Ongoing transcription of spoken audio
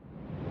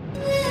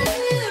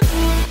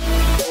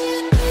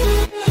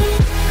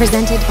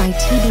Presented by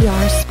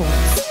TBR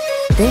Sports.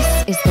 This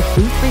is the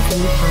Booth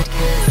Review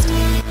Podcast.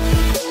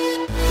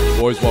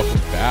 Boys,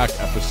 welcome back.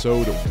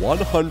 Episode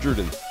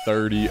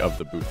 130 of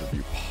the Booth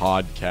Review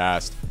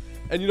Podcast.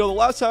 And you know, the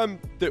last time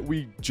that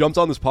we jumped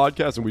on this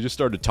podcast and we just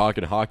started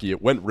talking hockey,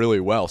 it went really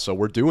well. So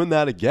we're doing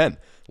that again.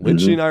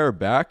 Lynch and I are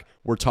back.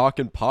 We're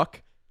talking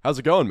puck. How's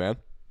it going, man?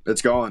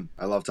 It's going.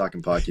 I love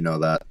talking puck, you know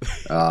that.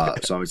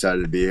 So I'm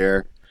excited to be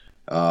here.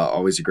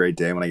 Always a great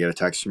day when I get a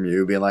text from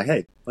you being like,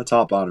 hey, let's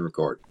hop on and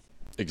record.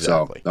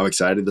 Exactly. So I'm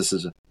excited. This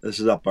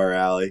is up our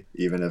alley,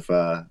 even if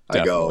I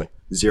go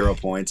 0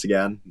 points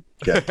again.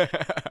 Okay.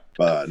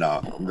 But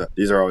no,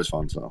 these are always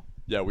fun. So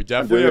yeah, we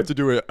definitely have to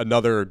do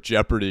another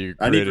Jeopardy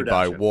created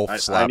by Wolf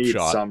Slapshot. I need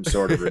some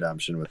sort of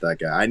redemption with that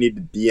guy. I need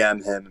to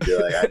DM him and be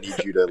like, I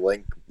need you to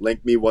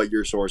link me what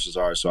your sources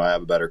are so I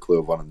have a better clue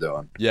of what I'm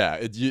doing.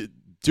 Yeah,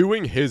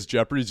 doing his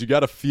Jeopardies, you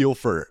got to feel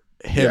for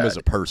him as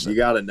a person. You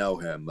got to know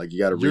him. Like, you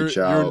got to reach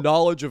out. Your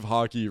knowledge of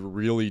hockey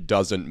really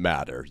doesn't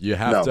matter. You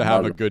have to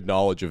have a good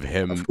knowledge of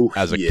him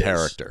as a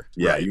character.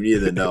 Yeah, right? You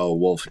need to know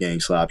Wolfgang,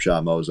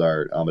 Slapshot,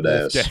 Mozart,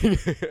 Amadeus.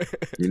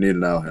 You need to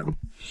know him.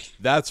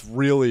 That's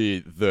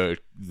really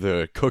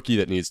the cookie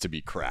that needs to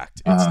be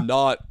cracked. It's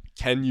not,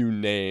 can you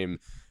name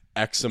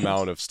X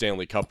amount of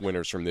Stanley Cup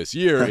winners from this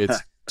year? It's,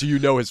 do you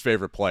know his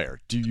favorite player?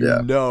 Do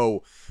you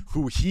know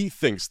who he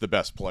thinks the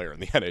best player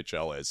in the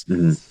NHL is?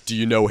 Mm-hmm. Do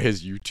you know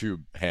his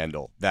YouTube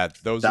handle?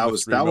 Those are the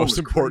three most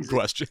important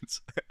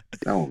questions.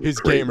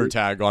 His gamer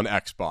tag on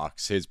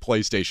Xbox, his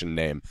PlayStation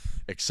name,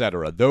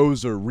 etc.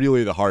 Those are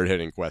really the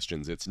hard-hitting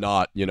questions. It's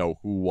not, who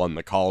won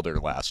the Calder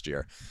last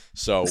year.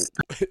 So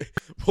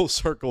we'll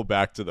circle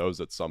back to those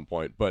at some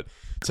point. But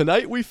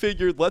tonight we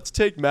figured let's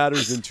take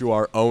matters into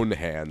our own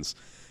hands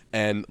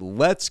and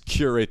let's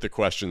curate the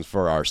questions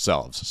for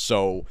ourselves.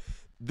 So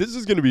this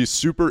is going to be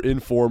super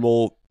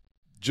informal.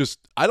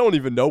 I don't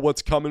even know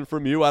what's coming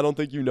from you. I don't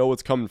think you know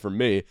what's coming from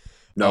me.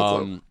 No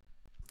clue.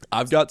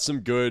 I've got some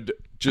good,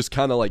 just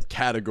kind of like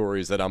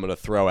categories that I'm going to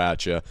throw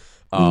at you,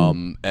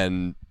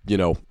 and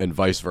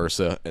vice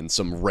versa, and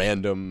some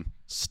random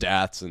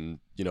stats, and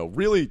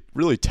really,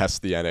 really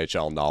test the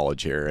NHL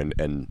knowledge here,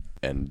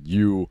 and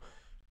you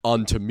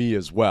onto me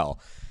as well.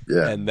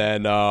 Yeah. And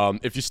then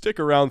if you stick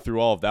around through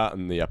all of that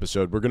in the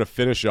episode, we're going to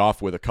finish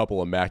off with a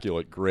couple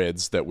immaculate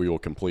grids that we will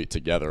complete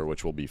together,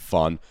 which will be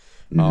fun.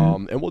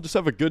 And we'll just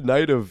have a good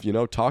night of,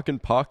 talking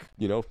puck,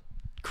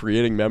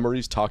 creating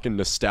memories, talking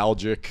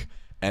nostalgic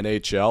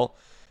NHL.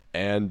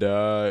 And,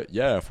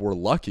 if we're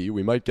lucky,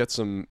 we might get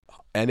some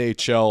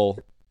NHL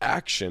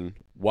action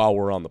while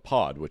we're on the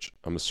pod, which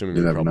I'm assuming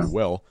we probably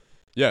will.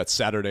 Yeah, it's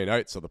Saturday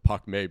night, so the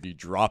puck may be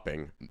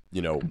dropping,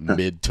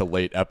 mid to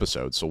late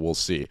episode, so we'll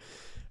see.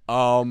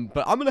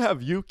 But I'm gonna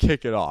have you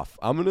kick it off.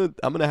 I'm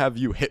gonna have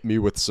you hit me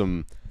with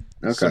some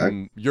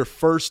your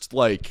first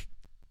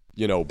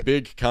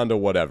big kind of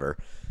whatever.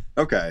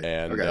 Okay.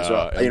 And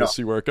we'll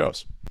see where it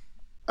goes.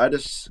 I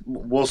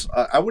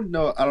wouldn't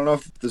know. I don't know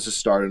if this is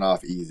starting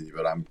off easy,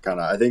 but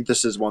I think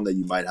this is one that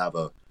you might have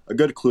a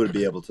good clue to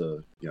be able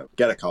to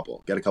get a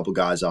couple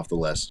guys off the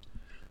list.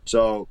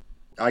 So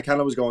I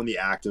kind of was going the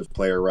active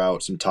player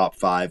route, some top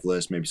 5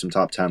 lists, maybe some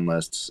top 10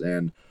 lists,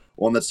 and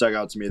one that stuck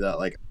out to me that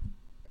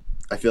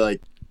I feel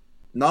like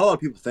not a lot of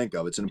people think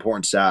of. It's an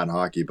important stat in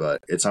hockey,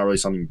 but it's not really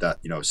something that,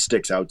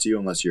 sticks out to you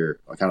unless you're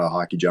kind of a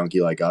hockey junkie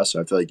like us.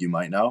 So I feel like you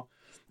might know,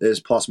 is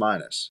plus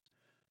minus.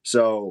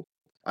 So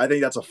I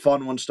think that's a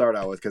fun one to start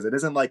out with because it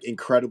isn't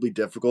incredibly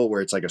difficult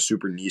where it's a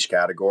super niche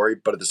category,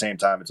 but at the same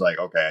time, it's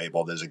okay,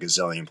 well, there's a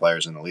gazillion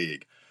players in the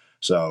league.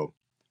 So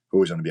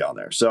who's going to be on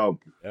there? So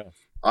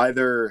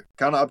either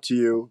kind of up to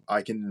you.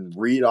 I can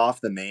read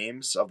off the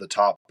names of the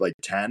top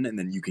 10 and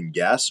then you can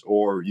guess,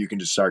 or you can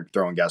just start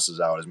throwing guesses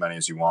out as many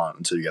as you want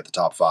until you get the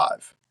top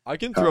 5. I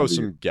can throw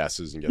some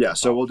guesses and get the top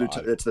so we'll 5.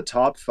 do it's the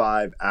top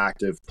 5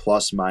 active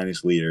plus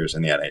minus leaders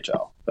in the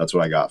NHL. That's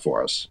what I got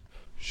for us.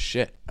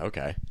 Shit.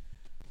 Okay.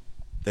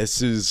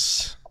 Minus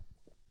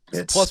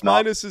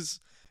is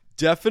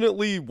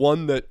definitely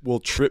one that will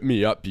trip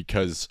me up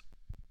because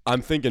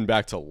I'm thinking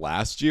back to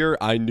last year.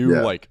 I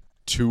knew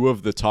 2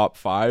 of the top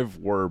 5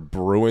 were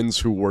Bruins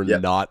who were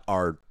not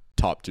our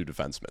top 2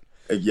 defensemen.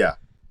 Yeah.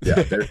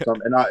 There's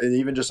some, and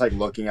even just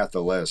looking at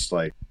the list,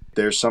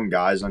 there's some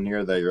guys on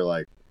here that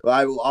you're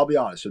I'll be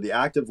honest. So the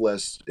active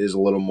list is a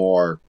little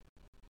more.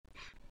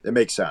 It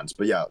makes sense,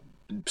 but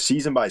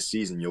season by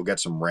season you'll get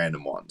some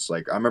random ones.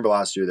 I remember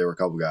last year there were a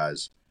couple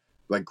guys,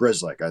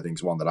 Grizzlick. I think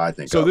is one that I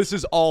think. So of. This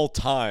is all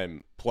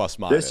time plus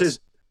minus. This is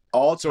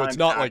all time. So it's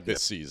not active.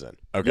 this season.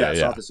 Okay, it's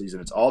not this season.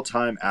 It's all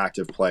time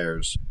active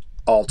players.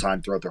 All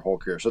time throughout their whole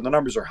career, so the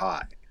numbers are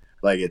high.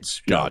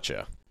 It's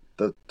gotcha.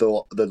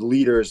 The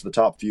leaders, the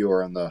top few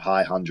are in the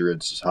high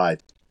hundreds, high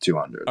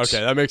 200s. Okay,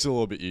 that makes it a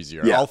little bit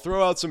easier. I'll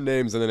throw out some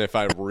names, and then if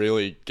I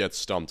really get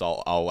stumped,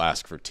 I'll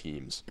ask for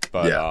teams.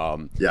 But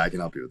I can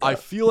help you with that. I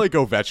feel like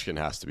Ovechkin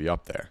has to be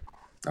up there.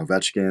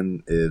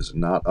 Ovechkin is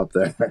not up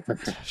there.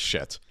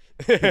 Shit.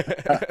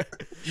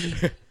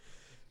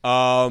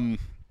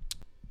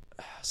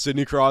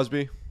 Sidney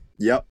Crosby.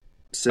 Yep,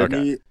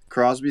 Sidney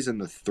Crosby's in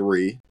the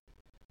 3.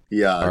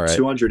 All right.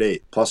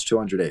 208 plus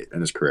 208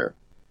 in his career.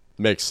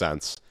 Makes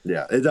sense.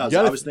 Yeah, it does.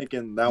 I was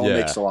thinking that one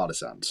makes a lot of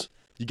sense.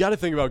 You got to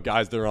think about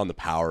guys that are on the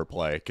power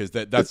play because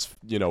that's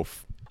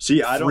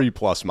See, I 3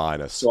 plus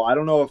minus. So I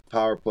don't know if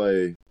power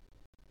play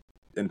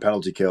and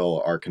penalty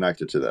kill are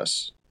connected to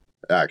this.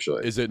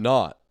 Actually, is it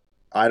not?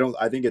 I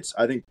think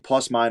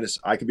plus minus.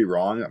 I could be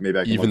wrong. Maybe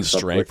I can even look this up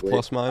strength quickly.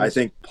 plus minus.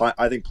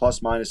 I think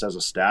plus minus as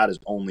a stat is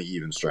only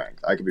even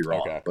strength. I could be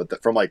wrong,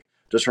 but from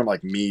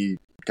me,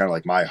 kind of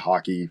like my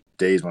hockey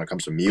days when it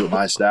comes to me with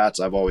my stats,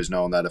 I've always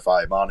known that if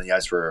I'm on the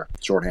ice for a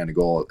shorthanded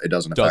goal, it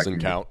doesn't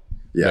count.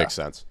 Yeah, makes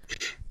sense.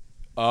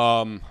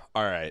 All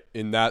right.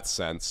 In that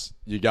sense,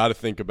 you got to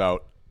think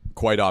about,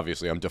 quite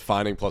obviously, I'm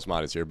defining plus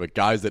minus here, but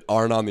guys that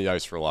aren't on the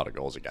ice for a lot of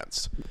goals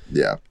against.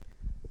 Yeah.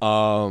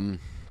 And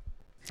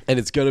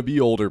it's going to be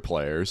older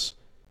players.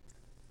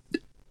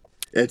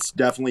 It's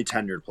definitely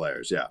tenured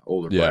players,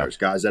 older players,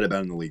 guys that have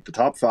been in the league. The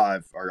top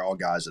 5 are all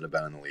guys that have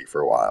been in the league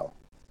for a while.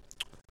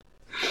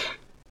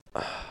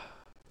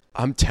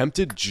 I'm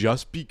tempted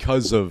just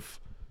because of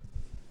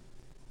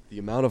the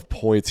amount of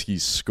points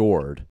he's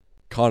scored.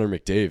 Connor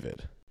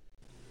McDavid.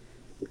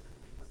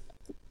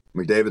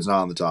 McDavid's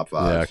not in the top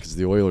 5. Yeah, because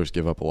the Oilers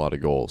give up a lot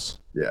of goals.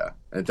 Yeah,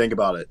 and think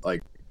about it.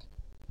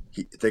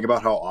 Think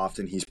about how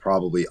often he's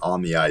probably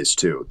on the ice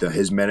too.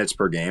 His minutes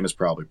per game is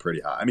probably pretty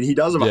high. I mean, he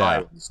does have a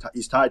high.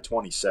 He's tied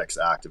 26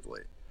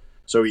 actively.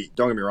 So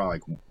don't get me wrong.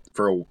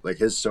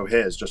 His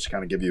just to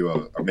kind of give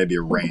you maybe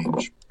a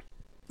range.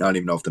 I don't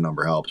even know if the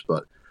number helps,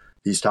 but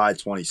he's tied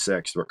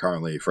 26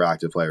 currently for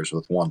active players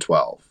with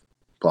 112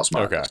 plus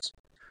minus. Okay.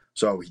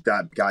 So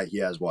that guy, he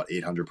has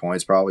 800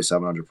 points, probably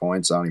 700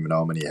 points. I don't even know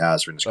how many he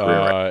has in his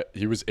career.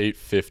 He was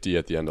 850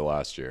 at the end of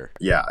last year.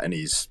 Yeah, and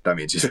that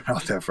means he's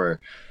out there for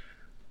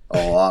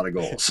a lot of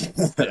goals.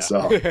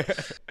 So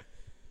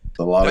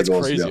a lot of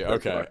goals. That's crazy.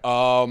 Okay.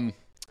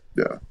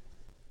 Yeah.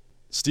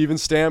 Steven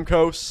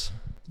Stamkos.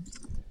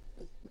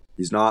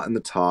 He's not in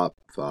the top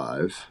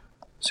 5.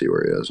 Let's see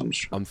where he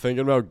is. I'm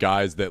thinking about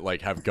guys that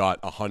have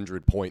got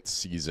 100-point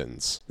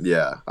seasons.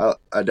 Yeah,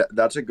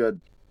 that's a good.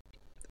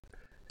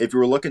 If you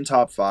were looking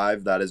top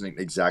 5, that isn't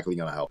exactly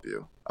going to help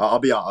you.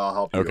 I'll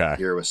help you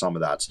here with some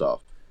of that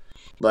stuff.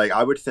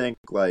 I would think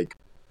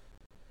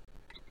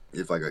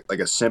if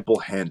a simple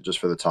hint just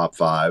for the top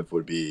 5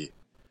 would be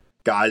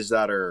guys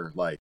that are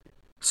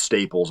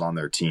staples on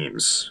their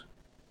teams.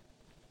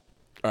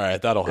 All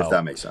right, that'll help. If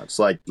that makes sense.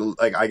 I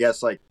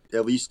guess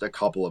at least a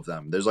couple of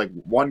them. There's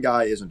one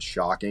guy isn't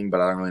shocking,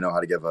 but I don't really know how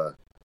to give a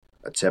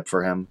tip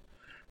for him.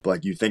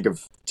 But you think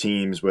of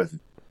teams with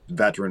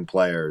veteran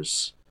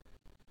players,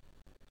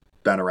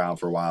 been around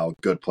for a while,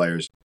 good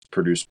players,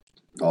 produce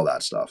all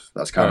that stuff.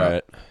 That's kind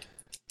of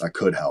that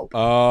could help.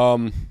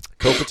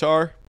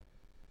 Kopitar.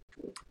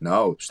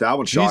 No, that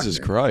one shocked me.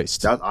 Jesus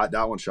Christ.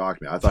 That one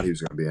shocked me. I thought he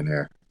was going to be in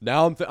here.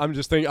 Now I'm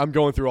just thinking. I'm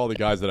going through all the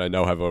guys that I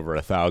know have over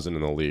 1,000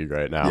 in the league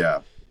right now.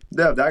 Yeah.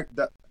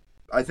 That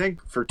I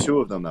think for 2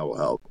 of them that will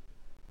help.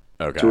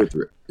 Okay. 2 or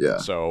 3. Yeah.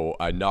 So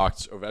I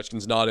knocked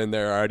Ovechkin's not in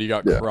there. I already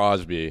got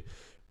Crosby.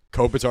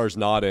 Kopitar's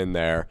not in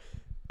there.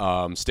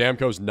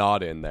 Stamkos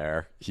not in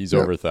there. He's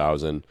over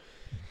 1,000.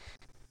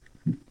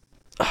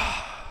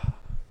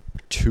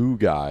 2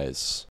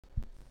 guys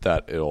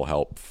that it'll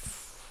help.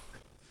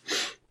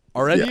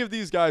 Are any of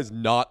these guys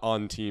not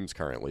on teams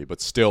currently,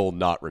 but still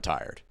not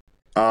retired?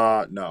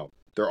 No.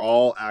 They're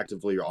all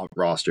actively on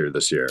roster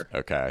this year.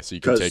 Okay, so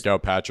you can take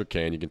out Patrick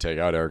Kane. You can take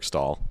out Eric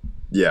Stahl.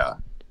 Yeah.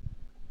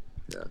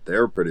 Yeah, they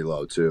were pretty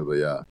low too, but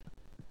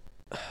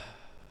yeah.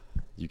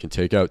 You can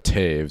take out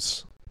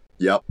Taves.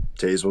 Yep,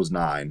 Taves was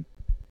 9.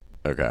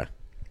 Okay.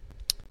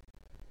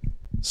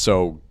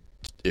 So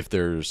if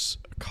there's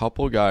a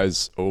couple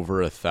guys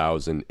over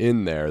 1,000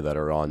 in there that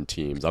are on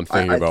teams, I'm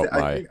thinking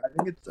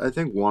I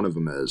think one of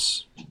them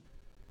is.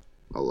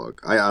 Oh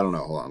look, I don't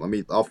know. Hold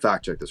on, I'll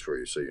fact check this for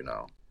you so you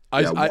know.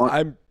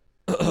 I'm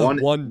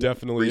one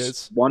definitely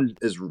is. One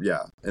is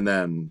and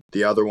then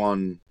the other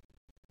one.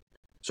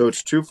 So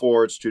it's 2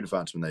 forwards, 2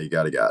 defensemen that you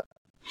got to get.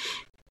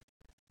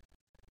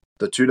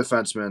 The 2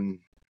 defensemen,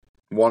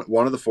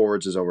 one of the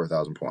forwards is over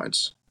 1,000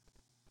 points.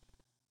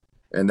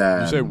 And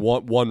then you say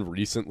one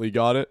recently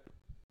got it?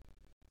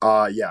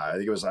 Yeah, I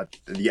think it was at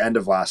the end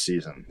of last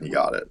season he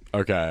got it.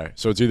 Okay,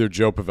 so it's either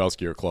Joe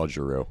Pavelski or Claude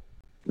Giroux.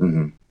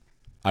 Mm-hmm.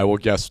 I will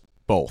guess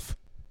both.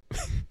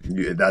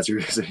 That's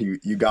your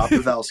you got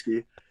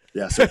Pavelski.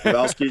 Yeah, so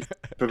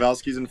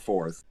Pavelski's in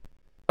 4th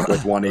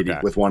with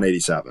 180 with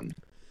 187.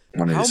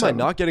 How am I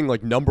not getting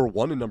number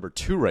 1 and number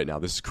 2 right now?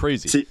 This is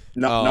crazy. See,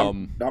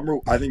 number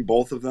I think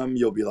both of them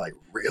you'll be like,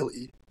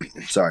 really?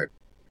 Sorry.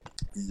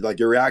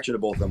 Your reaction to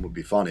both of them would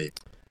be funny,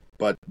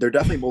 but they're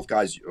definitely both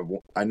guys.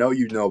 I know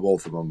you know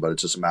both of them, but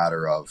it's just a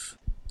matter of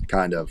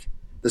kind of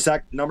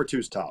number 2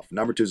 is tough.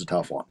 Number 2 is a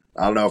tough one.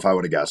 I don't know if I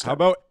would have guessed. How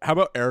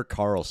about Eric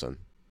Carlson?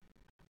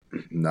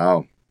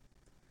 No.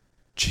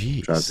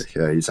 Jeez.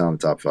 Yeah, he's on the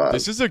top 5.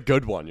 This is a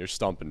good one. You're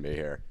stumping me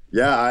here.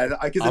 Yeah,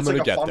 I'm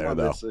gonna get there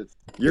though.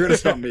 You're gonna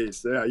stump me.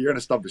 Yeah, you're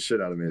gonna stump the shit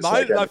out of me.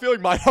 I feel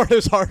like mine aren't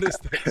as hard as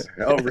this.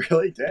 Oh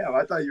really? Damn!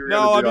 I thought you were.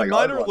 No, I mean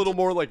mine are a little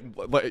more like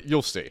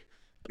you'll see.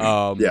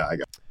 Yeah,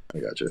 I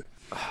got you.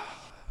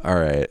 All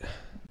right.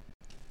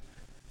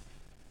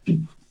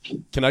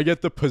 Can I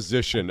get the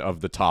position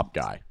of the top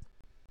guy?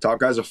 Top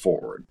guy's a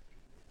forward.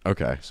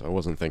 Okay, so I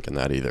wasn't thinking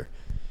that either.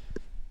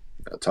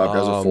 Yeah, top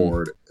guy's a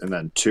forward, and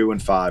then 2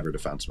 and 5 are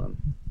defensemen.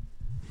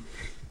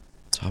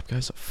 Top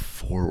guy's a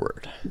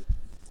forward.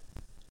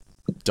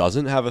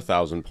 Doesn't have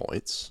 1,000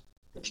 points.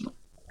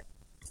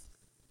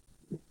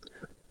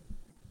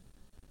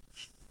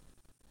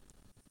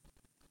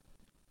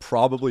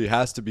 Probably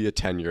has to be a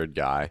tenured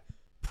guy.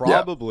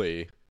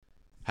 Probably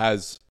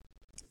has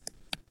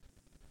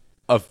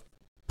a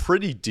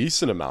pretty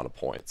decent amount of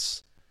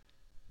points.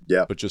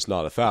 Yeah, but just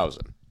not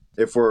 1,000.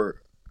 If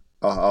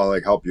I'll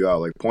like help you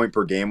out. Like point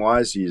per game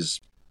wise,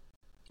 he's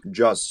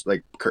just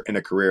like in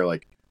a career.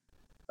 Like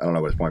I don't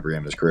know what his point per game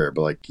in his career,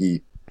 but like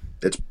the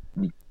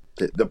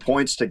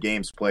points to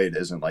games played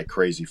isn't like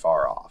crazy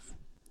far off.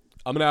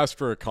 I'm gonna ask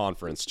for a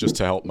conference just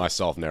to help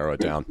myself narrow it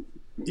down.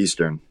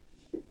 Eastern.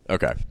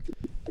 Okay.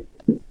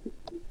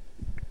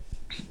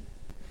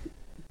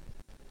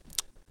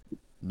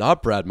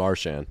 Not Brad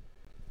Marchand.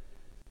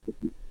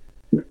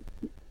 I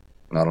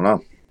don't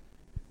know.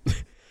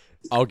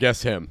 I'll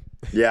guess him.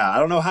 Yeah, I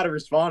don't know how to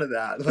respond to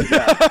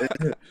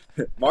that.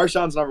 Yeah.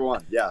 Marchand's number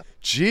 1. Yeah.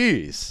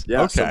 Jeez.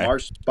 Yeah, okay. so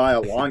Marsh by a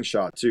long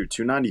shot too.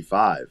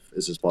 295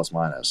 is his plus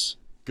minus.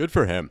 Good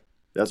for him.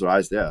 That's what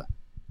I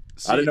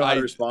didn't know how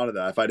to respond to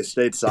that. If I'd have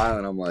stayed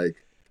silent, I'm like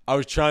I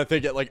was trying to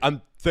think it like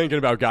I'm thinking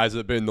about guys that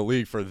have been in the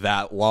league for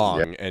that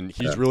long, and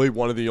he's really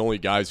one of the only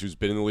guys who's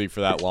been in the league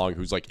for that long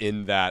who's like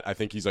in that. I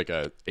think he's like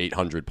a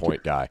 800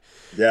 point guy.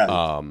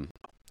 Yeah.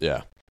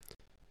 Yeah.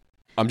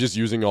 I'm just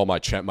using all my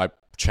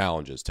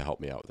challenges to help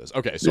me out with this.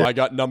 Okay, so I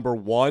got number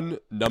 1,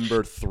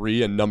 number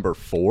 3, and number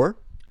 4.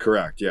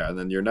 Correct. Yeah, and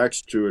then your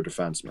next 2 are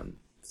defensemen.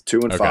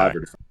 2 and 5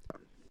 are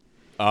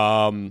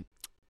defensemen.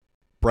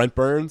 Brent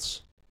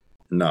Burns.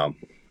 No.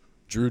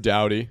 Drew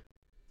Doughty.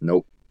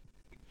 Nope.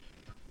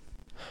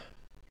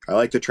 I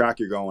like the track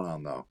you're going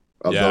on though.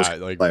 Yeah,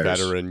 like players.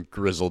 Veteran,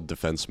 grizzled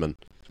defenseman.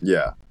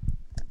 Yeah.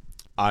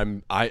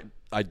 I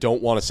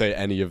don't want to say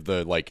any of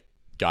the like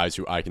guys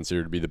who I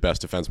consider to be the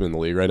best defensemen in the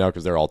league right now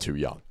because they're all too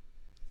young.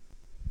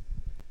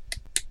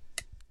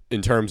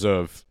 In terms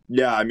of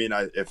I mean,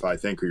 if I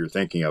think who you're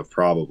thinking of,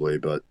 probably,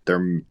 but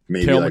they're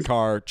maybe Cale like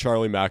Makar,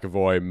 Charlie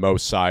McAvoy, Mo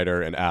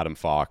Sider, and Adam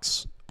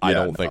Fox. I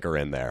don't think are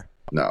in there.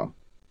 No.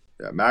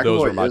 Yeah, McAvoy.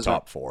 Those are my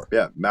top 4.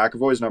 Yeah,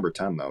 McAvoy's number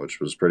 10 though, which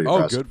was pretty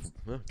impressive.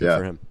 Good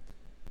for him.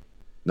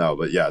 No,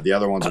 but yeah, the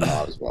other ones are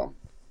not as well.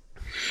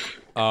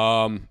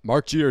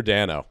 Mark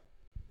Giordano.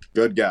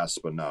 Good guess,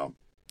 but no.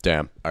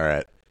 Damn. All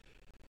right.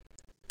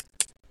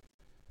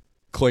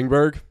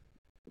 Klingberg.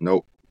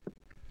 Nope.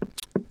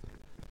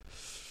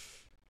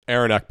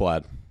 Aaron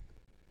Ekblad.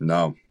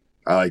 No.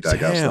 I like that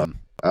guess. Though.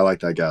 I like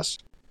that guess.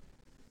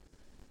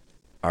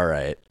 All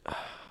right.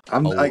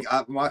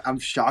 I'm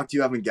shocked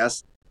you haven't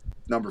guessed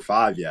number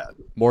 5 yet.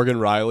 Morgan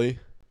Riley.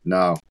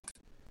 No.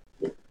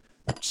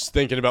 Just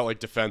thinking about like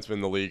defensemen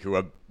in the league who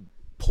have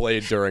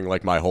played during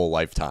like my whole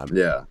lifetime.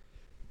 Yeah.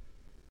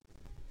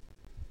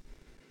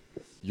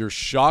 You're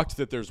shocked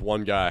that there's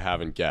one guy I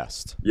haven't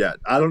guessed. Yeah.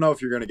 I don't know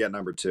if you're going to get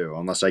number 2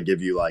 unless I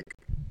give you like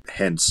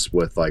hints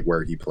with like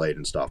where he played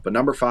and stuff. But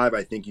number 5,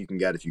 I think you can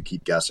get if you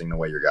keep guessing the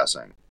way you're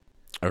guessing.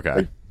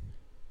 Okay.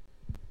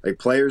 Like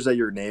players that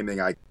you're naming,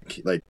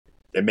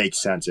 it makes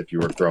sense if you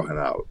were to throw him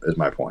out, is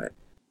my point.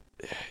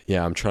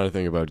 Yeah, I'm trying to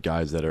think about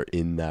guys that are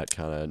in that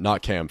kind of,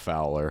 not Cam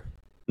Fowler.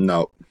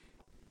 No.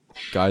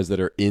 Guys that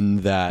are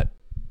in that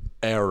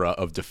era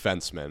of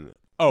defensemen.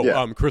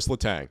 Oh, Chris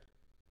Letang.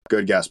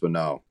 Good guess, but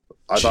no.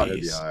 I thought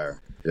it'd be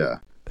higher. Yeah.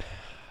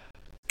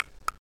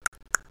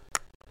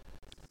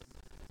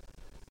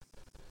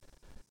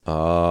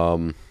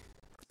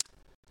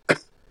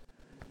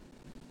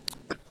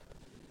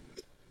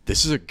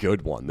 This is a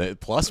good one. The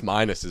plus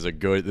minus is a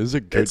good. This is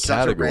a good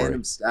category. Such a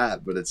random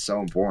stat, but it's so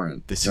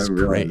important. This is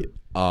great.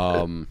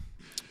 Not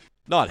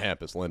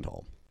Hampus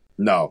Lindholm.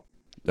 No.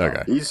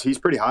 Okay. He's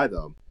pretty high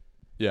though.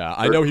 Yeah,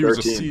 I know he was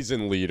a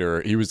season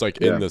leader. He was like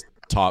in the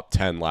top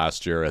 10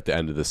 last year at the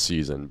end of the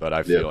season, but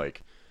I feel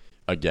like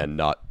again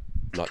not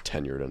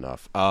tenured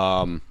enough.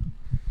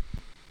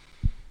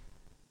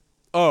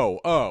 Hold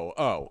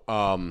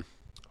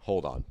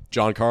on.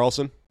 John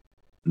Carlson?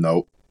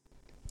 Nope.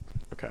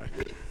 Okay.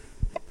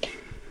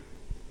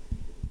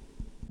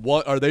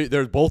 What are they?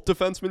 They're both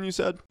defensemen, you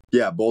said?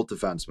 Yeah, both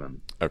defensemen.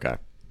 Okay.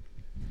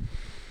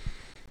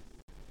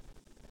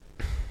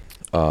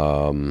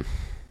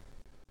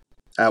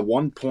 At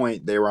one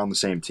point, they were on the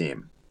same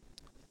team.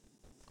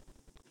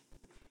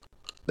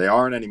 They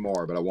aren't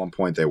anymore, but at one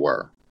point they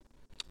were.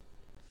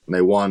 And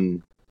they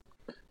won.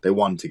 They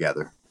won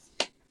together.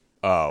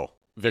 Oh,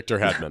 Victor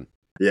Hedman.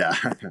 Yeah,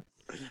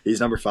 he's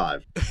number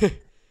 5.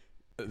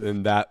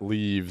 And that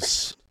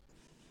leaves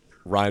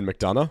Ryan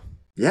McDonough.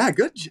 Yeah,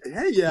 good.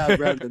 Hey, yeah,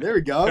 Brendan. There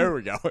we go. There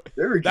we go.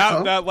 There we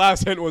go. That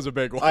last hint was a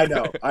big one. I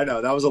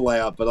know. That was a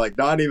layup, but like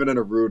not even in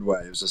a rude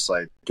way. It was just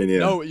like, can you?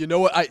 No, you know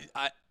what?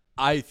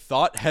 I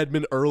thought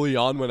Hedman early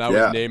on when I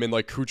was naming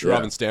like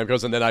Kucherov and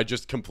Stamkos, and then I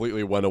just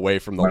completely went away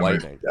from the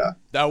Lightning. Yeah.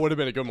 That would have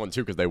been a good one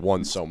too because they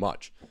won so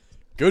much.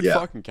 Good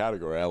fucking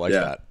category. I like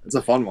that. It's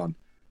a fun one.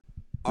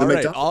 All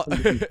right,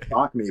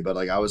 shock me, but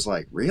like I was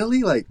like,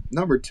 really, like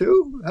number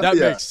 2? That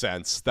makes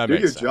sense. That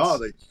makes sense.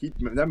 Job. Like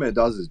that man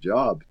does his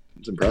job.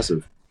 It's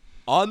impressive.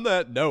 On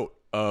that note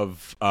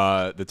of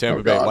the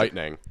Tampa Bay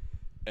Lightning,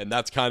 and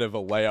that's kind of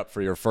a layup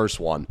for your first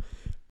one.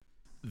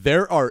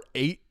 There are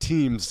 8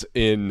 teams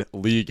in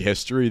league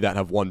history that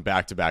have won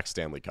back-to-back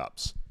Stanley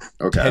Cups.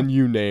 Okay. Can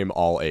you name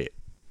all 8?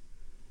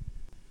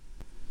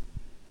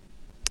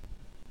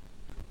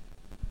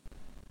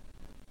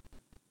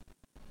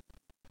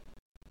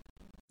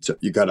 So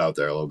you cut out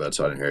there a little bit,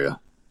 so I didn't hear you.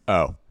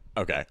 Oh,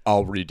 okay.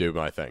 I'll redo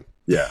my thing.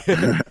 Yeah.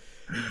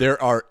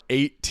 There are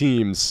 8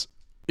 teams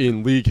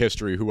in league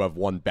history who have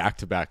won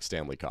back-to-back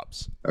Stanley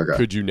Cups. Okay.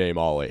 Could you name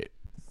all 8?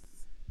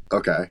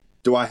 Okay.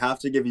 Do I have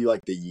to give you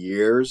like the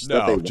years?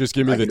 No, just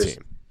give me the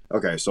team.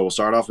 Okay, so we'll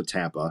start off with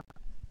Tampa.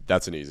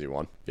 That's an easy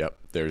one. Yep,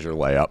 there's your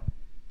layup.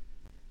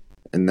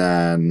 And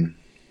then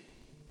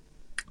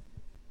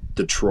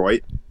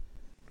Detroit.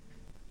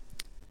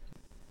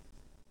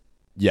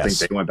 Yes. I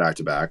think they went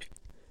back-to-back.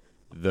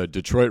 The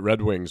Detroit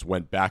Red Wings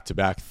went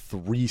back-to-back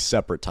 3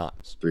 separate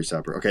times. 3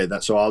 separate. Okay,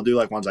 so I'll do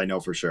like ones I know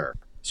for sure.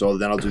 So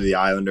then I'll do the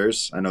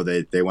Islanders. I know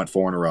they went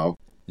 4 in a row.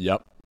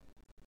 Yep.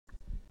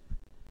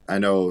 I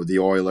know the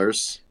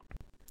Oilers.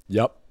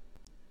 Yep.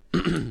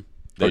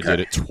 They did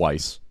it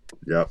twice.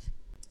 Yep.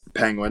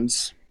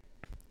 Penguins.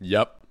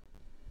 Yep.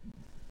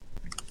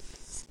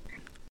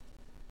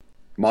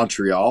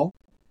 Montreal.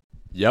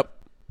 Yep.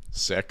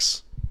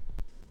 6.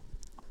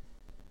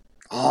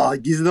 Oh,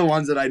 these are the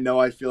ones that I know.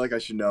 I feel like I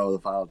should know the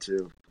final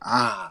 2.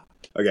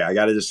 Okay, I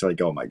got to just like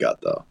go with my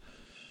gut though.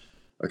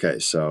 Okay,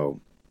 so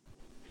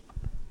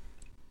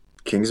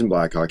Kings and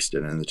Blackhawks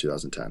did it in the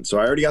 2010. So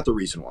I already got the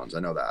recent ones. I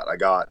know that. I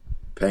got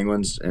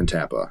Penguins and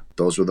Tampa.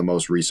 Those were the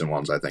most recent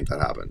ones I think that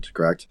happened,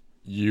 correct?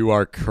 You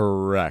are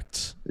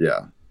correct.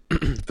 Yeah.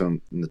 So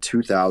in the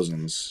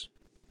 2000s,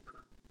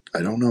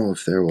 I don't know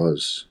if there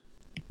was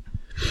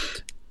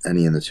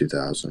any in the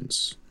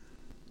 2000s.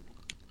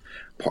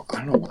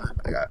 I don't know why.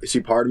 See,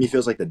 part of me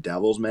feels like the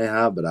Devils may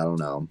have, but I don't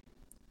know.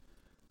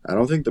 I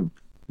don't think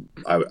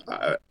I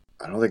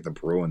don't think the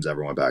Bruins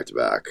ever went back to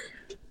back.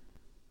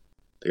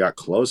 They got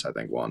close, I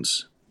think,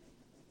 once.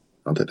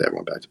 I don't think they ever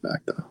went back to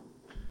back though.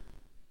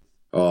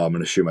 Oh, I'm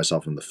gonna shoot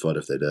myself in the foot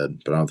if they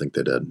did, but I don't think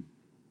they did.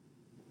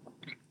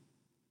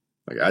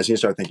 Okay, I just need to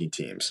start thinking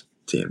teams.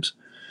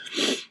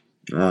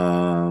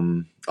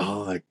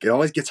 Like it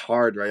always gets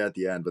hard right at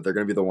the end, but they're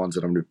gonna be the ones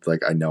that I'm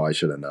like I know I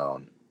should have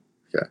known.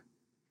 Okay.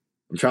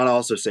 I'm trying to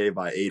also save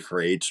my 8 for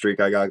 8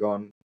 streak I got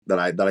going that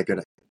I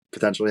could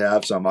potentially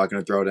have, so I'm not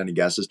going to throw out any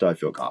guesses till I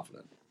feel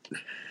confident.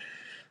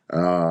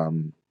 We're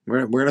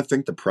going to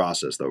think the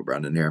process though,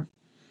 Brendan. Here,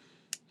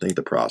 think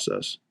the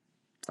process.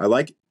 I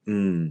like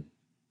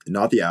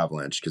not the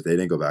Avalanche because they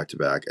didn't go back to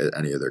back at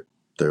any of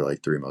their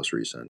like 3 most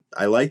recent.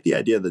 I like the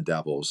idea of the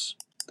Devils.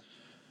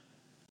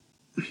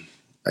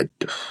 I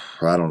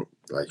don't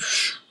like.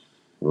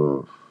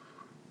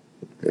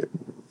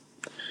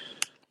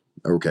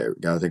 Okay,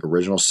 gotta think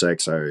original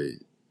 6. I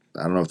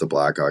don't know if the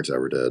Blackhawks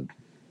ever did.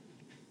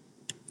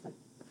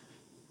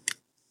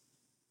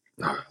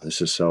 Why is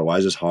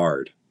this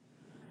hard?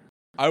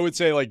 I would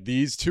say like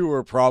these 2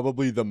 are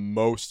probably the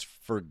most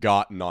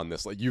forgotten on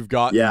this. Like you've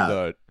gotten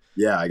I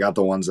got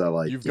the ones that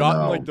like you've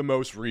gotten like the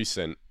most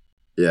recent.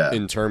 Yeah.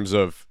 In terms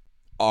of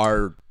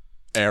our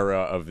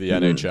era of the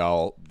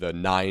NHL, the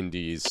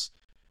 90s.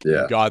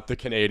 Yeah. You've got the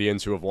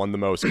Canadians who have won the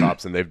most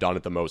cups and they've done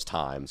it the most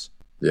times.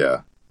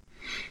 Yeah.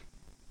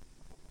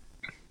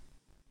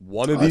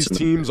 One of these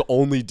teams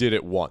only did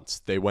it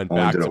once. They went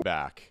back to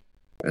back.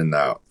 And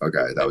now,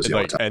 okay, that was the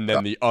only time. And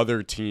then the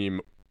other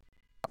team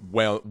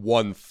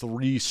won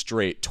 3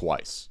 straight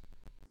twice.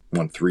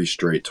 Won 3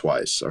 straight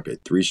twice. Okay,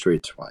 3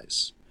 straight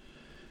twice.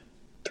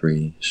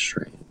 3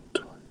 straight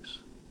twice.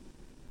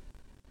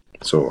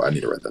 So I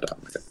need to write that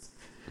down. Okay.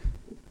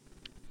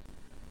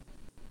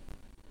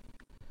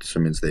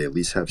 So it means they at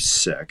least have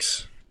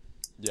 6.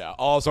 Yeah.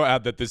 I'll also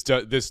add that this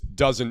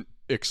doesn't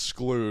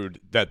exclude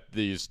that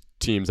these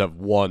teams have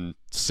won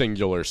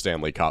singular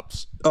Stanley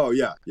Cups. Oh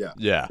yeah.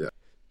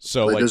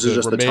 So like this is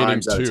just remaining the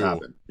times that it's 2,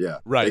 happened. Yeah,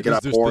 right? They could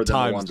have more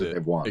than the ones that that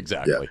they've won.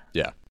 Exactly.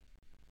 Yeah.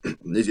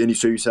 And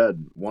so you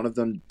said one of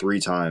them 3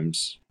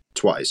 times,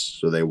 twice.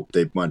 So they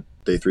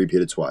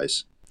three-peated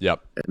twice.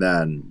 Yep. And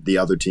then the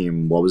other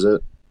team, what was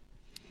it?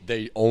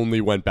 They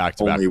only went back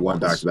to back. Only went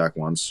back to back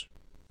once.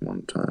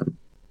 One time.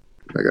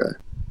 Okay.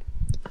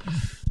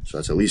 So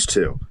that's at least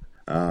 2.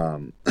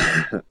 All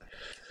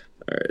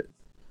right.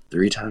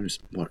 3 times.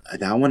 What?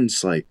 That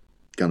one's like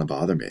gonna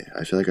bother me.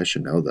 I feel like I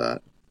should know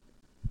that.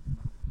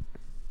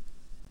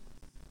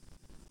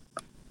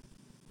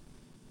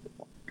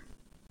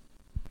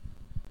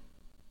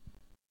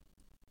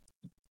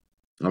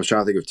 I was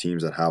trying to think of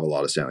teams that have a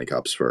lot of Stanley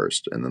Cups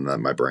first, and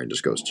then my brain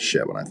just goes to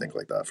shit when I think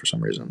like that for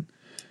some reason.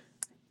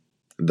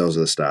 And those are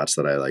the stats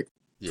that I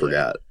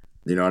forget.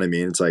 You know what I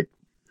mean? It's like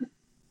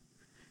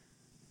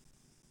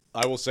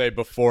I will say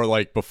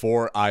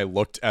before I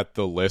looked at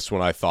the list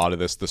when I thought of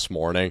this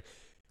morning,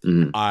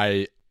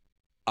 I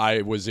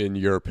was in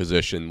your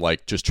position,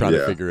 like just trying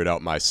to figure it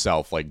out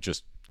myself, like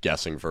just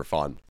guessing for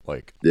fun.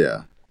 Like,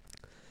 yeah,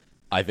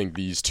 I think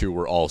these two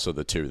were also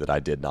the two that I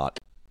did not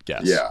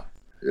guess. Yeah.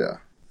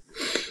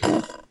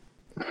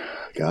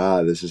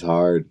 God, this is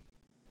hard.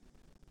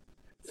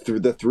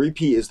 The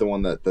three-peat is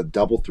the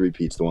double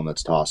three-peat's the one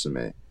that's tossing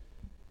me.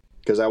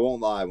 Because I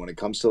won't lie, when it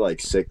comes to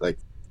like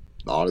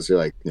honestly,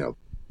 like, 30s,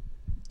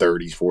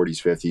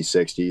 40s, 50s,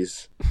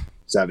 60s,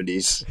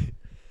 70s,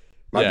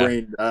 my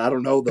brain, I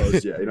don't know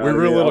those yet. You know we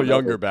were a little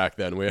younger back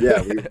then. We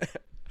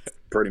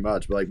pretty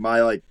much. But like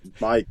my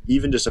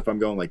even just if I'm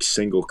going like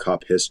single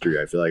cup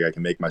history, I feel like I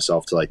can make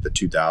myself to like the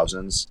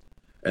 2000s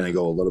and then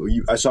go a little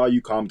bit. I saw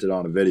you commented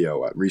on a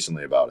video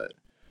recently about it.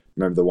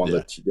 Remember the one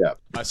that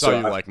I saw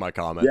you like my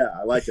comment. Yeah,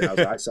 I liked it.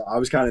 I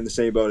was kind of in the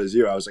same boat as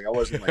you. I was like, I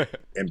wasn't like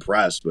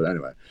impressed, but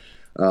anyway.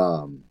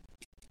 God,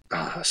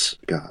 I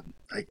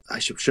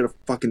should have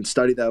fucking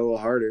studied that a little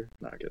harder.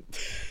 Not good.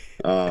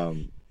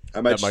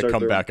 That might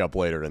come back up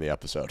later in the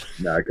episode.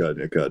 Yeah,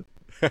 it could.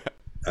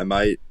 I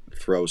might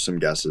throw some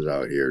guesses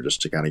out here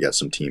just to kind of get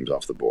some teams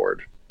off the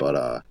board.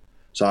 But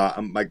so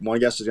I'm like, one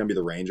guess is gonna be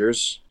the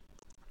Rangers.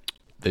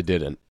 They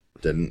didn't.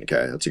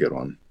 Okay, that's a good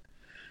one.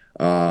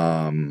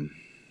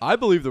 I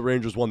believe the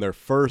Rangers won their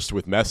first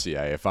with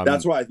Messier.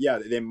 That's why. Yeah,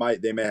 they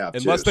may have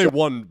unless they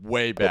won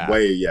way back.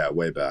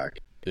 Way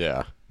back.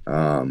 Yeah.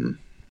 I'm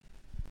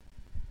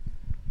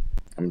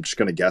just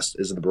gonna guess.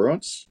 Is it the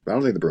Bruins? I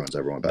don't think the Bruins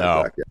ever went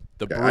back yet.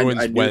 The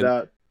Bruins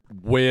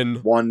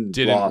win.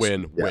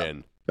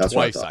 That's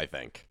twice, I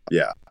think.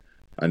 Yeah,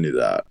 I knew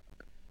that.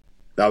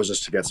 That was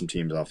just to get some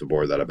teams off the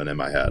board that have been in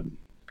my head,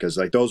 because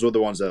like those were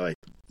the ones that like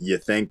you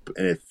think,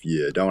 and if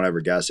you don't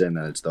ever guess it,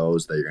 then it's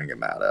those that you're gonna get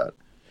mad at.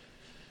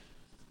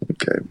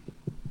 Okay.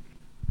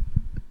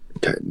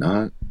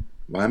 Not.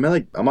 Why am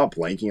I I'm not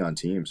blanking on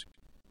teams.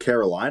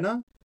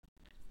 Carolina?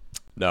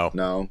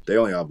 No, they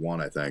only have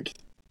one, I think.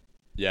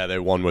 Yeah, they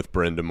won with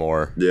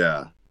Brind'Amour.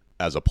 Yeah,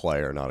 as a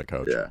player, not a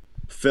coach. Yeah,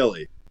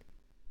 Philly.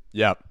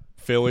 Yep,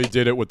 Philly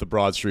did it with the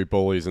Broad Street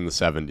Bullies in the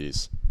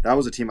 70s. That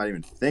was a team I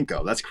didn't even think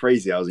of. That's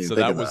crazy. I wasn't even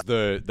thinking of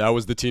that. That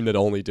was the team that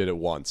only did it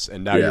once,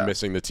 and now you're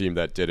missing the team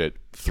that did it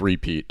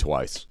three-peat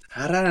twice.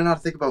 How did I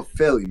not think about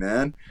Philly,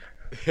 man?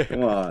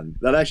 Come on,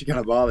 that actually kind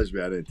of bothers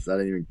me. I didn't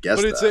even guess.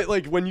 But it's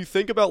like when you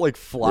think about like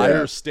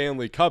Flyers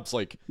Stanley Cups,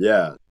 like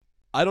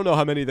I don't know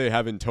how many they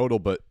have in total,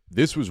 but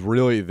this was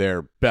really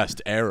their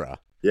best era.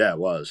 Yeah, it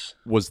was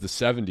the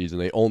 70s, and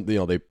they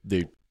only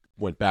they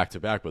went back to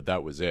back, but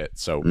that was it.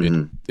 So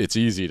it's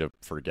easy to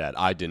forget.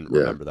 I didn't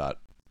remember that.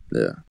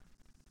 Yeah.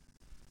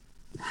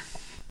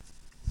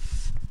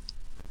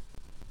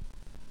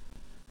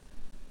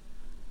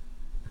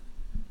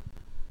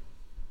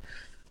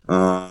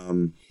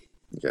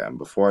 Okay,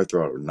 before I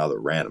throw out another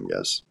random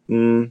guess. I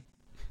don't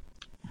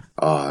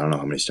know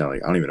how many I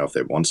don't even know if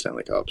they've won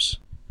Stanley Cups.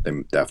 They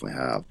definitely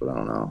have, but I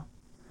don't know.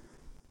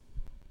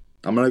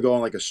 I'm going to go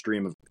on like a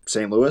stream of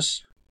St.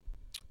 Louis.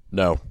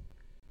 No.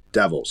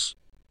 Devils.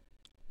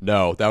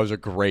 No, that was a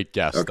great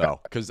guess, though,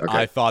 because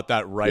I thought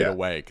that right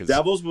away. Cause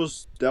Devils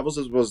was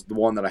the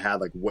one that I had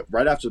like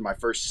right after my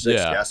first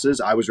six guesses.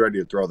 I was ready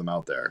to throw them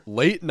out there.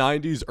 Late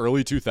 90s,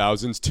 early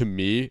 2000s, to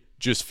me,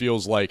 just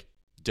feels like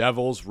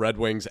Devils, Red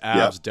Wings,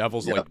 Avs,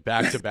 Devils, like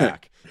back to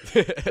back.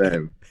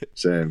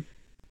 Same.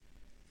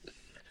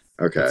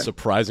 Okay. But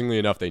surprisingly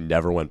enough, they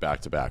never went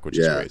back to back, which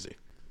is crazy.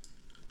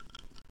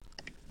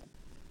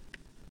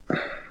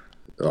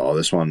 Oh,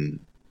 this one,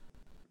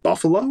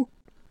 Buffalo?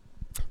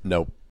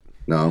 Nope.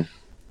 No.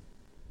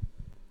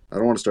 I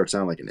don't want to start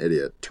sounding like an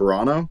idiot.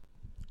 Toronto?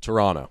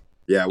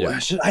 Yeah, well,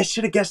 I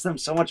should have guessed them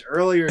so much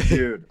earlier,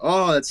 dude.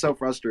 Oh, that's so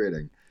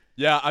frustrating.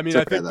 Yeah, I mean,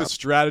 I think the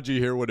strategy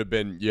here would have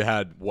been you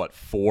had,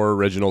 4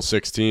 original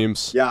 6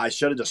 teams? Yeah, I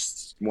should have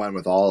just went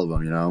with all of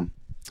them,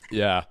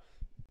 Yeah.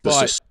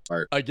 But,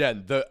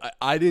 again,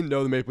 I didn't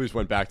know the Maple Leafs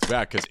went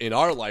back-to-back because in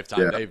our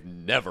lifetime, they've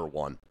never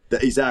won.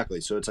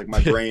 Exactly. So it's like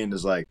my brain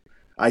is like,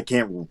 I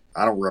don't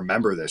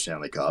remember their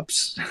Stanley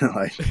Cups.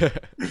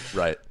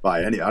 Right.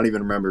 I don't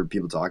even remember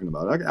people talking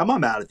about it. I'm not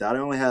mad at that. I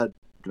only had,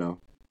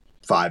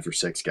 5 or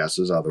 6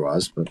 guesses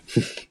otherwise, but...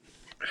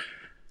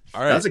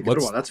 All right, that's a good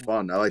one. That's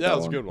fun. I like that one. Yeah,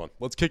 that's a good one.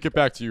 Let's kick it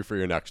back to you for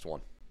your next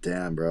one.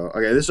 Damn, bro.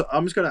 Okay, I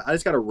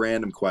just got a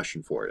random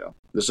question for you.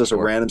 This is just a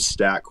random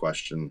stat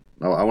question.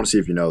 I want to see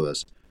if you know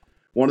this.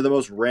 One of the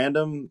most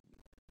random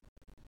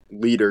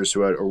leaders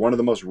or one of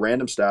the most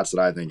random stats that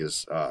I think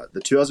is the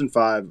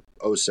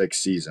 2005-06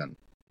 season.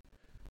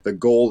 The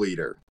goal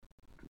leader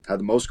had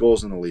the most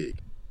goals in the league.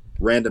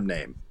 Random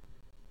name.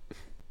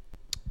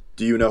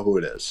 Do you know who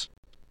it is?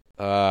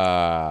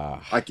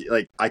 I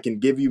can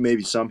give you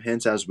maybe some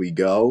hints as we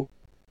go,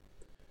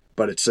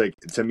 but it's like,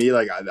 to me,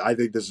 like I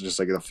think this is just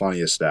like the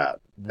funniest stat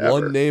ever.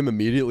 One name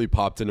immediately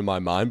popped into my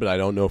mind, but I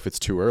don't know if it's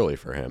too early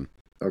for him.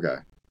 Okay,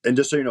 and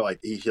just so you know,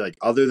 like he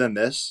other than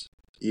this,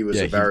 he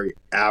was a very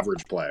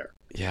average player.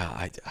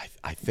 Yeah,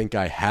 I think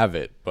I have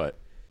it, but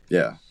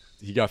yeah,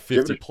 he got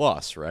 50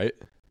 plus, right?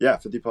 Yeah,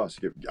 50 plus.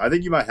 I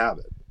think you might have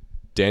it.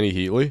 Danny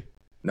Heatley?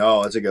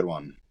 No, that's a good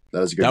one.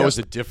 That is a good. That was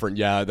a different.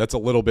 Yeah, that's a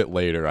little bit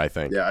later, I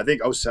think. Yeah, I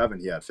think 07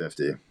 he had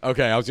 50.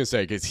 Okay, I was gonna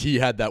say because he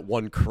had that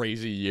one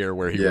crazy year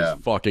where he was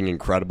fucking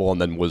incredible and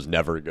then was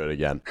never good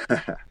again.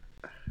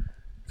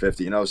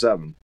 50 in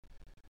 07.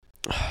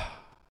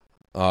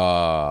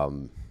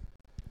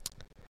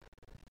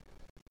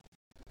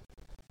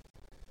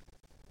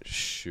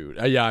 Shoot.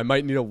 Yeah, I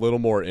might need a little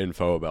more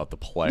info about the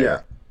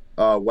player.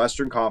 Yeah.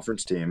 Western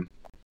Conference team.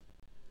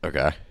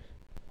 Okay.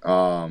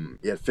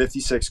 He had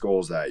 56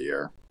 goals that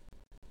year.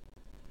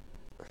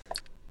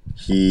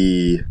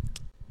 He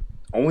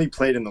only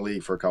played in the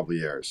league for a couple of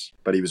years,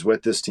 but he was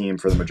with this team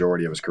for the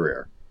majority of his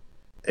career.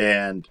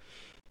 And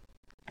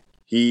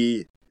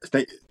I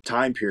think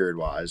time period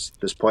wise,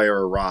 this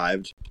player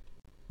arrived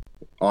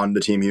on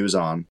the team he was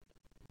on.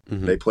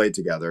 Mm-hmm. They played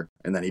together,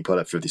 and then he put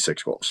up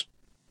 56 goals.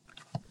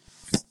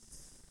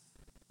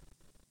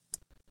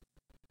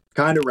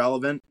 Kind of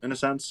relevant in a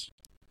sense.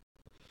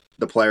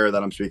 The player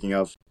that I'm speaking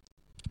of.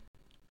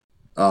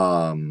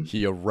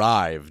 He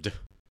arrived.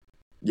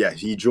 Yeah,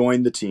 he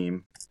joined the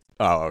team.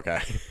 Oh,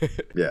 okay.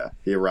 Yeah,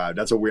 he arrived.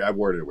 That's a weird. I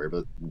worded it weird,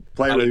 but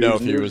player. I don't know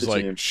if he was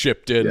like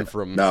shipped in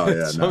from. No,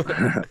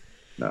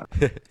 no.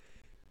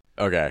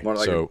 Okay,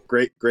 so a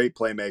great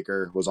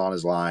playmaker was on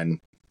his line,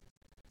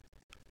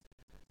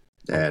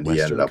 and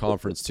he ended up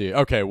conference team.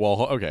 Okay, well,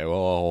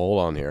 hold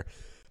on here.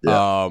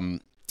 Yeah.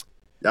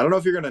 I don't know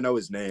if you're going to know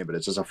his name, but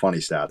it's just a funny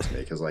stat to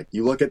me because, like,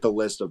 you look at the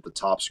list of the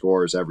top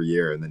scorers every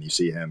year, and then you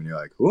see him, and you're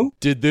like, who?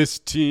 Did this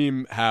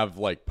team have,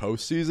 like,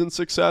 postseason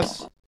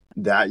success?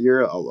 That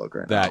year? I'll look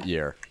right now. That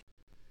year.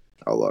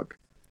 I'll look.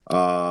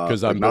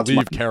 Because I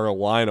believe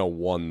Carolina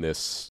won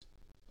this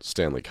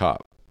Stanley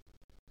Cup.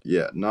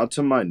 Yeah, not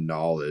to my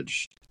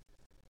knowledge.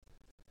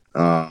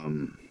 I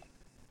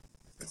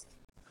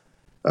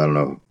don't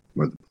know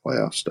where the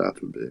playoff stats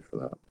would be for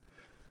that.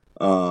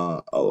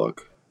 I'll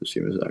look. Just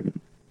give me a second.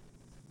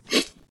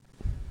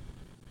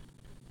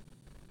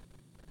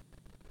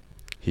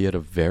 He had a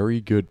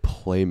very good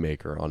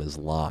playmaker on his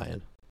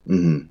line.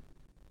 Mm-hmm.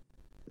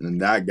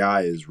 And that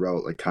guy is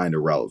kind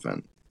of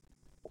relevant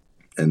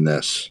in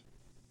this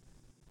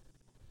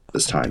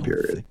time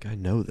period. I think I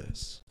know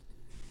this.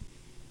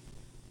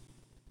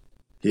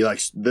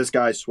 This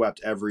guy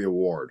swept every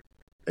award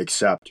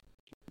except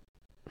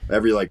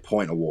every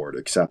point award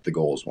except the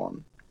goals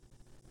one.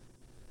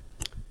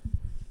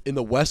 In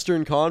the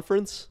Western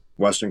Conference?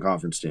 Western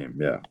Conference team,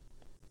 yeah.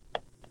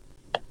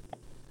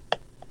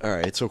 All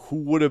right, so who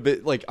would have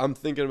been I'm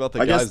thinking about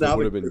the guys that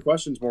would have been. The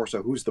question's more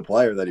so who's the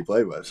player that he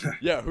played with.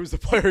 Yeah, who's the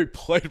player he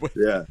played with?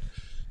 Yeah,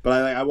 but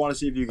I want to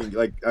see if you can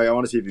I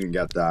want to see if you can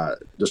get that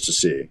just to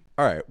see.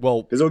 All right,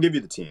 well, because they'll give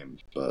you the team,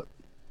 but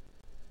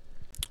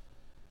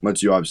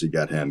once you obviously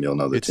get him, you'll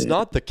know the team. It's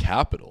not the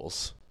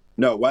Capitals.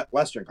 No,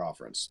 Western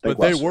Conference. But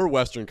they were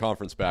Western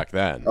Conference back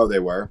then. Oh, they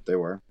were.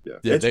 Yeah.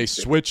 Yeah, they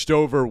switched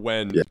over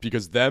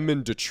because them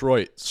and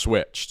Detroit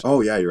switched.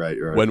 Oh yeah, you're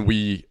right. When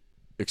we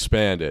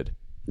expanded.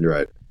 You're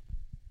right.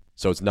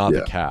 So it's not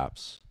the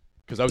Caps.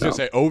 Because I was going to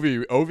say,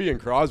 Ovi and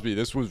Crosby,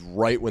 this was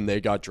right when they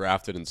got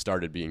drafted and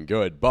started being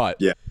good.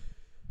 But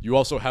you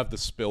also have the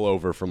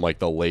spillover from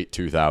the late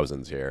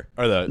 2000s here.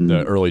 Or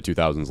the early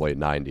 2000s, late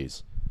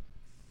 90s.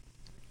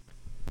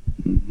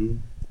 Mm-hmm.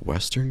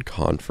 Western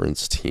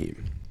Conference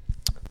team.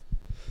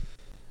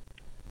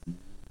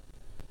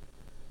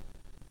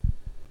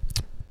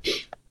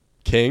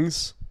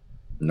 Kings?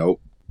 Nope.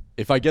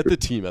 If I get the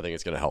team, I think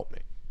it's going to help me.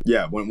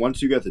 Yeah,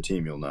 once you get the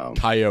team, you'll know.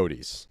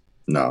 Coyotes?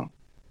 No.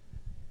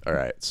 All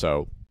right,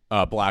 so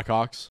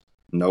Blackhawks?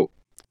 Nope.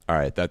 All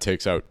right, that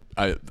takes out.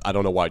 I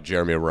don't know why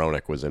Jeremy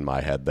Roenick was in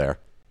my head there.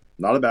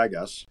 Not a bad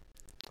guess.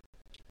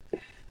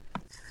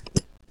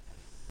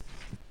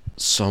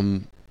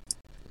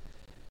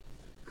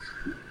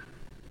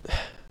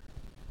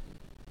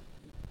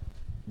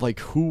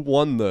 Who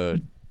won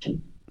the?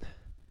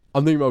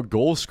 I'm thinking about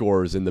goal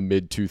scorers in the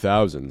mid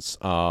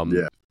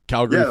 2000s.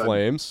 Calgary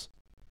Flames.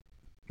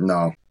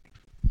 No.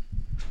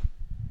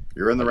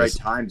 You're in the right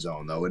time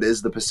zone, though. It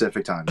is the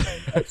Pacific time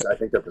zone. I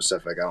think they're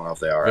Pacific. I don't know if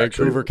they are.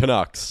 Vancouver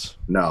Canucks.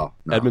 No.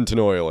 Edmonton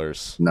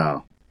Oilers.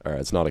 No. All right,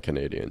 it's not a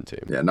Canadian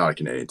team. Yeah, not a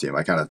Canadian team.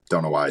 I kind of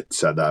don't know why I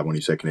said that when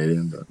you say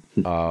Canadian.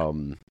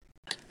 But.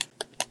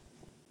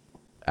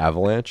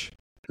 Avalanche?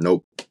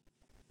 Nope.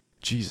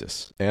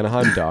 Jesus.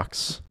 Anaheim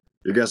Ducks.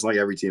 You're guessing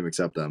every team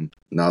except them,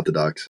 not the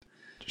Ducks.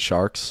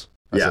 Sharks?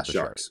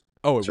 Sharks.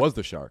 Oh, it was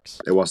the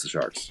Sharks. It was the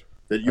Sharks.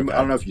 I don't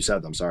know if you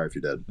said them. Sorry if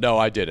you did. No,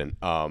 I didn't.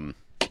 Yeah.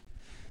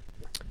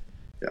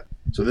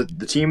 So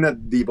the team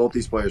that both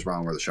these players were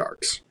on were the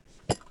Sharks.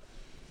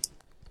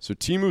 So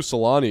Teemu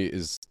Selanne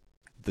is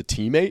the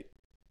teammate?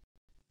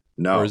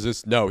 No. Or is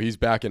this? No, he's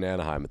back in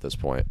Anaheim at this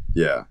point.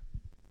 Yeah.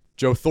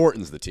 Joe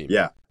Thornton's the teammate.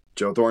 Yeah.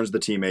 Joe Thornton's the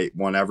teammate.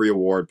 Won every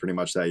award pretty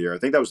much that year. I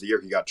think that was the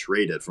year he got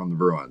traded from the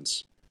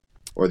Bruins.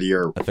 Or the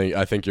year.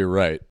 I think you're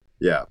right.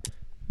 Yeah.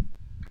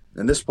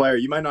 And this player,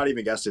 you might not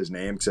even guess his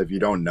name because if you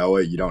don't know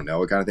it, you don't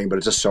know it kind of thing. But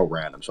it's just so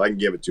random. So I can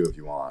give it to you if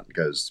you want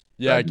because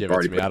give it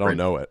to me. I don't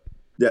know it.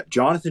 Yeah,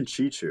 Jonathan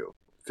Chichu,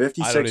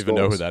 56 I don't even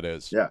know who goals. that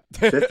is. Yeah,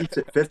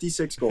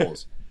 56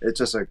 goals. It's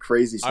just a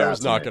crazy stat. I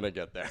was not going to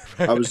get there.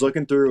 I was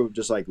looking through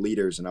just like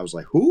leaders, and I was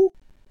like, who?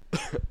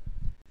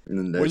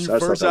 And when you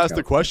first asked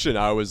the question,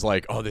 I was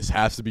like, oh, this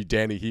has to be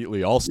Danny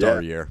Heatley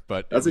All-Star year.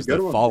 But that's it was a good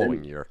the one.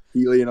 following year.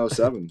 Heatley in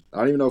 07. I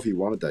don't even know if he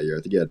won it that year.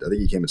 I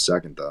think he came in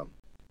second, though.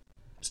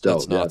 Still,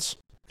 that's nuts.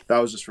 Yeah, that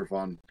was just for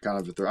fun. Kind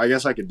of. I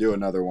guess I could do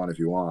another one if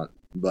you want,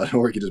 but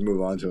or we could just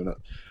move on to another.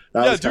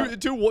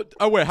 Do what?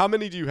 Oh, wait, how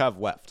many do you have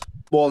left?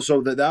 Well,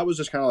 so that was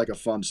just kind of like a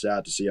fun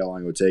stat to see how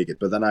long it would take it.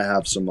 But then I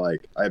have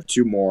I have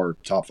 2 more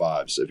top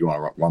 5s if you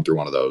want to run through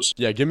one of those.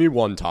 Yeah, give me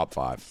one top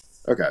 5.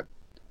 Okay.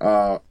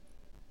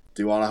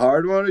 Do you want a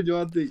hard one or do you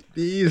want the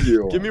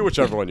easier one? Give me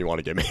whichever one you want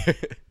to give me.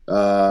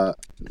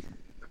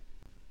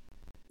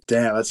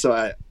 Damn, that's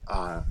so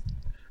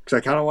because I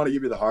kind of want to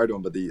give you the hard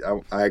one, but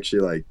I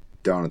actually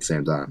don't at the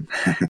same time.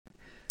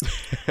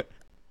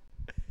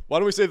 Why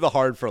don't we save the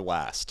hard for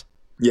last?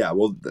 Yeah,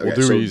 we'll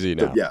do easy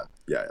now. Yeah.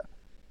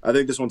 I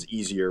think this one's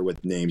easier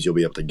with names you'll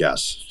be able to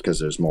guess because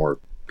there's more,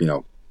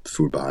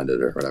 food behind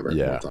it or whatever.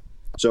 Yeah.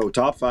 So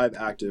top 5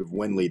 active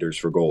win leaders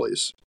for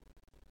goalies.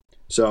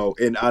 So,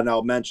 and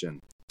I'll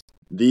mention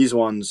these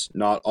ones.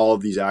 Not all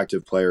of these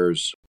active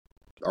players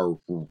are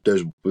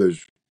that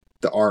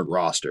aren't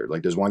rostered.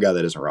 Like there's one guy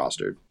that isn't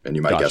rostered, and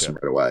you might guess him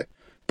right away.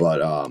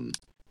 But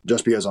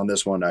just because on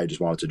this one, I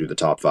just wanted to do the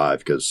top 5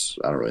 because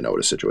I don't really know what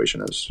his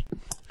situation is.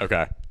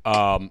 Okay.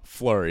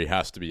 Fleury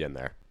has to be in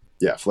there.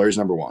 Yeah, Fleury's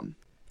number 1.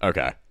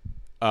 Okay.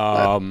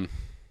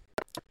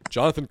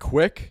 Jonathan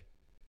Quick.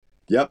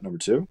 Yep, number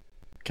 2.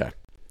 Okay.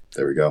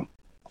 There we go.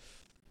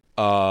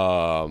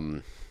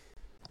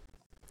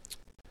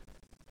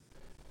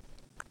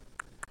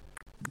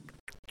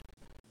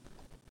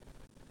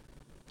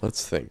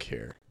 Let's think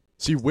here.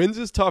 See, wins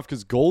is tough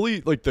because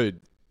the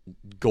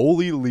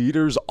goalie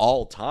leaders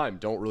all time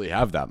don't really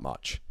have that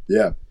much.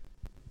 Yeah.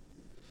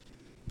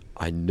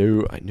 I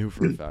knew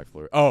for a fact.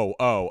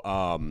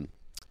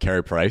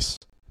 Carey Price.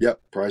 Yep,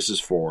 Price is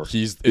 4.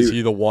 Is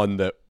he the one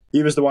that?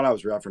 He was the one I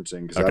was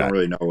referencing because Okay. I don't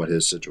really know what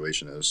his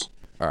situation is.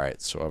 All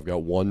right, so I've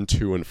got 1,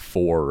 2, and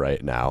 4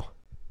 right now.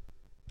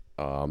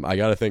 I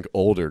got to think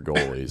older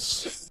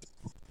goalies.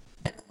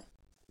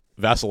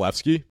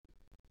 Vasilevsky?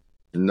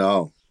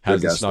 No.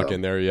 Hasn't snuck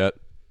in there yet?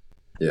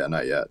 Yeah,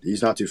 not yet.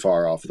 He's not too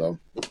far off, though.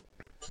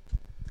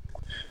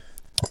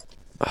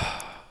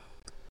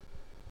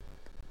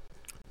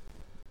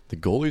 The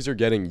goalies are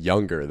getting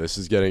younger. This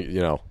is getting,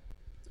 Yeah.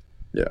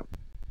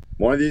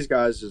 One of these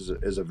guys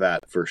is a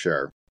vet for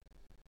sure.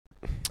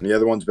 And the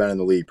other one's been in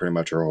the league pretty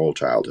much her whole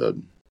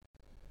childhood.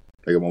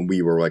 Like when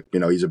we were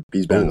he's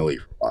been in the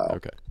league for a while.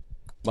 Okay.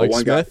 Mike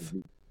Smith?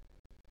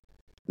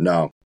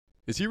 No.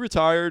 Is he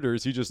retired or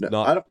is he just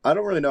not? I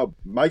don't really know.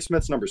 Mike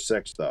Smith's number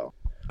 6 though.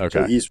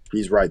 Okay. So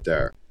he's right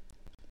there.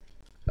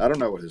 I don't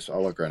know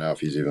I'll look right now if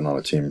he's even on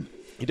a team.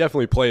 He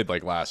definitely played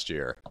last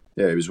year.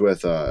 Yeah, he was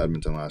with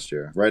Edmonton last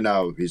year. Right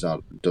now he's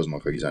not. Doesn't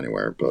look like he's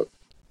anywhere, but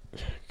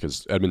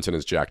because Edmonton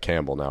is Jack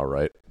Campbell now,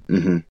 right?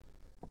 Mm-hmm.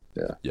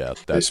 Yeah.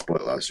 They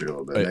split last year a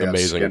little bit.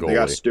 Amazing goalie. They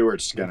got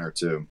Stuart Skinner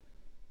too.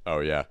 Oh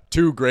yeah,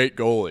 2 great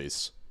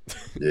goalies.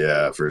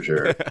 Yeah, for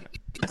sure.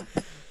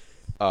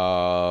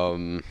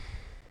 All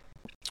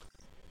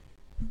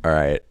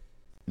right.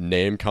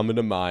 Name coming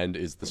to mind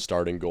is the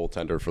starting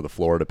goaltender for the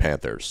Florida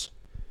Panthers.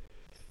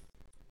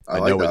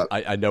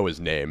 I know his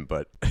name,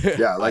 but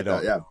yeah, I like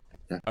that. Yeah.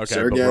 Okay,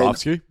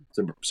 Bobrovsky.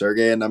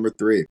 Sergei at number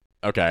 3.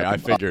 Okay, I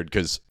figured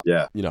because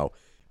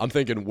I'm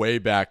thinking way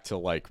back to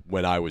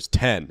when I was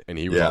 10 and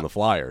he was on the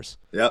Flyers.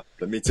 Yep,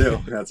 me too.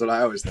 That's what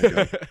I always think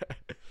of.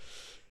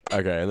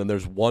 Okay, and then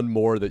there's one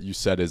more that you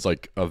said is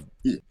vet.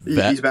 He's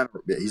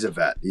a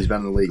vet. He's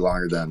been in the league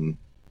longer than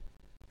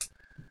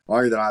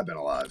I've been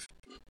alive.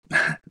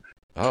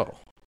 Oh.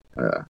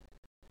 Yeah.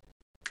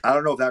 I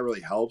don't know if that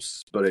really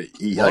helps, but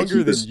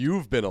longer than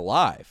you've been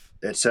alive.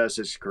 It says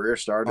his career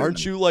started.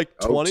 Aren't you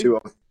 20?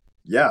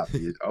 Yeah,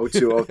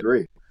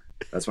 02-03.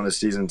 That's when his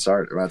season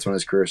started. That's when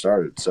his career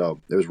started. So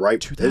it was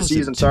right. His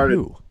season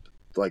started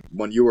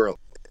when you were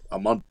a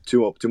month,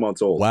 2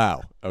 months old.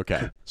 Wow.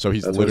 Okay. So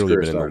he's literally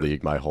been in the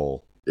league my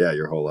whole. Yeah,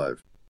 your whole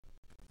life.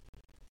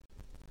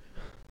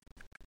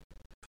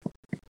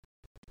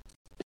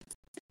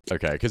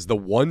 Okay, because the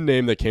one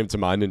name that came to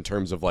mind in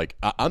terms of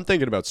I'm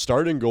thinking about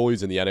starting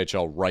goalies in the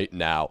NHL right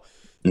now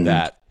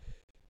that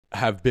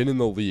have been in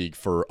the league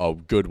for a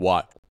good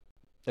while.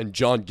 And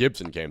John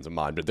Gibson came to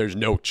mind, but there's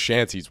no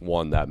chance he's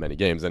won that many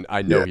games. And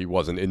I know he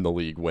wasn't in the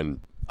league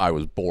when I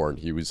was born.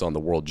 He was on the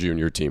World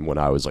Junior team when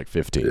I was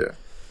 15. Yeah.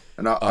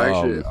 And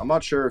I'm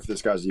not sure if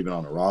this guy's even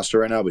on a roster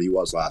right now, but he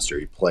was last year.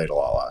 He played a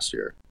lot last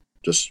year.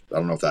 Just, I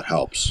don't know if that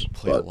helps.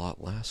 Played a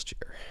lot last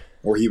year.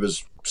 Or he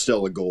was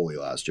still a goalie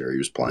last year. He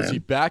was playing. Was he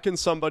backing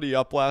somebody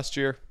up last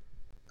year?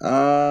 He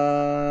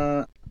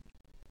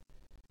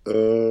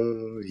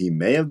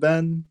may have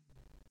been.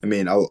 I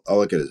mean, I'll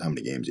look at how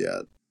many games he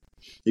had.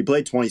 He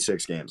played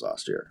 26 games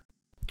last year.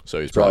 So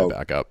he's probably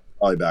back up.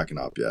 Probably backing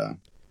up, yeah.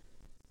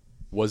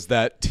 Was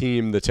that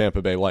team the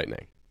Tampa Bay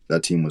Lightning?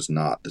 That team was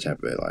not the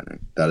Tampa Bay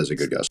Lightning. That is a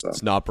good guess, though.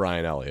 It's not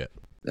Brian Elliott.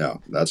 Yeah,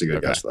 that's a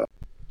good guess, though.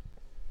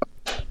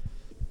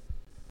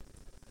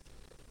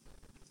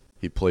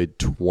 He played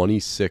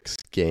 26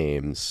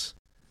 games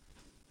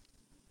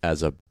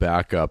as a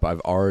backup.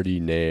 I've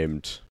already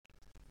named.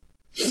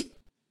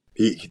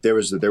 There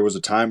was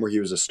a time where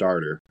he was a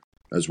starter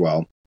as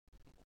well.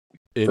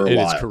 In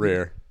his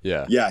career.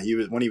 Yeah. Yeah,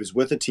 when he was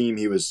with a team,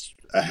 he was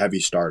a heavy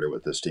starter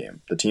with this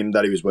team. The team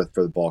that he was with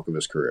for the bulk of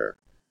his career.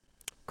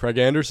 Craig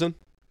Anderson?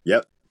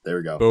 Yep. There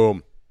we go.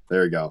 Boom.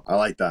 There we go. I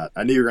like that.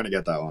 I knew you were going to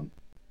get that one.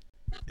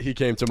 He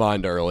came to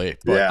mind early,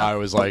 but I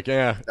was like, he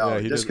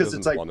just because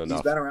it's like enough.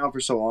 He's been around for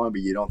so long, but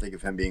you don't think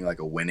of him being like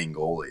a winning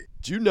goalie.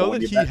 Do you know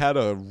that he had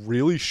a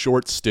really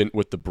short stint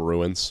with the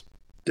Bruins?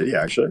 Did he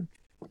actually?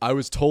 I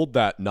was told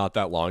that not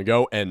that long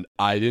ago, and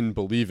I didn't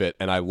believe it.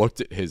 And I looked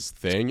at his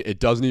thing; it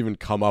doesn't even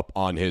come up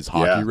on his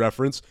hockey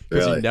reference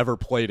because he never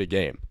played a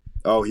game.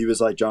 Oh, he was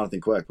like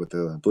Jonathan Quick with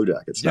the Blue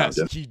Jackets. Yes,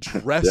 he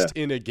dressed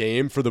in a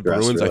game for the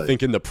Bruins, I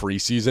think, in the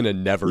preseason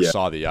and never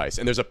saw the ice.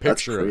 And there's a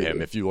picture of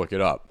him if you look it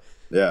up.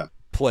 Yeah.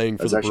 Playing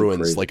for the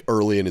Bruins like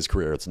early in his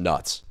career. It's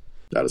nuts.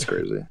 That is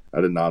crazy.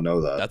 I did not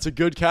know that. That's a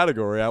good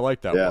category. I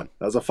like that one. Yeah,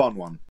 that was a fun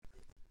one.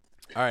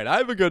 All right, I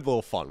have a good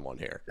little fun one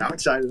here. I'm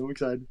excited.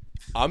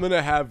 I'm going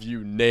to have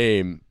you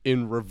name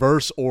in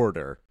reverse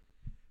order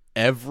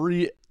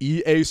every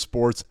EA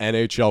Sports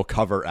NHL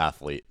cover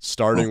athlete,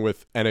 starting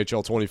with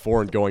NHL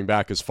 24 and going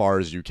back as far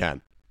as you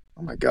can.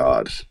 Oh, my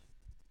God.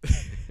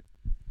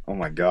 Oh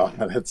my God!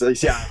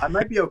 I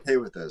might be okay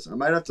with this. I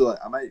might have to.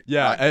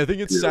 I think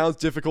it sounds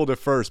difficult at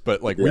first,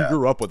 but we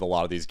grew up with a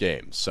lot of these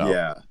games. So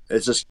yeah,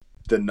 it's just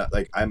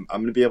I'm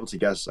gonna be able to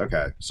guess.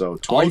 Okay, so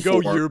 24.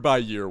 I'll go year by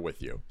year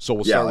with you. So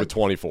we'll start with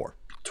 24.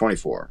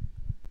 24.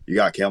 You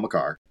got Cale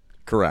Makar.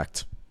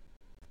 Correct.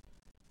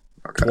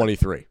 Okay.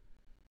 23.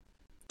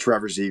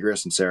 Trevor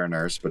Zegras and Sarah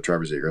Nurse, but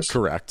Trevor Zegras.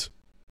 Correct.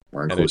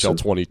 We're inclusive. NHL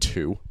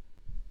 22.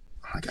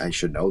 I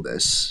should know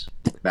this.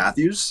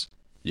 Matthews.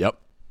 Yep.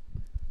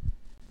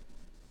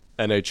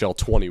 NHL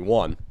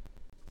 21.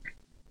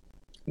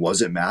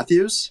 Was it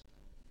Matthews?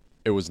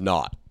 It was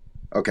not.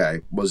 Okay.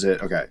 Was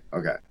it? Okay.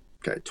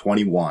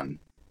 21.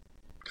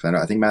 Because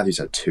I think Matthews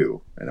had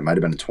 2, and it might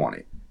have been a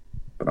 20.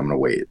 But I'm gonna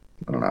wait.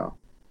 I don't know.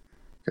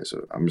 Okay,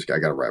 so I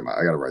gotta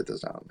write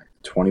this down.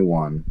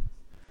 21.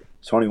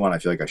 21. I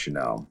feel like I should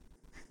know.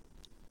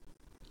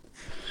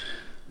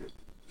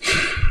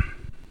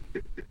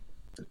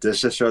 This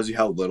just shows you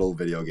how little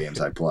video games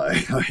I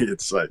play.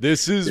 It's like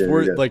this is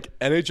where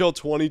NHL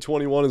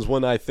 2021 is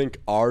when I think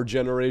our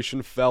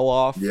generation fell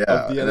off of the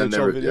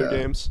NHL video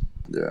games.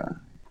 Yeah.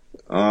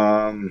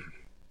 I'm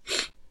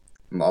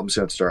just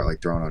gonna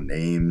start throwing out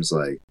names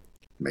like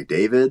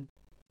McDavid.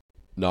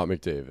 Not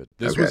McDavid.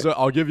 This was.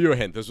 I'll give you a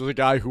hint. This was a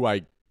guy who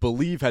I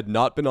believe had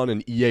not been on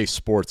an EA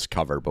Sports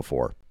cover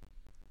before.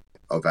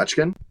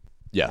 Ovechkin.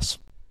 Yes.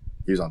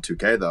 He was on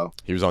 2K though.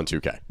 He was on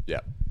 2K. Yeah.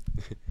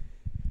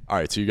 All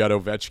right, so you got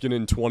Ovechkin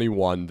in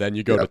 21, then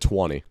you go to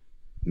 20.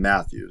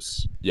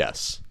 Matthews.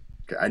 Yes.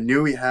 Okay, I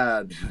knew he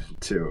had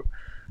 2.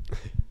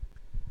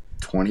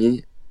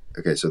 20.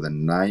 Okay, so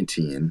then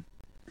 19.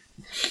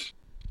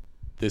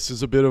 This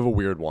is a bit of a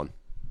weird one.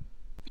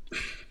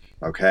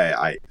 Okay,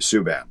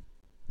 Subban.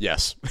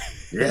 Yes.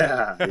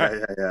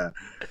 Yeah.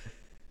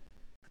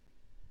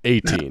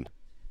 18.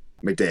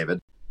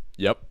 McDavid.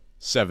 Yep.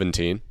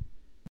 17.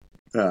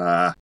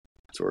 That's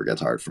where it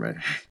gets hard for me.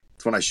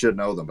 It's when I should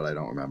know them, but I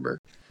don't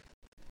remember.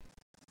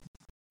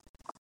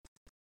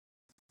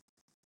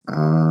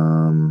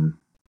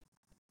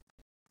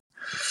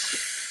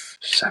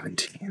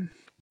 17.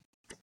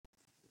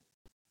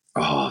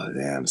 Oh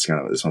damn!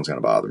 This one's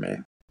gonna bother me.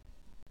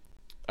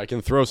 I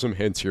can throw some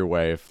hints your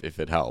way if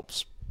it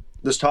helps.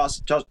 Just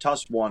toss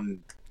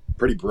one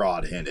pretty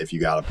broad hint if you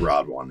got a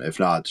broad one. If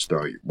not, just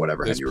throw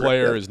whatever. This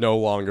player is no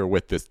longer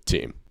with this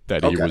team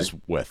that he was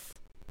with.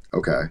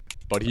 Okay.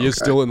 But he is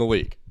still in the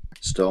league.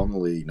 Still in the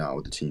league, not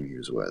with the team he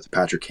was with.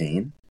 Patrick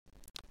Kane?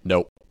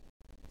 Nope.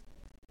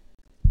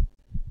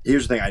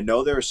 Here's the thing. I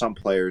know there are some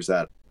players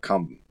that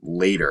come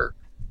later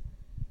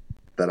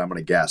that I'm going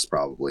to guess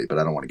probably, but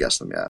I don't want to guess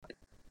them yet.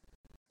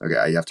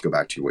 Okay, you have to go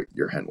back to what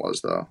your hint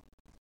was, though.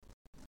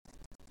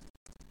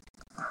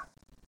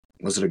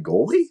 Was it a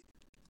goalie?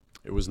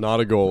 It was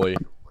not a goalie.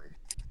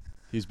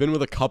 He's been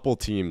with a couple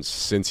teams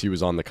since he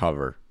was on the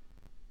cover.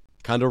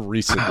 Kind of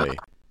recently.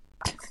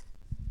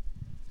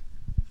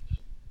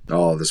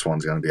 Oh, this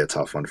one's going to be a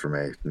tough one for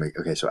me.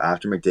 Okay, so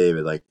after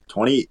McDavid,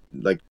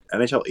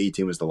 NHL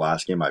 18 was the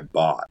last game I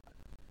bought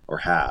or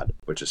had,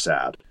 which is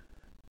sad.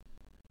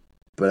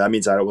 But that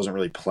means I wasn't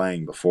really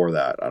playing before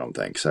that, I don't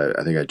think. So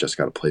I think I just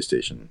got a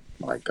PlayStation.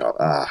 My God.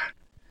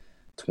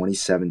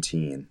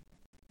 2017.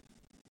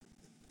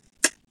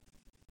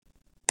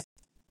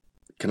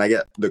 Can I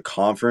get the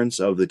conference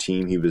of the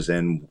team he was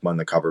in when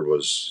the cover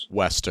was?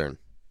 Western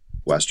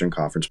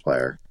Conference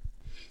player.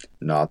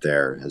 Not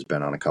there. Has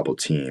been on a couple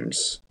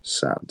teams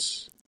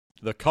since.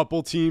 The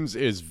couple teams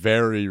is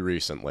very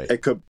recently.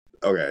 It could.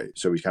 Okay,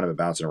 so he's kind of been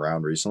bouncing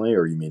around recently,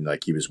 or you mean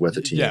he was with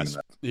a team? Yes,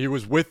 he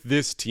was with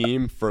this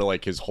team for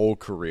his whole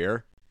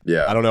career,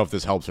 Yeah. I don't know if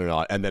this helps or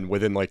not. And then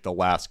within like the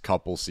last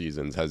couple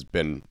seasons has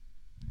been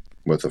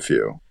with a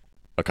few.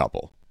 A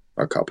couple.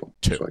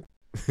 Two. So like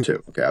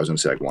 2. Okay, I was gonna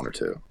say like 1 or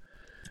 2.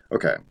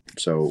 Okay,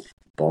 so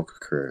bulk of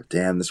career.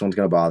 Damn, this one's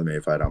gonna bother me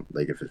if I don't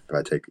like if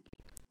I take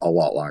a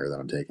lot longer than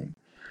I'm taking.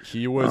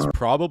 He was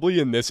probably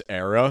in this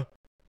era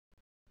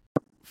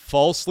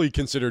falsely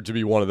considered to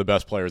be one of the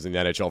best players in the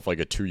NHL for like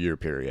a 2-year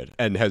period,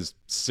 and has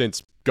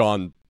since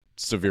gone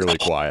severely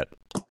quiet.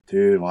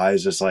 Dude, why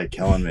is this like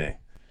killing me?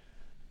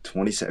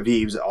 27.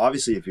 He was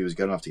obviously, if he was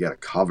good enough to get a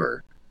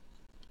cover.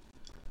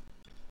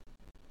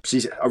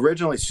 See,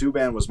 originally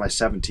Subban was my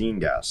 17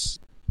 guess,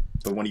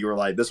 but when you were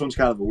like, this one's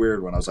kind of a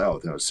weird one, I was like, oh,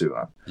 it was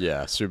Subban.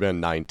 Yeah, Subban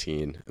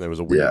 19. And there was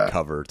a weird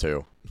cover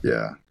too.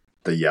 Yeah,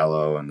 the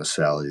yellow and the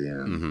Sally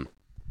and.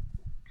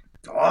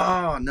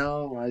 Oh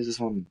no! Why is this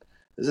one?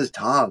 This is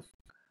tough.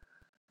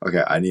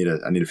 Okay, I need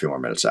a few more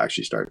minutes to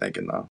actually start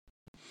thinking though.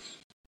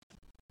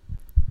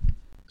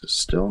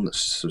 Still in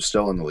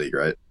the league,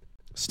 right?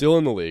 Still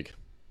in the league.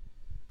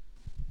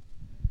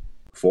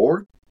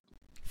 Forward,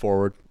 yeah.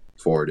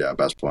 One of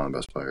the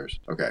best players.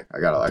 Okay, I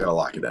gotta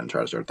lock it in and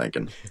try to start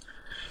thinking.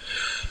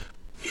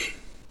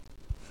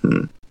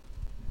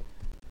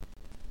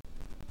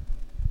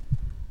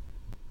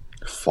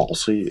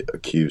 Falsely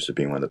accused of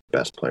being one of the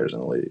best players in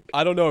the league.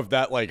 I don't know if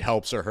that like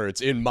helps or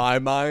hurts. In my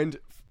mind,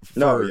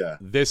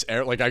 this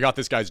era, like I got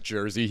this guy's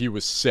jersey. He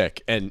was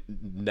sick, and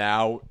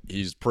now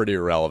he's pretty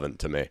irrelevant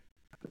to me.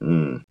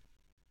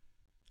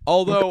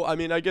 Although, I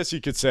mean, I guess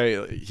you could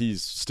say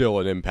he's still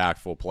an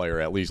impactful player.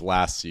 At least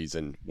last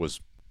season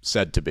was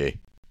said to be.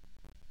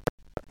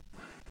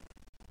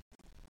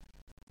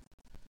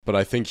 But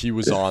I think he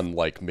was on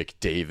like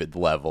McDavid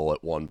level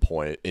at one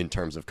point in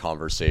terms of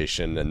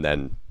conversation, and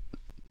then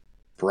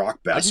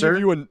Brock Besser. I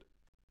can give you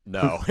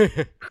no.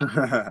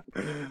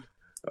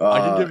 I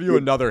can give you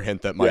another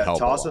hint that might help.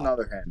 Toss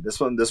another hint. This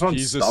one's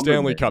he's a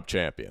Stanley Cup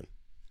champion.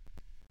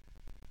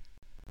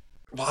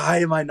 Why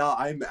am I not?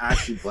 I'm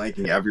actually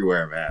blanking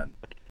everywhere, man.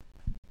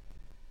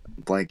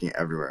 Blanking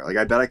everywhere. Like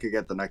I bet I could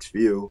get the next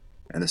few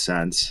in a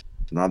sense.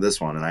 Not this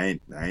one, and I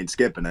ain't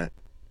skipping it.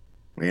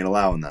 We ain't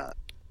allowing that.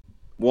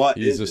 What?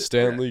 He's a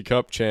Stanley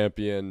Cup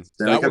champion.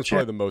 That was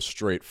probably the most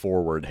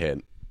straightforward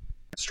hint.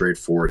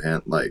 Straightforward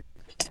hint, like.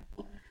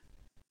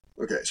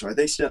 Okay, so I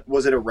think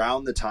was it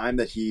around the time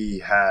that he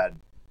had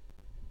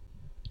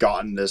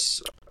gotten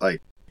this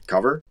like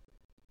cover?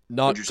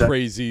 Not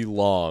crazy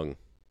long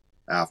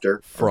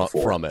after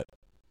from it.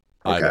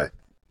 Okay.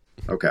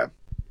 Okay.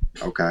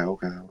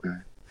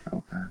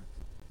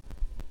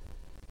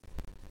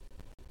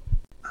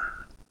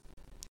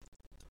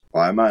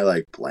 Why am I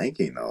like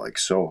blanking though? Like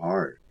so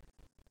hard.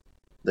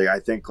 Like I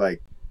think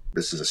like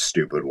this is a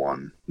stupid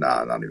one.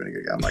 Nah, I'm not even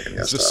gonna. I'm not gonna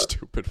guess that. It's a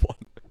stupid one.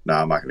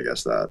 Nah, I'm not gonna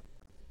guess that.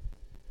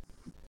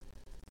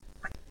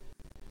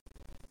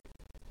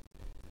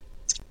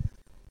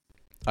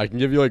 I can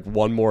give you like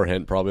one more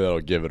hint. Probably that'll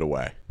give it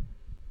away.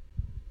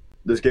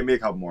 Just give me a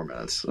couple more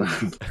minutes.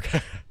 Okay.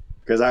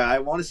 Because I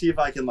want to see if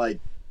I can like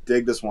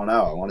dig this one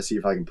out. I want to see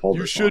if I can pull.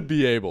 You should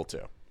be able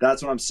to.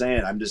 That's what I'm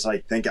saying. I'm just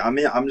like thinking. I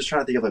mean, I'm just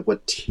trying to think of like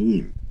what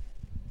team.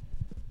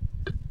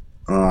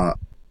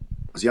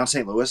 Was he on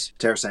St. Louis?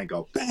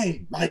 Tarasenko.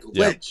 Bang! Michael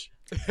Lynch.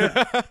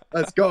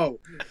 Let's go.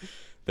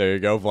 There you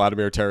go.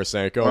 Vladimir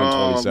Tarasenko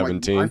in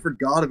 2017. I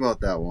forgot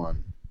about that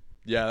one.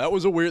 Yeah, that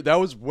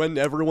was when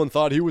everyone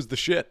thought he was the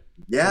shit.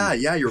 Yeah,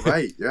 you're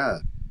right. Yeah.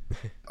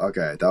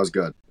 Okay, that was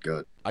good.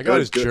 Good. I got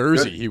his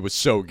jersey. Good. He was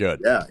so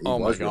good. Yeah, he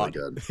was really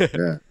good.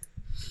 Yeah.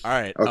 All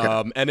right.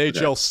 Okay.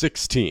 NHL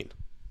 16.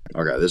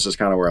 Okay, this is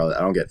kind of where I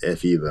don't get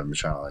iffy, but I'm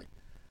trying to like.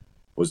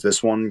 Was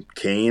this one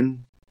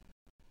Kane?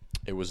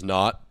 It was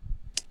not.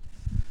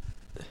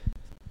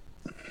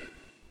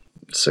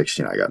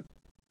 16. I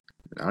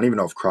don't even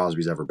know if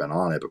Crosby's ever been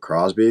on it, but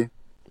Crosby.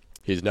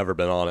 He's never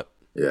been on it.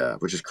 Yeah,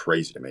 which is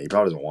crazy to me. He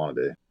probably doesn't want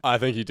to be. I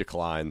think he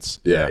declines.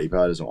 Yeah, he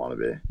probably doesn't want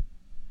to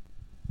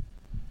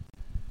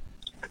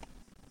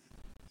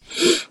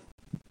be.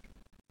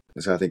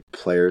 So I think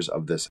players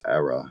of this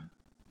era.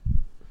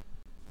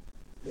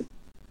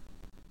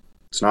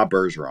 It's not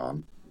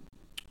Bergeron.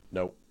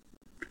 Nope.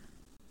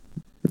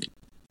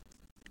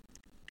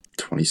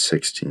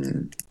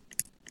 2016.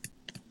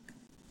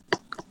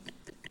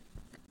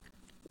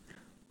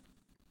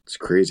 It's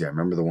crazy. I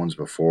remember the ones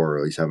before, or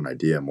at least have an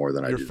idea more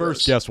than I do. Your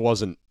first guess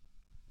wasn't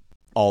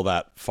all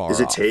that far. Is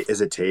it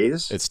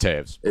Taves? It's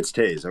Taves. It's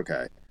Taves.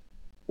 Okay.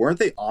 Weren't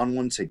they on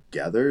one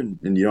together? And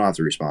you don't have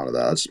to respond to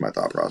that. That's just my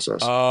thought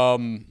process.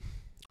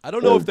 I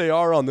don't know if they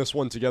are on this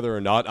one together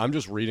or not. I'm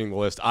just reading the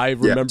list. I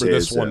remember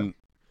this one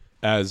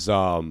as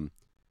the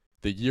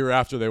year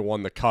after they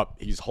won the cup.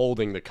 He's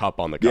holding the cup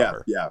on the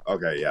cover. Yeah.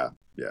 Okay. Yeah.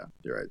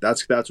 You're right.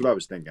 That's what I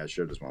was thinking. I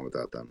should have just went with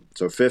that then.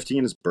 So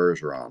 15 is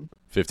Bergeron.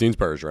 15's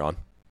Bergeron.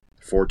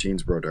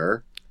 14's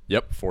Brodeur.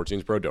 Yep.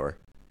 14's Brodeur.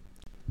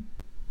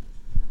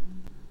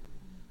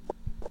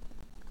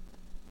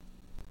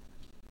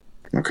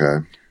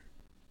 Okay.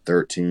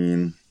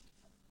 13.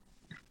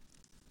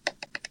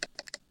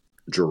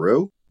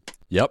 Giroux.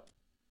 Yep.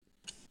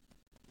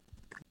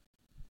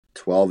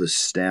 12 is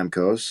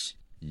Stamkos.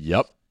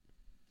 Yep.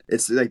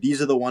 It's like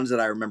these are the ones that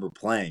I remember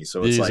playing. So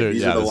it's These like are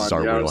these are the this ones. is our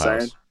You know what I'm wheelhouse.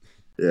 saying?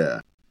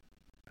 Yeah.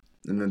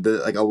 And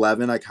then like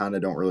 11, I kind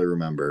of don't really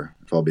remember,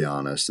 if I'll be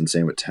honest. And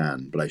same with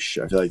 10, but I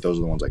feel like those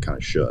are the ones I kind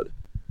of should,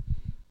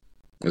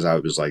 because I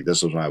was like,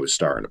 this was when I was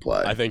starting to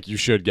play. I think you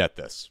should get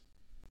this.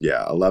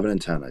 Yeah, 11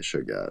 and 10, I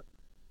should get.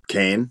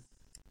 Kane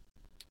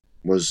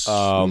was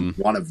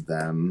one of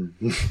them.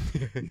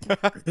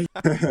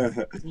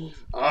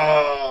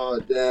 Oh,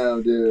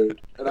 damn, dude.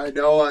 And I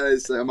know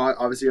I'm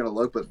obviously going to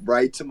look, but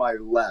right to my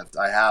left,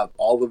 I have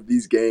all of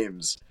these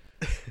games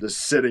just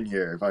sitting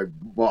here.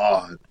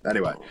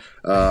 Anyway.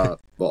 Well,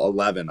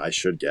 11 I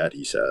should get,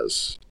 he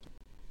says.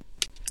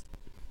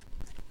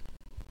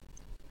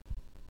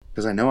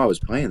 Because I know I was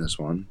playing this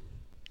one.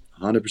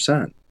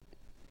 100%.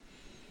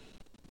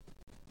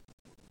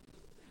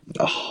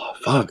 Oh,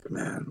 fuck,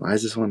 man. Why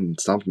is this one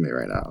stumping me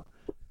right now?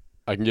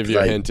 I can give you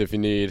a hint if you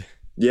need.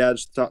 Yeah,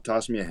 just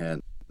toss me a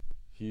hint.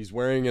 He's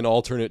wearing an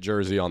alternate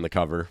jersey on the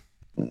cover.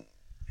 I don't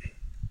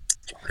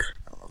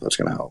know if that's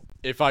going to help.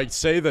 If I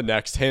say the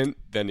next hint,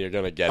 then you're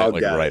going to get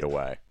it right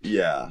away.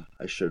 Yeah,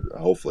 I should.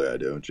 Hopefully I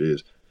do.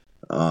 Jeez.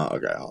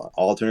 Okay, hold on.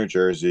 Alternate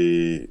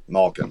jersey,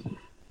 Malkin.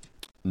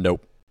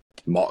 Nope.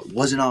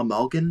 Was it on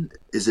Malkin?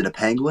 Is it a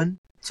penguin?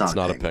 It's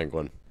not a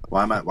penguin.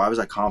 Why was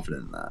I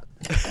confident in that?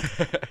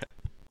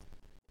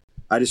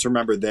 I just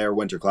remember their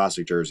Winter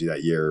Classic jersey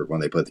that year when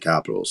they played the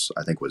Capitals.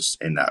 I think was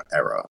in that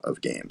era of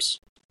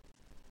games.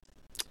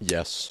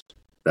 Yes.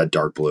 That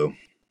dark blue.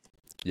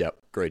 Yep.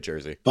 Great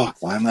jersey. Fuck,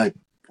 why am I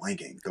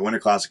blanking? The Winter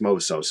Classic mode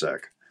was so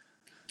sick.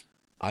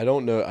 I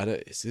don't know.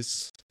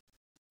 Is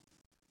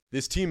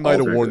this team might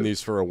have worn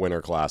these for a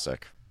Winter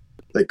Classic.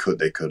 They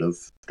could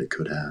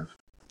have.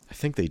 I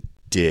think they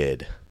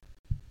did.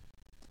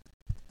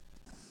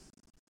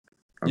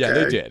 Okay. Yeah,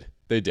 they did.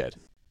 They did.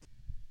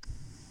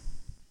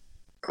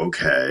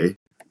 Okay.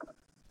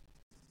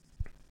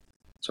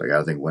 So I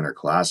gotta think Winter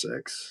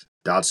Classics.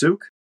 Datsuk?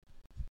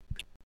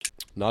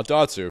 Not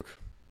Datsuk.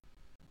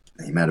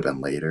 He might have been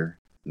later.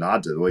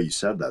 Not the way you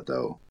said that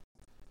though.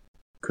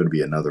 Could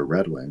be another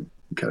Red Wing.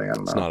 I'm kidding, I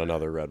don't know. It's not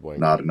another Red Wing.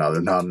 Not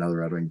another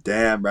Red Wing.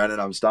 Damn, Brandon,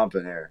 I'm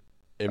stomping here.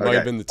 It might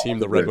have been the team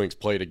the Red Wings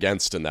played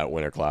against in that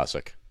Winter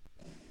Classic.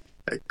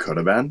 It could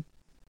have been.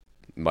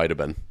 Might have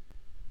been.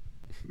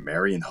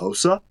 Marian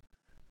Hossa?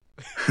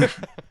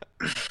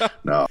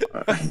 No.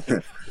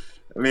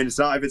 I mean, it's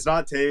not. If it's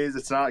not Taze,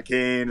 it's not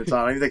Kane. It's not.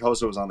 I don't even think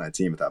Hossa was on that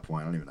team at that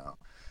point. I don't even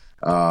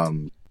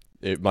know.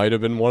 It might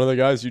have been one of the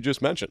guys you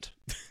just mentioned.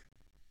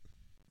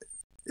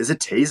 Is it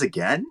Taze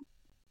again?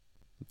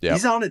 Yeah.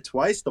 He's on it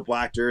twice. The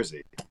black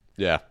jersey.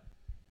 Yeah.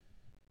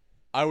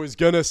 I was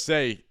gonna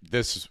say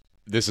this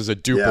is a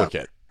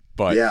duplicate,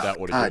 but that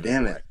would have been.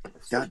 God damn it!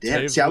 God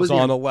damn it! See, I was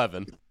on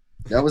 11.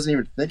 I wasn't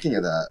even thinking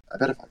of that. I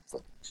bet if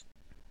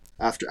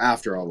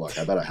after I'll look.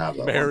 I bet I have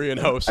that. Marian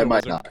Hossa. I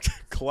might not.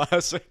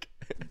 Classic.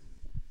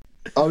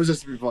 I was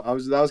just. That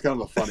was kind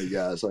of a funny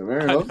guess. Like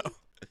Marian Hossa.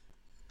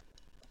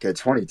 Okay,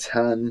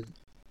 2010.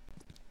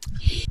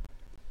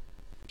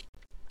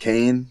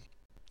 Kane.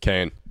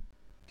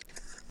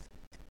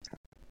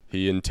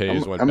 He and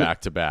Taze went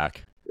back to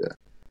back. Yeah.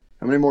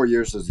 How many more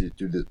years does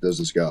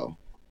this go?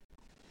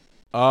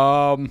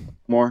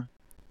 More?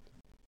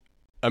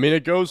 I mean,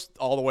 it goes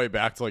all the way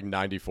back to like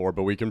 94,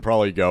 but we can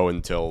probably go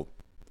until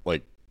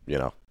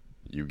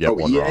you get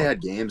one wrong. EA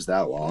had games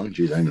that long?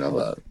 Jeez, I didn't know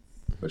that.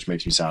 Which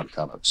makes me sound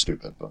kind of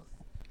stupid, but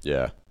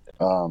yeah.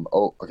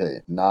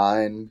 Okay.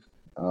 9.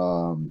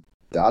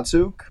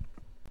 Datsuk?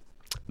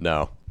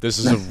 No. This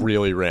is a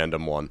really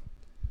random one.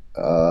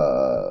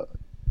 Joe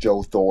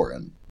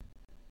Thorin.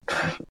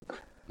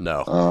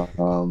 No.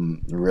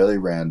 Really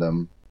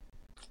random.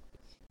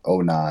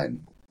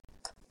 09.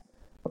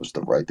 That was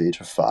the right age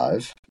of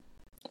 5.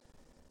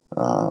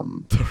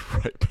 The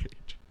right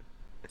page.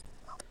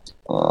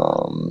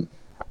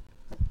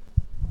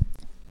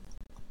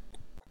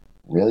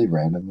 Really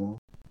random though.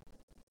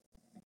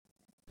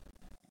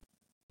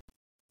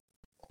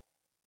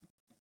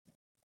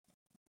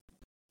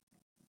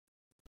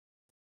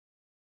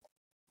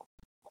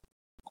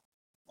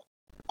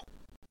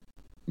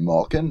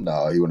 Malkin?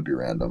 No, he wouldn't be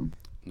random.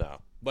 No.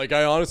 Like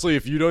I honestly,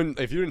 if you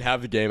didn't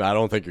have the game, I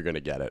don't think you're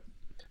gonna get it.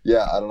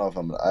 Yeah, I don't know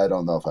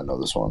if I know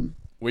this one.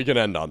 We can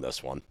end on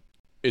this one.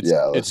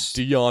 It's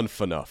Dion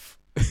Phaneuf.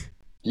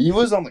 He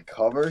was on the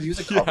cover. He was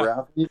a cover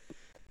athlete.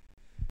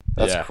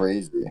 That's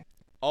crazy.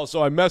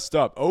 Also, I messed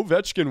up.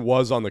 Ovechkin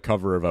was on the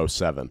cover of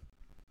 07.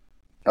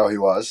 Oh, he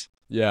was?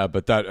 Yeah,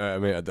 but I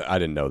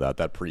didn't know that.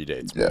 That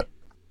predates me.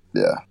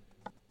 Yeah.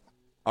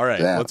 All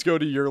right, let's go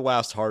to your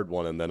last hard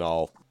one, and then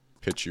I'll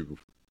pitch you.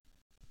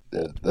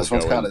 This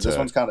one's kind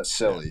of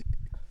silly,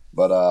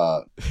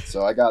 but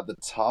so I got the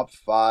top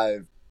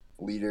 5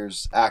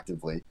 leaders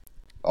actively,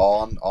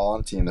 all on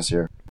a team this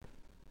year.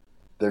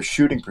 Their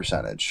shooting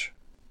percentage.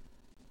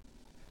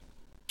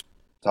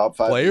 Top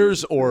 5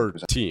 players or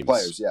teams?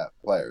 Players.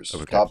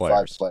 Okay, top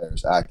players. 5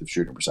 players active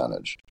shooting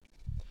percentage.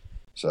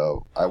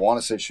 So I want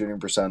to say shooting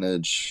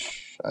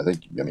percentage. I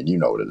mean you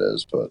know what it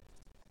is, but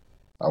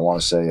I want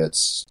to say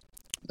it's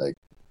like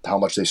how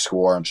much they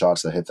score on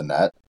shots that hit the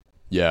net.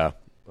 Yeah,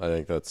 I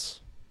think that's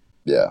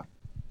Yeah.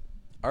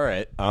 all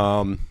right.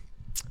 Connor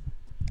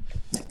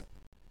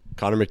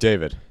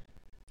McDavid,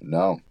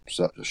 No.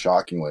 So,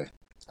 shockingly.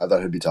 I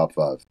thought he'd be top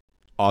 5.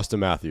 Austin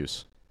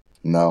Matthews.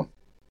 No.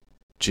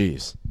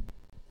 Jeez.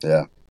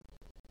 Yeah.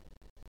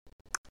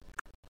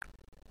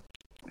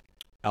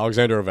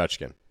 Alexander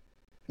Ovechkin.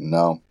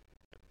 No.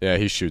 Yeah,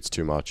 he shoots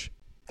too much.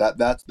 That's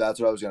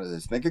what I was gonna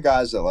say. Think of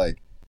guys that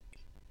like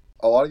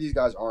a lot of these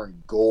guys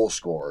aren't goal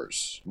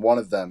scorers. One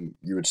of them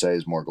you would say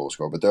is more goal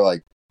scorer, but they're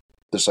like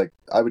just like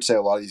I would say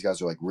a lot of these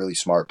guys are like really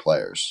smart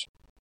players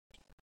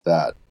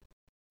that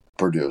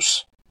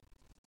produce.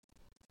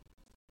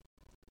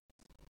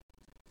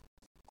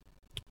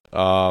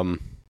 I mean,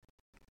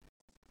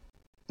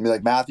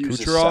 like Matthews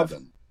Kucherov? is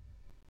 7.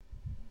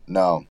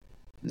 No.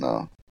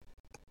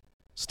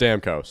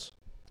 Stamkos.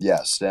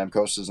 Yes,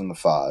 Stamkos is in the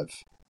 5,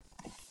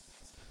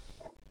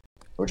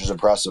 which is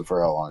impressive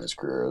for how long his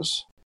career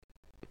is.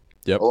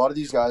 Yep. A lot of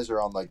these guys are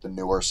on like the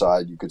newer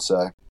side, you could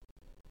say.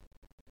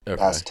 Okay.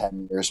 Past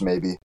 10 years,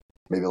 maybe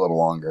a little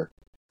longer.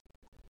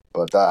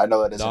 But I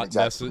know that isn't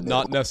exactly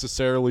not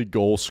necessarily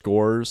goal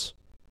scorers.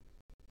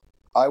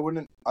 I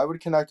would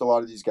connect a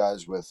lot of these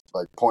guys with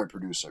like point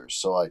producers.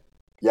 So like,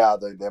 yeah,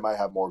 they might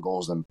have more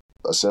goals than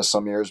assists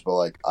some years, but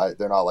like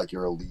they're not like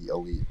your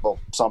elite. Well,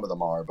 some of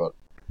them are, but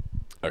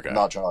Okay. I'm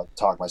not trying to like,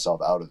 talk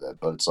myself out of it.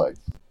 But it's like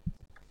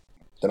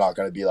they're not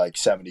going to be like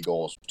 70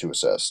 goals, 2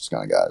 assists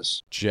kind of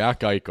guys. Jack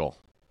Eichel.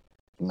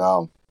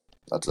 No,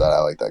 that's that. I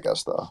like that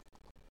guess though.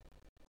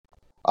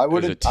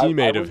 There's a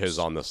teammate of his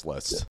on this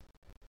list. Yeah.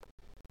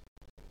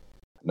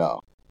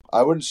 No,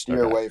 I wouldn't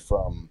steer away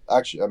from.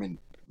 Actually, I mean,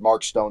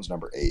 Mark Stone's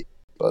number 8,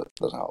 but it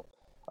doesn't help.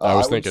 I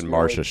was thinking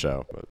Marcia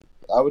show. But...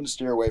 I wouldn't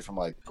steer away from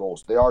like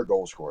goals. They are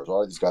goal scorers. A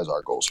lot of these guys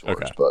are goal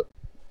scorers, but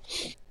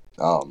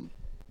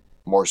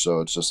more so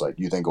it's just like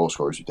you think goal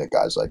scorers, you think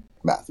guys like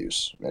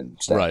Matthews and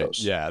Stamkos. Right?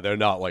 Yeah, they're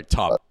not like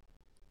top.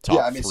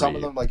 Yeah, I mean 3. some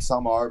of them like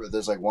some are, but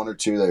there's like 1 or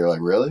 2 that you're like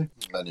really, and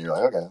then you're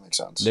like okay, that makes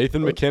sense.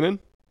 Nathan McKinnon.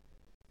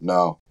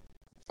 No,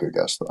 good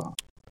guess though.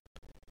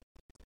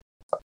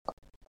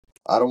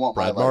 I don't want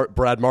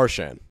Brad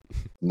Marchand.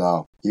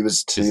 No, he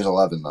was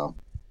 11 though.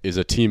 Is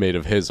a teammate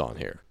of his on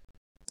here?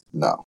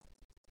 No.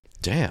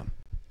 Damn.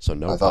 So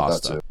no I thought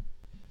pasta. that too.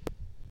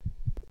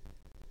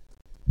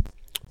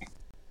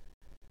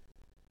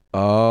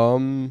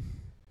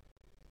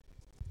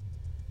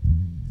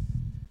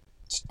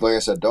 Like I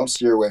said, don't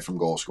steer away from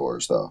goal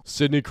scorers though.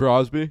 Sidney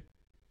Crosby.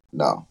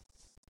 No.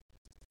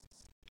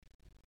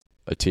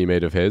 A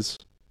teammate of his?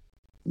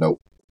 Nope.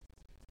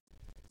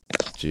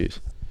 Jeez.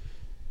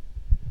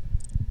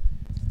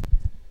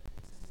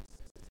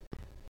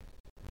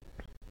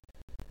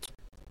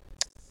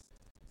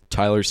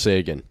 Tyler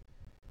Sagan.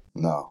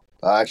 No.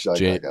 I actually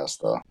like that guess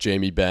though.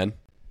 Jamie Benn.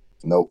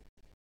 Nope.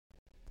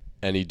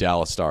 Any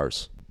Dallas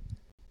Stars?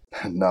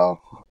 No.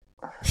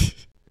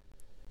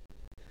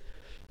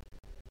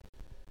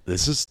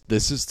 This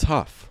is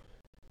tough.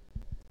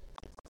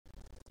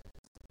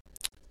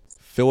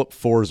 Philip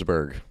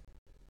Forsberg.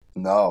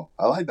 No.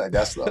 I like that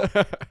guess though.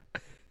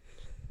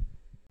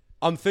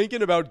 I'm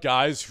thinking about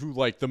guys who,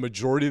 like, the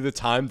majority of the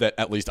time that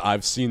at least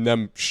I've seen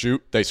them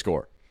shoot, they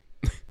score.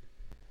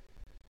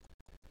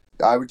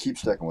 I would keep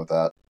sticking with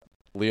that.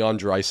 Leon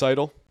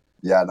Draisaitl?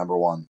 Yeah, number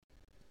 1.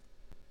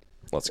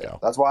 Let's go.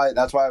 That's why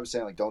I was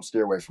saying like don't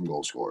steer away from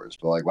goal scorers.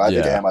 But like when I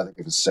think of him, I think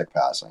of his sick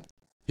passing.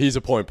 He's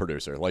a point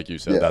producer, like you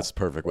said. Yeah. That's the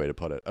perfect way to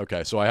put it.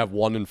 Okay, so I have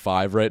 1 and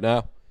 5 right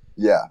now.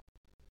 Yeah.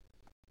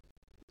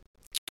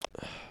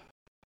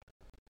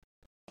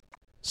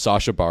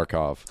 Sasha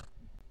Barkov.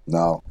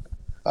 No.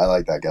 I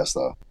like that guess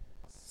though.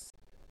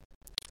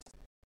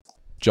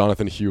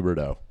 Jonathan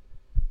Huberdeau.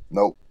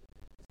 Nope.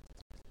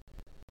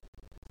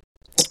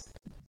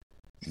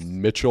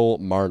 Mitchell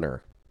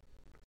Marner.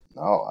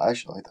 No, I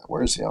actually like that.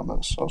 Where is he on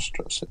this? I was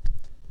stressed.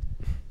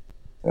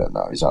 Yeah,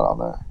 no, he's not on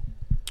there.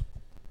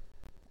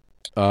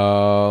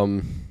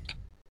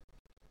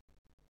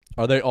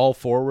 Are they all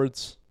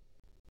forwards?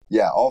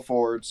 Yeah, all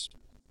forwards.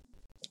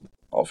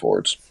 All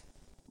forwards.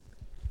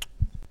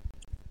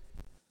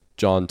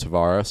 John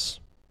Tavares.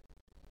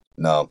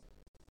 No.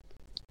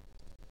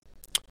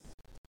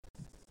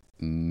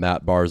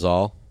 Matt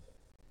Barzal.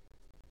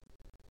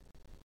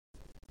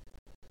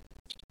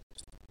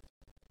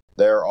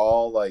 They're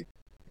all like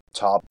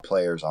top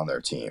players on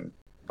their team.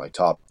 Like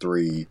top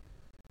 3.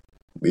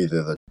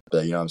 Either the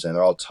you know what I'm saying?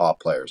 They're all top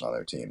players on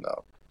their team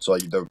though. So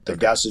like the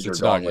guesses you're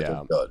going with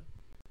are good.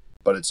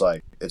 But it's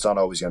like it's not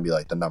always gonna be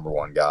like the number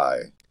 1 guy.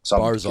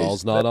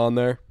 Barzal's not on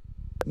there?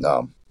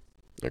 No.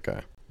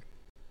 Okay.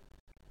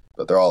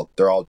 But they're all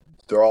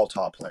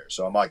top players.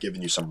 So I'm not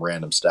giving you some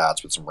random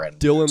stats with some random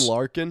Dylan dudes.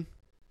 Larkin?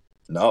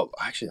 No,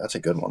 actually that's a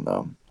good one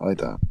though. I like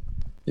that.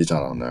 He's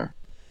not on there.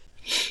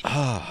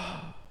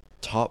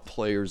 Top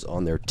players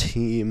on their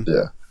team.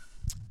 Yeah.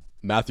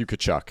 Matthew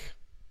Tkachuk.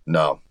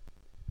 No.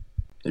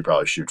 He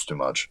probably shoots too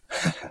much.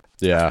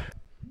 Yeah.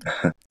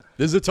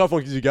 This is a tough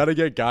one because you got to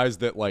get guys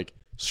that like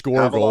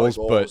score goals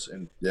but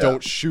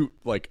don't shoot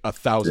like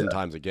 1,000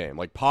 times a game.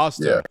 Like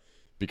Pasta,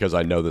 because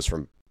I know this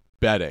from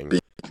betting,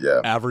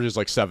 Yeah. averages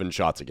like 7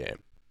 shots a game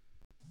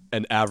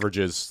and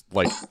averages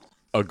like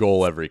a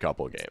goal every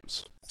couple of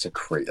games.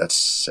 That's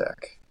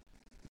sick.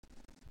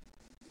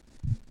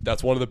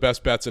 That's one of the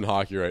best bets in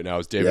hockey right now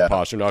is David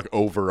Pastrnak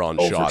over on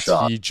shots.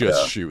 He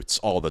just shoots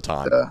all the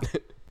time.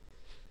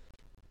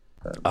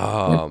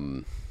 Yeah.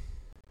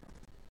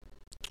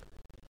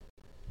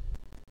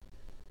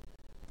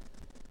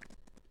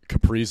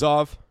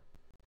 Kaprizov?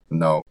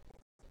 No.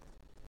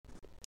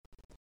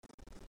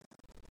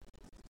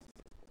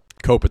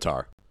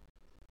 Kopitar?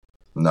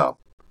 No.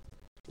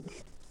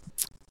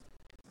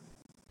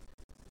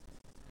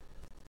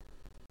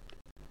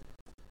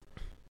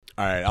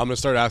 All right, I'm going to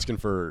start asking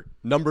for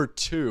number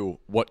 2,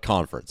 what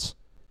conference?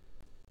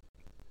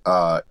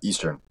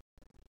 Eastern.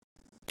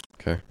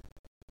 Okay.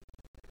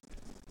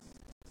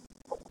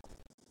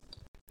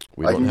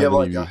 I can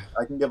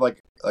give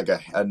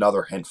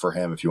another hint for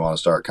him if you want to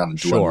start kind of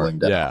dwindling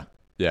down.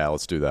 Yeah,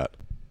 let's do that.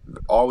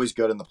 Always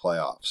good in the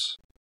playoffs.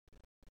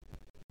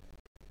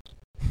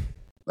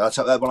 That's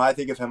how. When I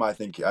think of him, I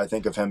think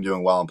of him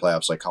doing well in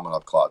playoffs, like coming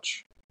up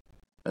clutch.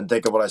 And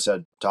think of what I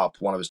said.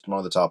 One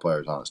of the top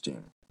players on his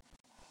team.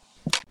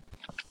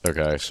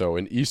 Okay, so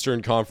an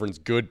Eastern Conference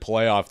good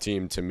playoff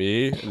team to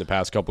me in the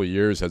past couple of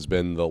years has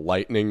been the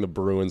Lightning, the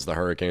Bruins, the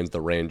Hurricanes,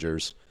 the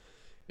Rangers.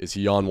 Is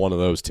he on one of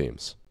those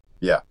teams?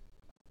 Yeah.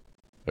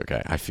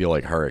 Okay, I feel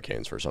like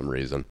Hurricanes for some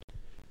reason.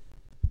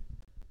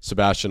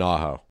 Sebastian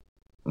Aho.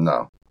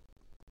 No.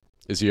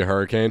 Is he a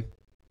Hurricane?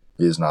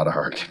 He is not a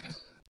Hurricane.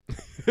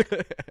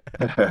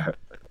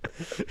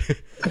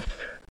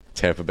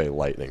 Tampa Bay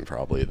Lightning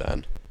probably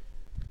then.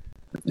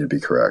 You'd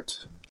be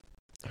correct.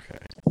 Okay.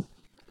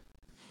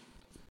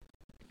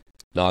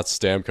 Not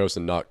Stamkos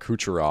and not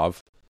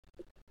Kucherov.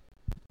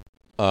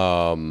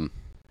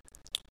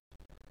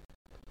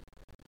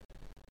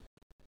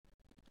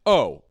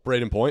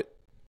 Braden Point?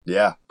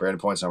 Yeah, Braden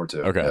Point's number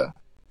 2. Okay. Yeah.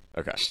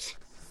 Okay.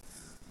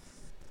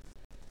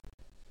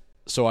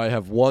 So I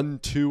have 1,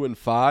 2, and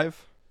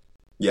 5?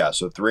 Yeah,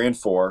 so 3 and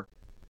 4.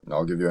 And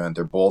I'll give you a hint.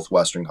 They're both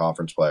Western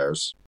Conference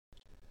players.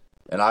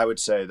 And I would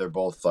say they're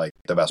both like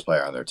the best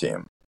player on their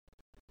team.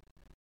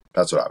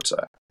 That's what I would say.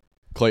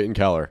 Clayton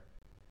Keller.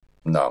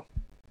 No.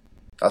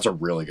 That's a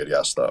really good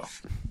guess, though.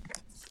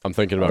 I'm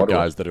thinking about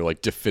guys that are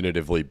like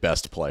definitively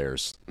best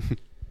players.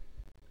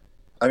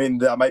 I mean,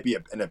 that might be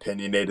an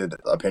opinionated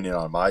opinion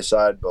on my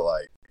side, but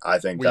like I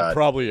think we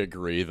probably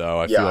agree, though.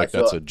 I feel like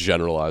that's a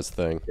generalized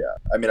thing. Yeah,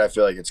 I mean, I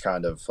feel like it's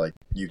kind of like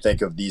you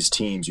think of these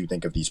teams, you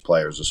think of these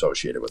players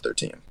associated with their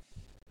team.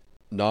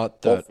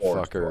 Not that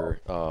fucker,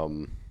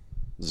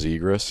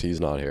 Zegras.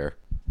 He's not here.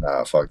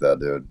 Nah, fuck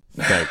that dude.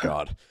 Thank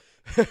God.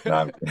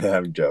 No,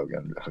 I'm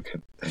joking.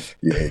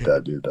 You hate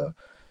that dude, though.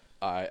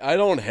 I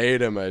don't hate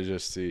him. I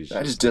just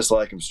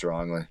dislike him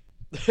strongly.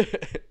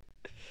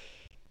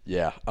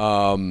 Yeah.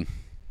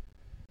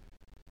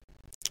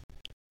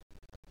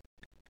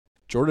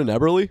 Jordan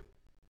Eberle?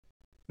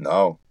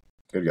 No.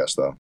 Good guess,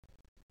 though.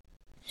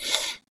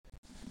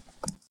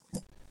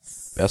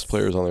 Best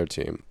players on their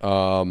team.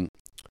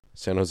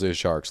 San Jose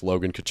Sharks.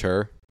 Logan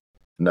Couture?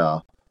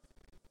 No.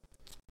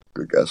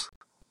 Good guess.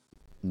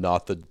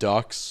 Not the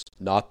Ducks.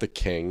 Not the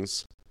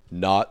Kings.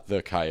 Not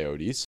the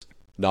Coyotes.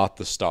 Not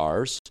the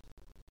Stars.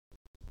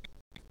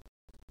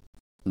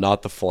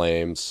 Not the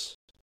Flames.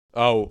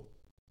 Oh,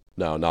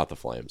 no, not the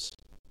Flames.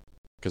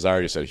 Because I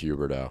already said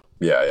Huberdeau.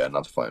 Yeah,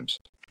 not the Flames.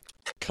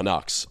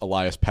 Canucks.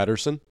 Elias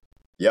Pettersson.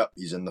 Yep,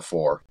 he's in the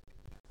 4.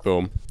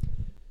 Boom.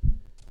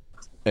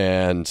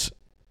 And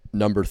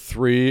number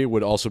 3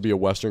 would also be a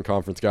Western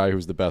Conference guy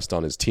who's the best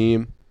on his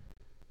team.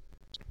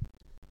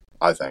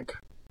 I think.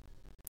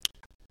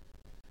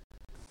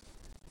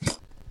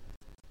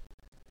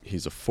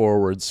 He's a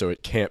forward, so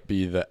it can't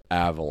be the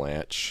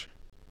Avalanche.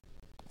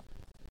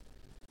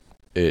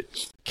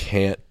 It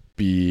can't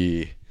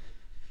be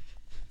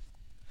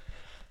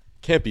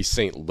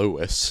St.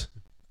 Louis.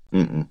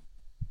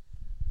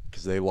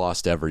 Because they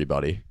lost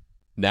everybody.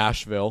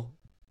 Nashville.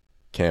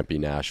 Can't be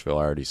Nashville.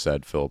 I already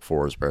said Philip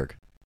Forsberg.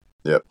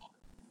 Yep.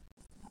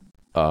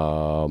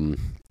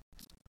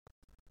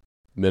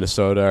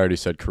 Minnesota. I already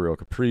said Kirill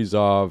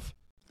Kaprizov.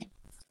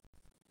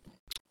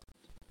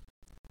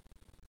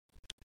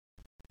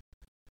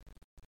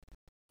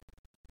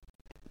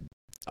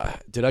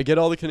 Did I get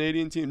all the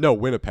Canadian teams? No,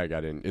 Winnipeg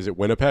I didn't. Is it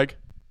Winnipeg?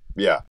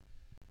 Yeah.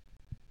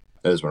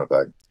 It is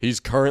Winnipeg.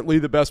 He's currently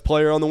the best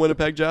player on the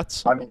Winnipeg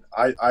Jets? I mean,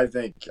 I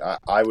think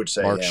I would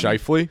say Mark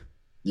Scheifele?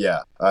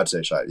 Yeah, I'd say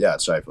Scheifele. Yeah,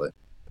 it's Scheifele.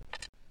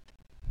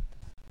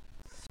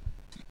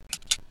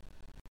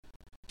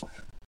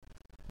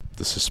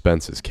 The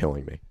suspense is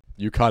killing me.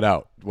 You cut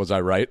out. Was I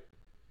right?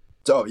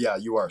 Oh, yeah,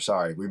 you are.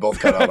 Sorry. We both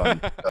cut out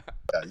on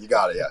Yeah, you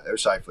got it. Yeah, it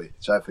was Scheifele.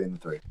 Scheifele in the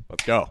 3.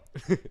 Let's go.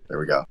 There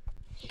we go.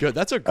 Good.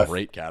 That's a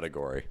great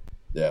category.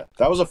 Yeah,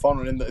 that was a fun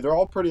one. And they're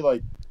all pretty,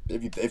 like,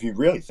 if you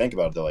really think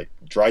about it, they're like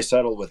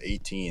Draisaitl with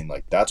 18.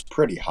 Like, that's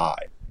pretty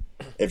high.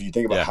 If you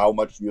think about how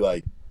much you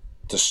like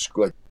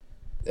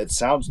it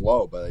sounds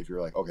low, but if you're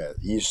like, okay,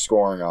 he's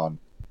scoring on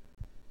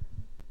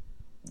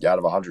out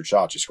of 100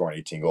 shots, you're scoring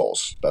 18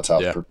 goals. That's how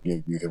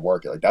you could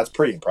work it. Like, that's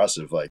pretty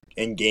impressive. Like,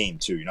 in game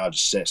too, you're not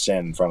just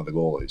standing in front of the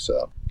goalie.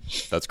 So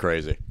that's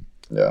crazy.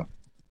 Yeah.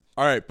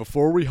 All right,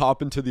 before we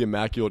hop into the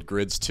Immaculate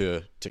Grids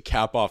to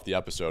cap off the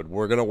episode,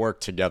 we're going to work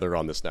together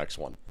on this next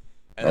one.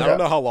 And I don't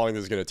know how long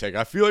this is going to take.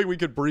 I feel like we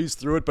could breeze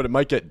through it, but it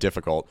might get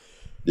difficult.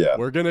 Yeah.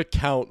 We're going to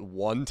count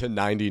 1 to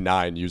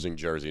 99 using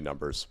jersey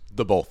numbers,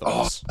 the both of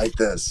us. I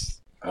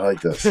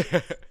like this.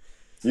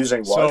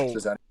 Using what? So,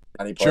 Does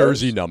any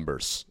jersey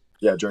numbers.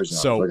 Yeah, jersey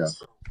numbers.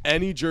 So,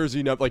 any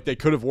jersey number, like they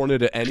could have worn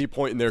it at any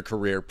point in their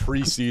career,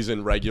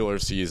 preseason, regular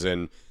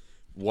season,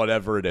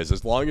 whatever it is.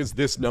 As long as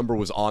this number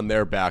was on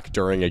their back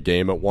during a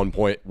game at one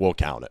point, we'll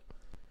count it.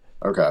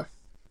 Okay.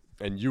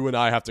 And you and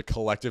I have to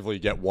collectively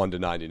get 1 to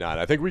 99.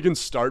 I think we can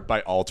start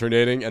by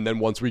alternating, and then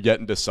once we get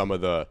into some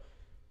of the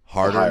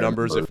harder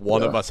numbers, if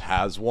one of us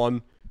has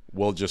one,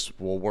 we'll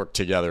work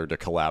together to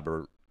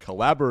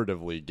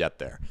collaboratively get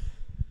there.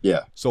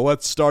 Yeah. So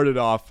let's start it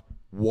off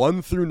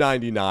 1 through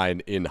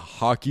 99 in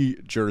hockey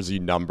jersey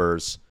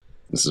numbers.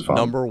 This is fun.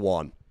 Number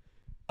 1.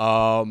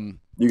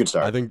 You can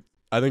start.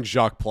 I think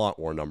Jacques Plante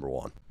wore number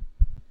 1.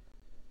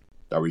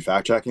 Are we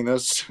fact checking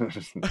this?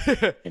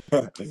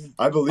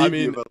 I believe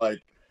you, but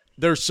like,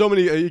 there's so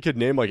many. You could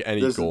name like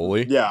any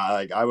goalie. Yeah,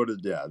 like I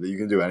would. Yeah, you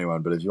can do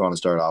anyone. But if you want to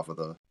start off with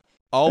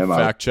I'll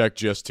fact check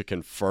just to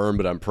confirm,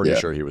 but I'm pretty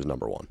sure he was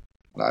number 1.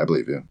 No, I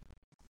believe you.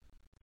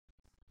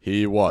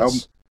 He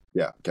was.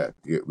 Yeah. Okay.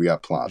 We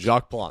got Plante.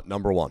 Jacques Plante,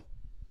 number 1.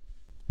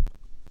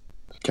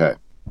 Okay.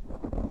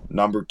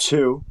 Number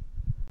 2.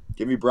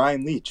 Give me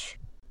Brian Leach.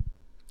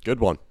 Good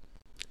one.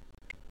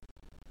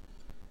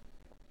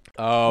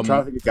 I'm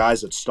trying to think of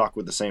guys that stuck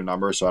with the same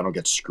number, so I don't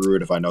get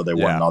screwed if I know they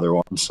won another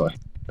one. So.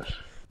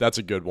 That's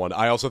a good one.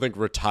 I also think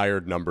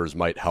retired numbers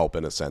might help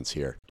in a sense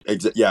here.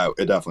 Yeah,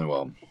 it definitely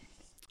will.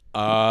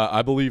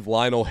 I believe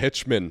Lionel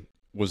Hitchman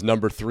was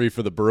number 3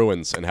 for the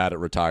Bruins and had it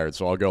retired,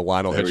 so I'll go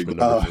Lionel Hitchman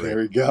number 3. There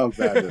we go,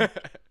 Brandon.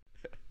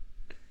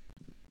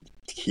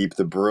 Keep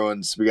the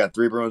Bruins. We got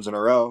 3 Bruins in a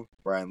row.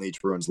 Brian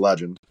Leach, Bruins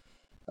legend.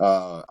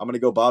 I'm going to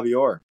go Bobby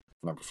Orr,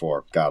 number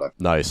 4. Got it.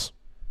 Nice.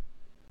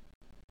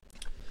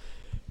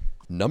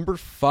 Number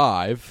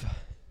 5,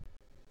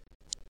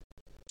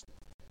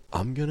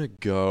 I'm going to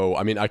go...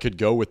 I mean, I could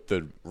go with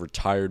the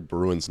retired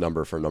Bruins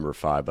number for number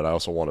 5, but I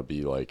also want to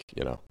be like,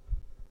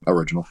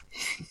 Original.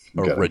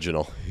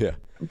 Original, yeah.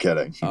 I'm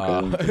kidding.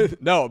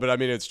 No, but I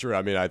mean, it's true.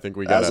 I mean, I think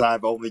we got... As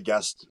I've only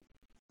guessed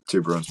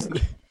 2 Bruins.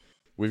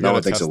 We've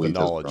got to test the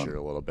knowledge here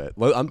a little bit.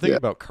 I'm thinking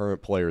about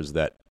current players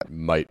that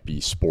might be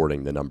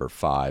sporting the number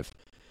 5.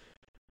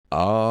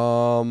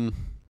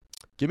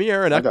 Give me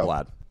Aaron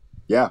Ekblad.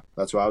 Yeah,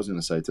 that's what I was going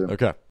to say too.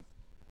 Okay.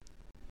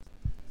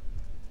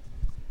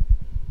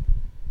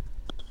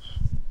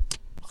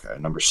 Okay,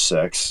 number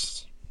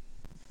 6.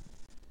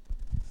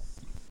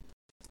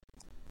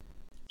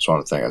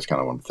 I just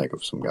kind of want to think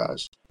of some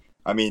guys.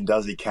 I mean,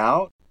 does he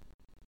count?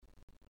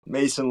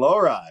 Mason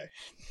Lohrei.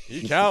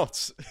 He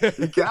counts.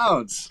 He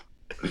counts.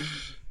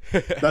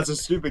 That's a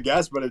stupid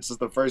guess, but it's just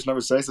the first number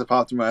 6 that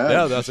popped in my head.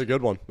 Yeah, that's a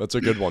good one.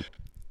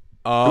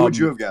 Who would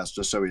you have guessed,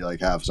 just so we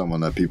have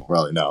someone that people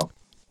probably know?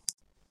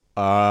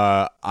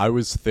 I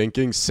was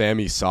thinking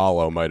Sammy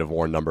Salo might have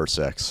worn number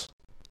 6.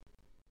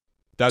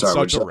 That's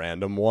such a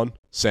random one.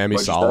 Sammy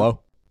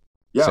Salo.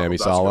 Yeah, Sammy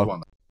Salo.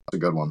 That's a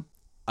good one.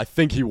 I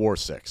think he wore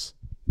 6.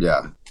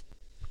 Yeah.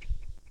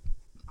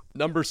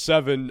 Number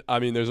 7, I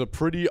mean, there's a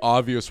pretty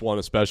obvious one,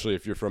 especially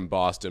if you're from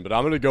Boston, but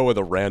I'm going to go with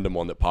a random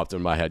one that popped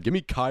in my head. Give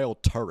me Kyle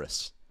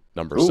Turris,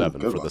 number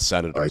 7 for the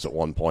Senators at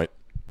one point.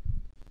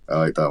 I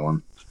like that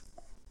one.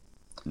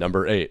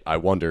 Number 8, I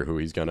wonder who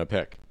he's going to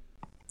pick.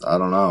 I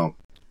don't know.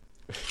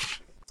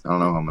 who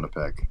I'm going to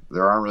pick.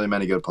 There aren't really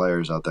many good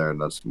players out there, and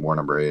that's more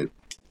number 8.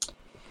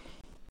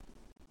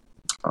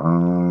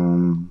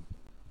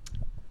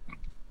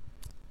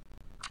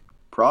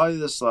 Probably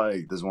this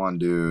one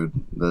dude,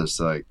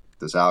 this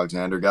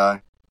Alexander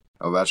guy,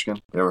 Ovechkin.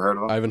 You ever heard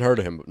of him? I haven't heard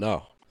of him, but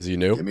no. Is he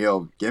new? Give me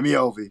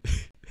Ovi.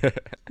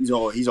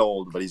 He's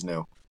old, but he's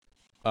new.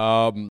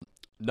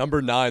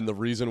 Number 9, the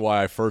reason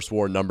why I first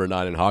wore number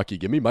 9 in hockey.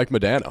 Give me Mike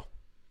Modano.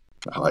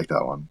 I like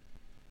that one.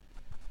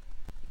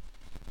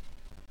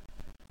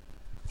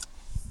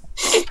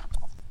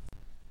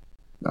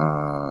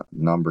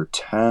 Number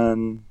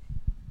 10.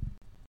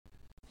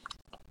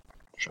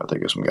 Try to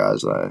think of some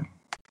guys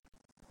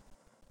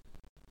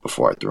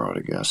before I throw out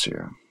a guess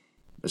here.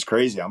 It's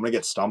crazy. I'm going to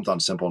get stumped on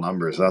simple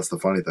numbers. That's the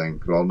funny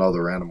thing. I'll know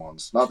the random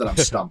ones. Not that I'm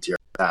stumped here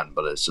at 10,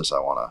 but it's just I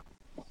want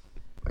to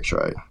make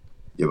sure I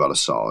give out a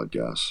solid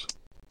guess.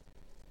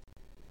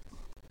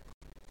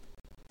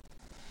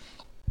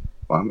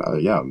 Well,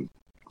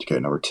 okay,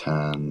 number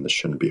 10. This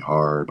shouldn't be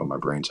hard, but my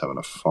brain's having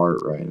a fart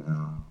right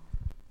now.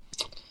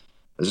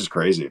 This is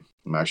crazy.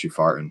 I'm actually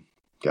farting.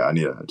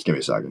 Okay, just give me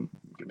a second.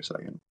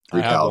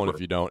 I have one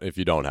if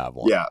you don't have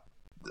one. Yeah.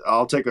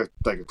 I'll take a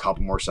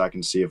couple more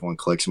seconds to see if one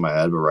clicks in my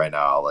head, but right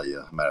now I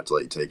might have to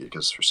let you take it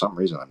because for some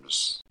reason I'm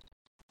just...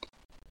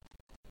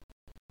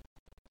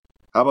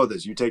 How about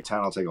this? You take 10,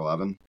 I'll take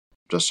 11,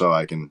 just so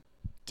I can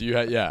Do you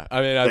yeah.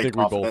 I mean, I think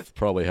confident? we both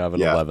probably have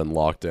an 11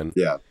 locked in.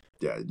 Yeah.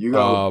 You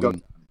go.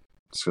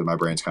 Just because my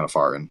brain's kind of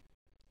farting.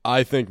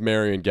 I think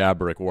Marion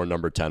Gaborik wore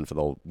number 10 for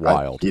the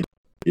Wild.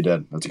 He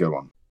did. That's a good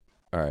one.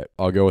 All right.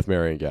 I'll go with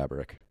Marion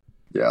Gaborik.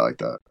 Yeah, I like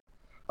that.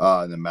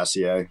 And then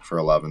Messier for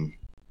 11.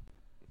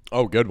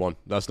 Oh, good one.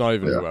 That's not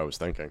even who I was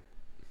thinking.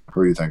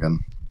 Who are you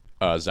thinking?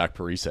 Zach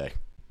Parise.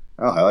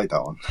 Oh, I like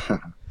that one.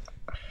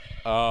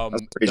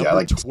 That's crazy. I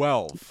like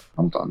 12.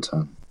 I'm done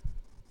 10.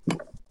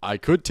 I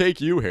could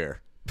take you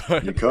here.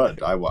 You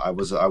could. I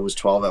was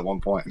 12 at one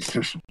point.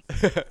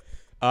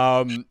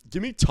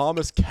 Give me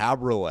Thomas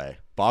Cabriolet,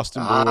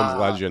 Boston Bruins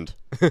legend.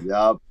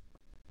 Yep.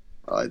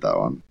 I like that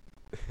one.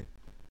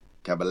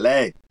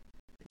 Cabriolet.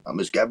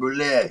 Thomas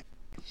Cabriolet.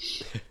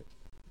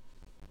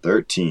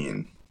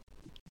 13.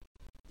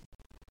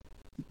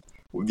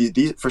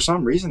 These, for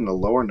some reason, the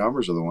lower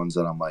numbers are the ones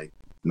that I'm like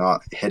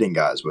not hitting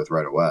guys with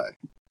right away.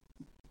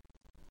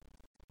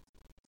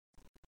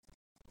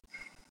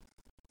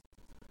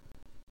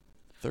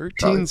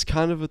 Thirteen's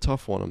kind of a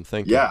tough one, I'm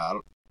thinking. Yeah,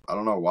 I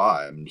don't know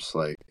why. I'm just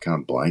like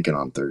kind of blanking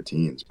on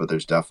 13s, but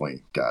there's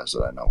definitely guys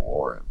that I know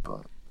wore it.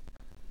 But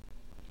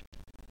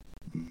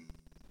I'm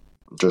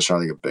just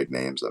trying to think of big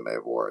names that may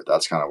have wore it.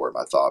 That's kind of where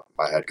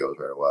my head goes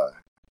right away.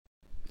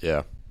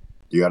 Yeah.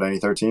 You got any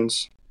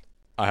 13s?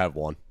 I have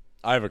one.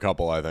 I have a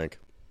couple, I think.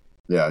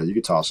 Yeah, you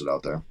could toss it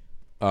out there.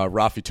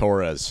 Rafi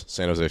Torres,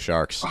 San Jose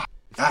Sharks.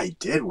 Yeah, he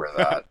did wear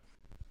that.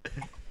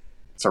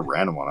 It's a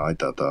random one. I like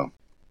that, though.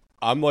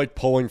 I'm like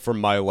pulling from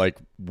my like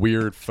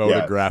weird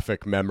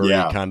photographic memory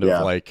kind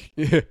of like.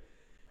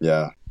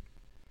 Yeah.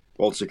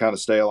 Well, to kind of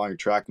stay along the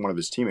track, one of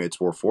his teammates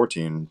wore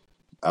 14,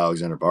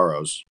 Alexander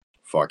Barros.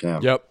 Fuck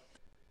him. Yep.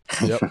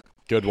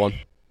 Good one.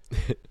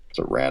 It's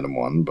a random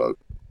one, but.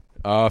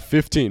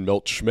 15,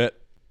 Milt Schmidt.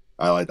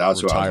 I like that.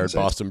 That's retired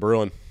Boston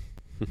Bruin.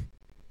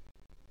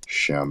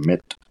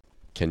 Schmidt.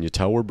 Can you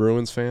tell we're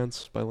Bruins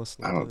fans by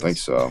listening? I don't think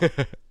so.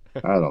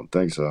 I don't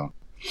think so.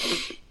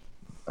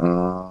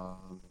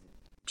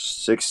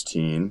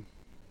 16.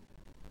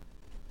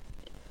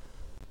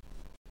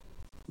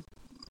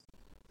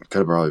 Could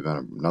have probably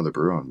been another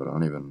Bruin, but I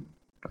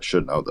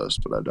should know this,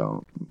 but I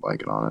don't. I'm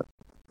blanking on it.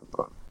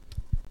 But.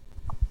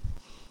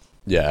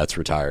 Yeah, it's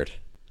retired.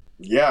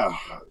 Yeah.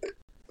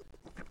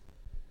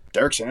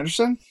 Derek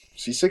Sanderson?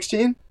 Is he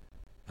 16?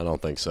 I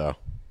don't think so.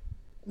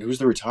 Who's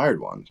the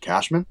retired one?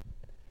 Cashman?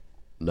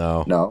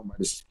 No.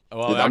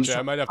 Well, actually,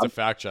 I might have to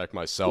fact check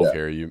myself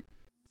here.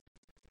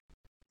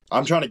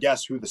 I'm trying to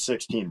guess who the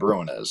 16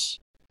 Bruin is.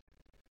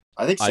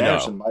 I think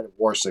Sanderson might have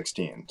wore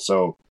 16.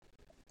 So,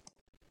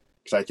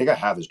 because I think I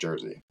have his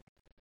jersey.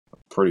 I'm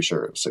pretty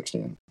sure it was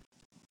 16.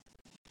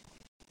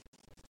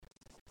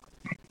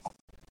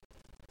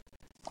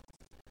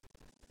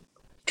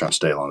 Trying to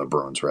stay along the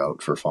Bruins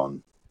route for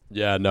fun.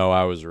 Yeah, no,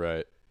 I was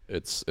right.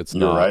 It's You're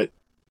not. right.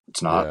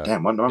 It's not. Yeah.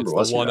 Damn, what number it's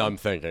was the one he? I'm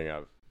thinking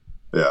of.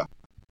 Yeah.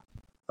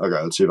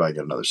 Okay, let's see if I can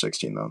get another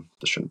 16 though.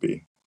 This shouldn't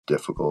be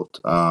difficult.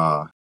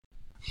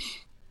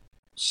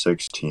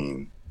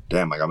 16.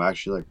 Damn, like I'm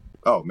actually like,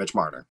 oh, Mitch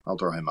Marner. I'll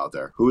throw him out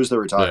there. Who is the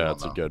retired one? Yeah,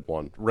 that's a good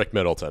one. Rick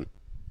Middleton.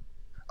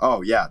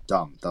 Oh yeah,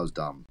 dumb. That was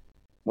dumb.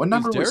 What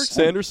number is Derek was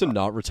Sanderson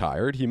not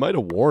retired? He might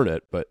have worn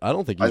it, but I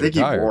don't think he's he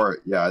retired. wore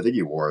it. Yeah, I think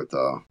he wore it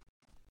though.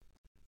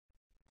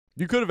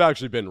 You could have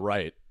actually been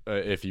right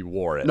if he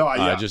wore it. No,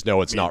 I just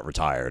know it's not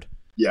retired.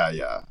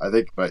 Yeah. I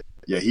think, but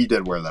yeah, he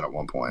did wear that at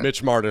one point.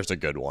 Mitch Marner's a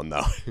good one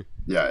though.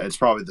 Yeah, it's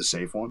probably the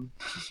safe one.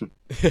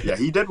 Yeah,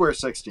 he did wear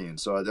 16,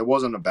 so it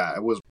wasn't a bad.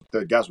 It was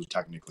the guess was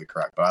technically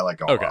correct, but I like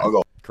going. Okay, I'll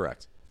go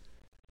correct.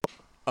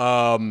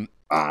 No.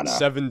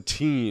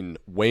 17,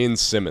 Wayne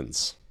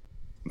Simmons.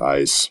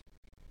 Nice.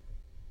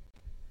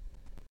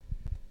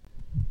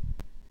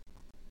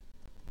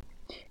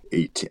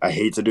 18. I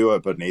hate to do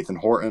it, but Nathan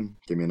Horton.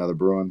 Give me another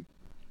Bruin.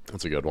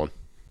 That's a good one.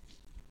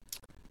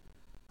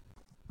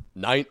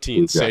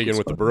 19, Sagan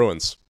with the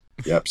Bruins.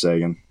 Yep,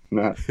 Sagan.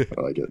 I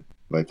like it.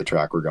 I like the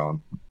track we're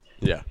going.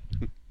 Yeah.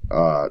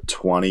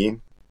 20.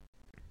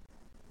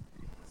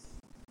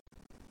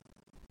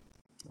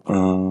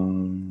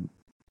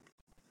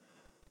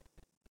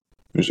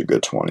 Here's a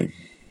good 20.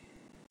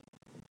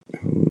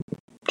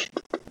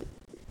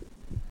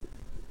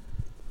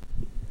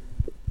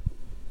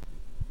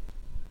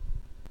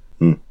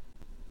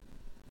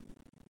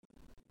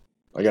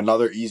 Like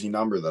another easy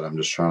number that I'm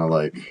just trying to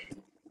like.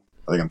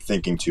 I think I'm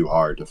thinking too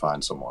hard to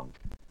find someone.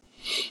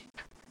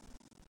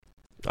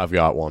 I've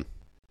got one.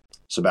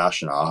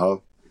 Sebastian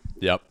Aho.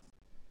 Yep.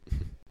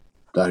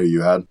 That who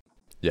you had?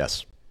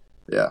 Yes.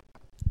 Yeah.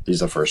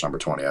 He's the first number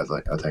 20, I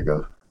think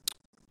of.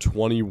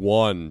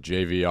 21,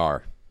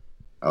 JVR.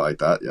 I like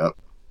that, yep.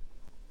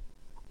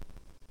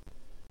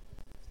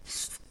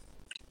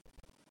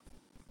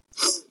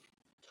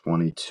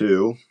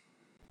 22.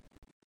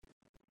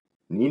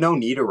 Nino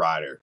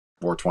Niederreiter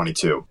wore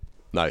 22.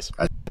 Nice.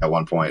 At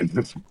one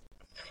point.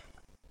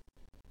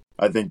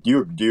 I think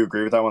do you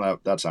agree with that one?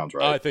 That sounds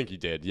right. I think he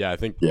did. Yeah, I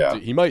think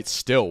he might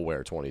still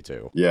wear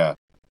 22. Yeah.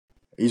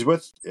 He's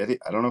with I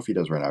don't know if he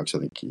does right now because I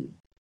think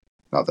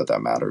not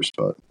that matters,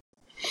 but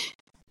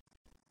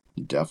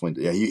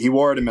Definitely. Yeah, he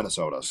wore it in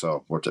Minnesota,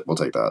 so we'll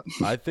take that.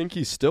 I think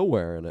he's still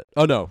wearing it.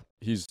 Oh, no,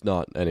 he's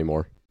not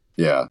anymore.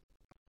 Yeah.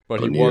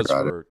 But he was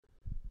for,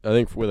 I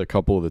think, with a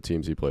couple of the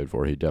teams he played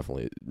for, he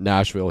definitely,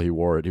 Nashville, he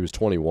wore it. He was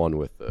 21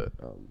 with the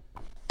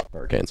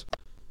Hurricanes.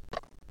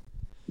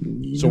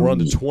 So we're on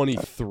to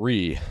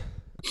 23. Yep.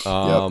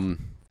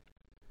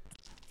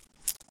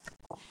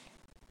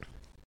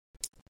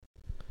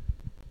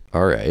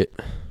 All right.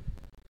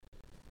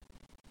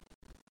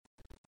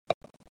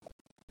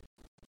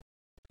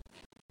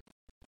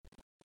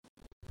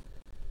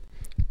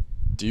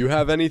 Do you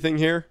have anything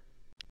here?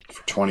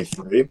 For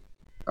 23?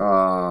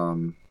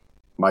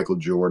 Michael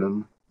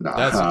Jordan. Nah.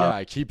 Yeah,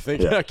 I keep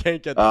thinking I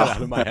can't get that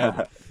out of my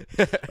head.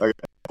 Okay,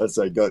 let's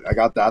say good. I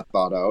got that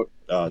thought out.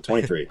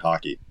 23,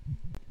 hockey.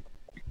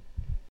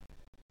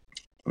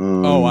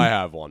 Oh, I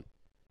have one.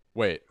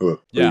 Wait. Who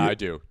yeah, I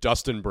do.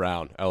 Dustin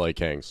Brown, LA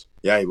Kings.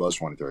 Yeah, he was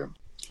 23.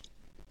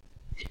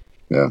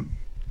 Yeah.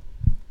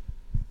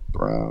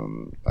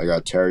 Brown. I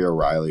got Terry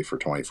O'Reilly for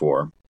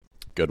 24.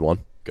 Good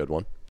one. Good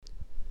one.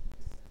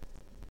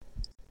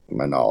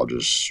 My knowledge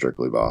is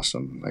strictly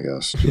Boston, I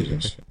guess.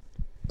 Jesus.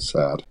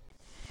 Sad.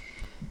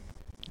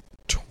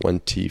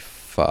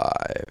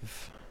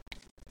 25.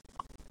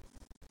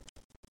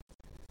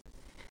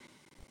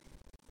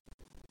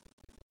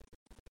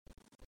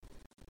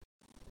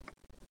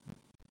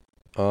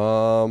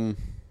 Oh,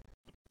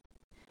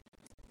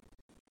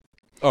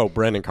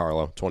 Brandon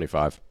Carlo,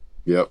 25.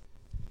 Yep.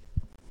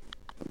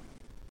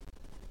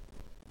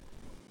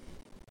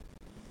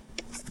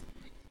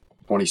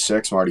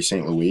 $26, Marty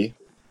St. Louis.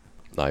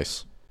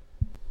 Nice.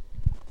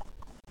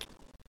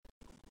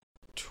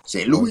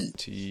 St. Louis.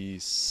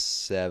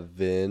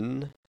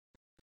 27.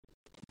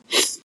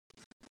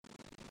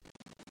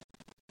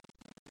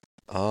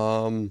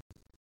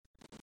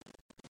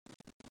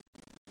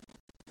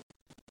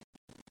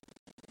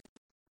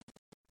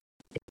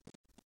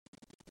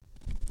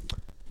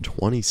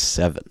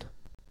 $27.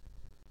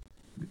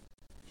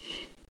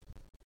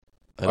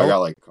 I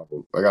got a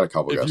couple.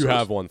 If guesses. You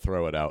have one,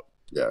 throw it out.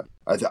 Yeah,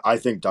 I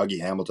think Dougie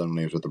Hamilton when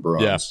he was with the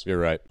Bruins. Yeah, you're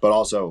right. But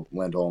also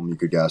Lindholm, you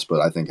could guess. But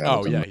I think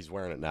Hamilton. Oh yeah, he's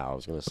wearing it now. I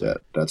was gonna say. Yeah,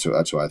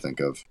 that's what I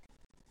think of.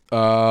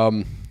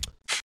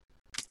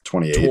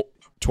 28.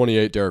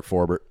 28. Derek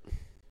Forbert.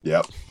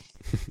 Yep.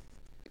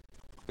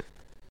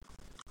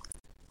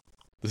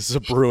 This is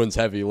a Bruins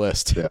heavy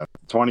list. Yeah.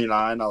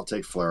 29. I'll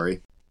take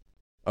Fleury.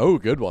 Oh,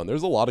 good one.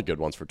 There's a lot of good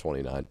ones for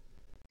 29.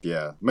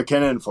 Yeah,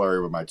 McKinnon and Fleury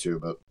were my two,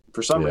 but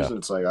for some reason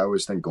it's like I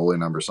always think goalie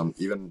number.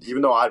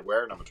 Even though I'd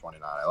wear number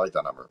 29, I like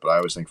that number, but I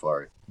always think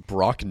Fleury.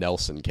 Brock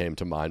Nelson came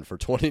to mind for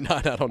 29.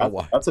 I don't know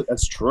why.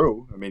 That's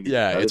true. I mean,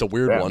 yeah, it's a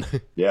weird one.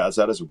 Yeah,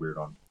 that is a weird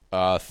one.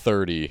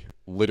 30.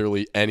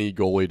 Literally any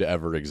goalie to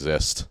ever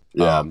exist.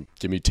 Yeah.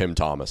 Give me Tim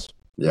Thomas.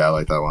 Yeah, I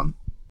like that one.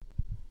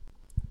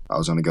 I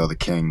was gonna go the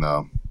King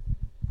though.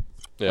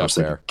 Yeah, I was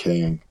thinking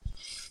King.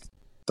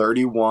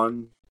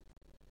 31.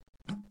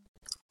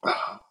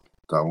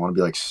 Do I want to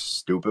be like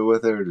stupid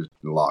with it or just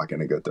lock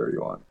in a good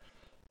 31?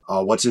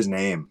 Oh, what's his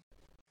name?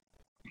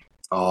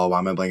 Oh, why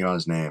am I blanking on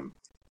his name?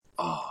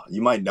 Oh,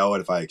 you might know it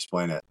if I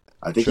explain it.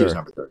 I think he was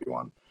number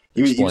 31.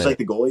 He was like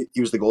the goalie.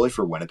 He was the goalie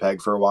for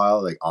Winnipeg for a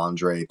while, like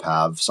Andre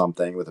Pav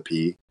something with a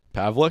P.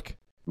 Pavlik?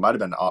 Might have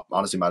been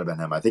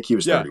him. I think he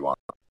was 31.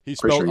 He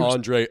spelled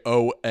Andre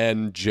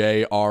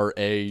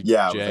Ondraj.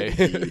 Yeah.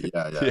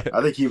 Yeah.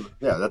 I think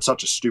that's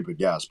such a stupid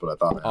guess, but I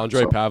thought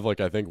Andre Pavlik,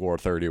 I think, wore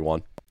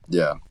 31.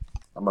 Yeah.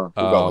 We'll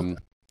go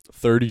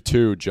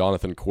 32,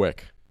 Jonathan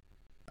Quick.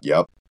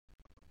 Yep.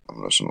 I'm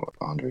going to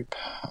Andre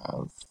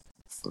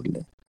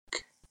Pavlik.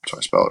 So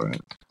I spell it right.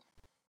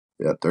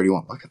 Yeah,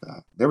 31. Look at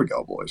that. There we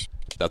go, boys.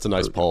 That's a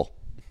nice poll.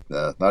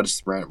 Yeah, not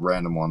just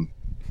random one.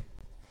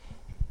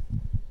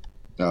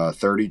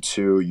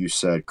 32, you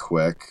said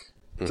Quick.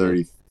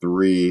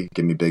 33,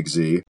 give me Big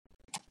Z.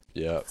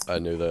 Yeah, I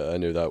knew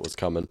that was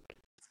coming.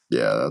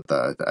 Yeah,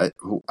 I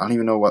don't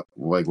even know what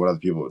other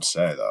people would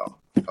say though.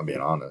 If I'm being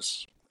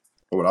honest.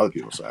 What would other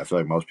people say? I feel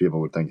like most people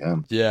would think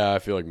him. Yeah, I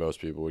feel like most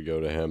people would go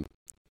to him.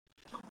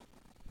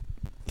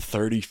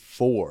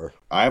 34.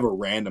 I have a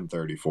random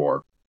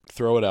 34.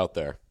 Throw it out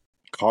there.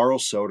 Carl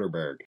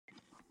Soderberg.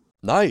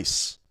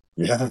 Nice.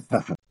 Yeah.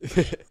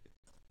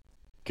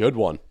 Good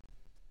one.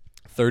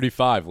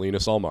 35,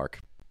 Linus Ullmark.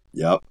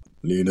 Yep,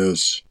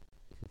 Linus.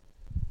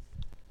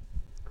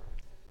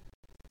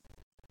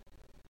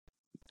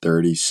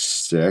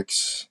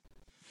 36.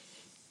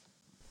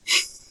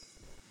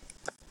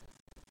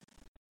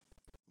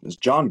 Is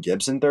John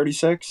Gibson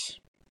 36?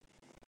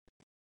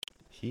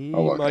 He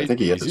might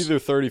be. He's either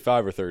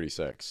 35 or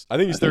 36. I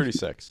think he's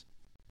 36.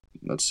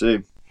 Let's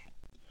see.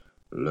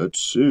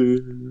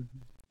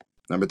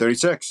 Number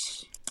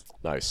 36.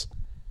 Nice.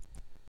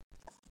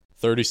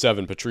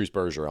 37, Patrice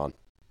Bergeron.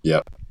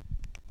 Yep.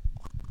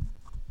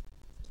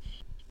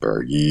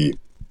 Bergie.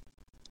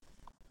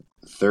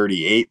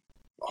 38.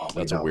 Oh,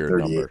 that's a weird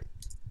number.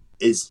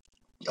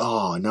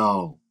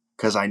 No.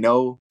 Because I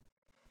know.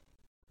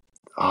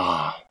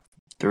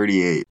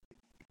 38.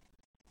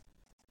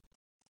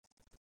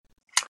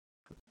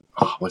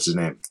 Oh, what's his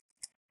name?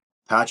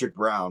 Patrick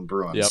Brown,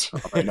 Bruins.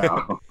 Yep. Right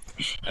now.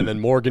 And then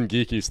Morgan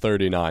Geeky's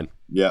 39.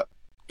 Yep.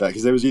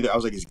 Because there was either, I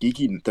was like, is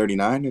Geeky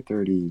 39 or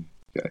 30?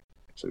 Okay.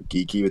 So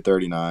Geeky with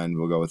 39,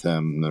 we'll go with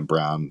him. And then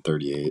Brown,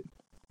 38.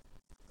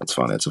 That's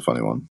funny. That's a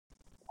funny one.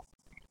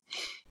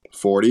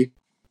 40.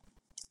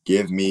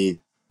 Give me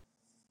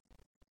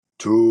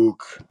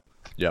Took.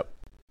 Yep.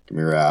 Give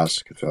me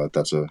Rask. I feel like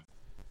that's a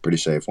pretty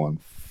safe one.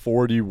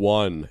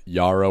 41,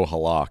 Yaro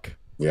Halak.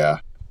 Yeah.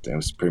 Damn,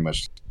 it's pretty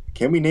much.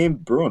 Can we name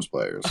Bruins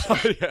players?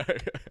 Yeah.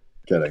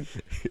 Kidding.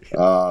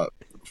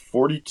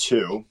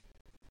 42.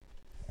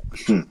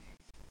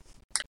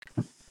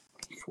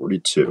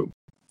 42.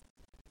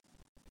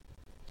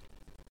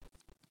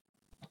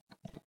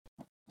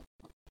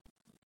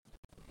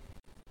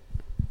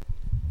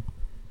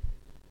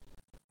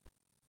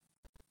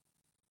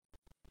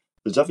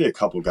 There's definitely a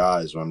couple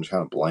guys where I'm just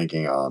kind of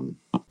blanking on.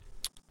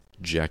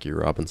 Jackie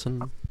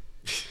Robinson.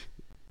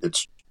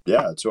 It's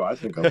who I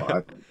think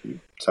of.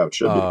 It's how it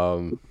should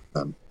be.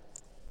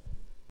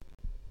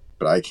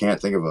 But I can't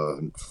think of a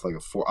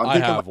four. I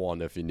have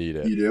one if you need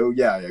it. You do?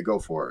 Yeah, go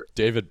for it.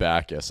 David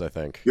Backus, I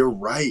think. You're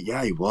right.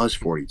 Yeah, he was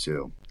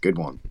 42. Good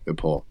one. Good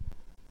pull.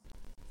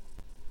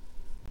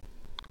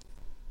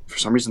 For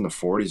some reason, the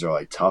 40s are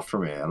like tough for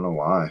me. I don't know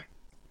why.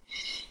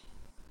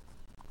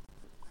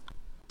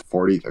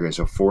 40. Okay,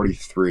 so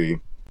 43.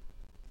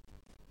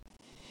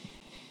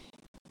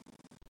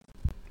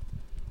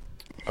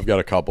 I've got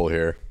a couple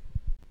here.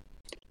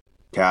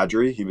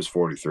 Kadri, he was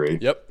 43.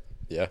 Yep.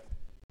 Yeah.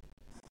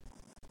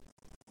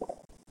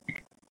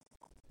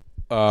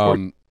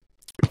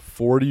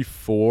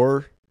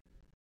 44.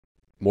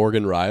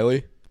 Morgan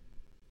Riley.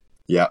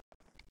 Yeah.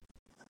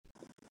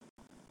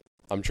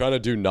 I'm trying to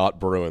do not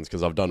Bruins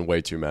because I've done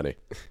way too many.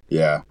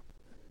 Yeah.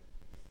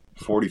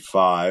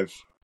 45.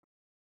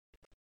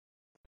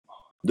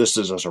 This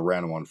is just a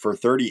random one. For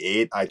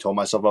 38, I told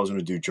myself I was going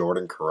to do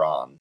Jordan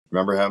Caron.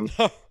 Remember him?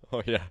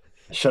 Oh, yeah.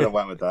 I should have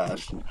went with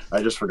that.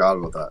 I just forgot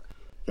about that.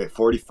 Okay,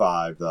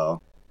 45,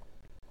 though.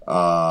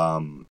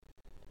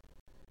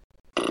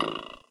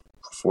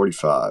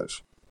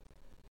 45.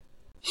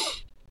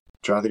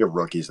 Trying to think of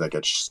rookies that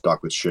get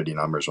stuck with shitty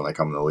numbers when they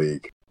come in the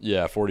league.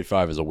 Yeah,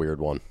 45 is a weird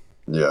one.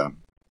 Yeah.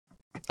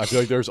 I feel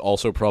like there's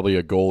also probably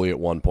a goalie at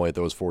one point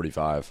that was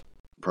 45.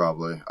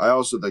 Probably. I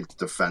also think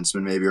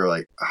defensemen maybe are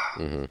like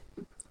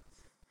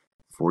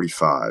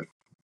 45.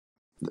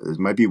 There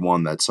might be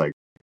one that's like,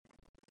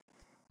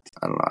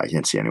 I don't know. I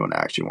can't see anyone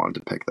actually wanted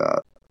to pick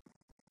that.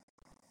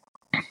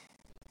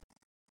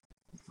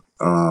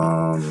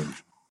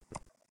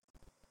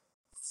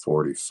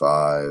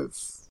 45.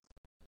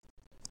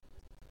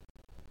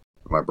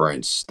 My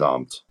brain's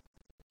stumped.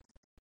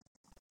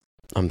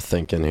 I'm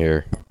thinking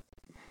here.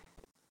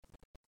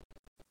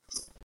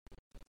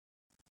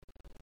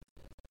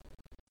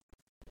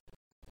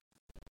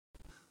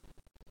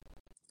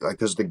 Like,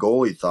 because the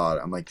goalie thought,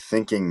 I'm like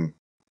thinking.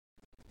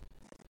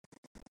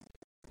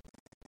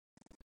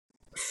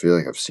 I feel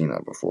like I've seen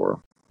that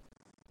before.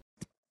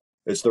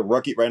 It's the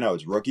rookie right now.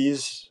 It's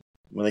rookies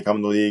when they come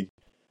in the league,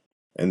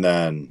 and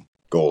then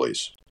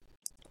goalies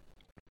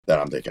that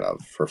I'm thinking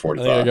of for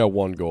 45. I think I got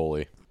one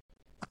goalie.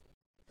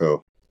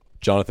 Who?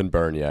 Jonathan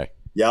Bernier.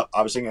 Yep,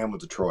 I was thinking him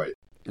with Detroit.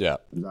 Yeah.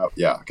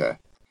 Yeah, okay.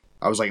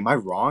 I was like, am I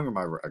wrong or am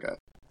I right? Okay.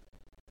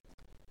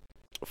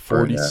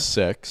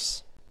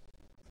 46.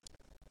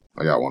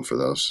 I got one for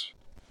those.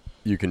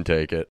 You can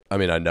take it. I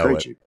mean, I know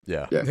Krejci.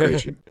 Yeah. Yeah,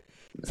 Krejci.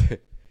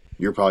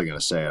 You're probably going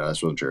to say it. I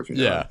just wasn't sure if you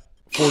know. Yeah.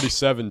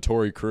 47,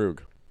 Torrey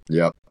Krug.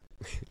 Yep.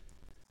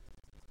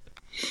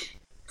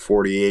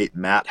 48,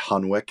 Matt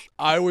Hunwick.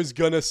 I was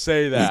going to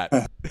say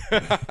that.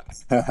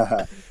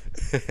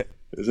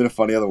 Isn't it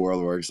funny how the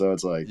world works? So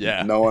it's like,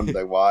 yeah. No one,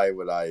 like, why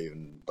do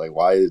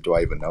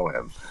I even know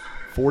him?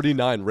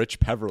 49, Rich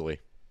Peverly.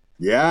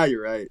 Yeah,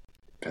 you're right.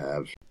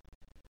 Pev.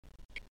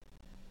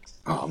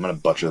 Oh, I'm going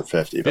to butcher the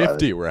 50.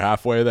 50, we're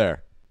halfway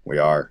there. We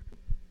are.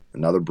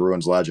 Another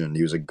Bruins legend.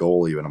 He was a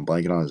goalie, but I'm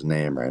blanking on his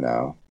name right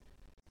now.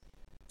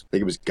 I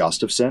think it was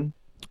Gustafsson.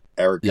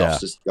 Eric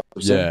Gustafsson.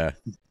 Yeah.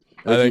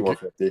 I think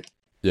 50.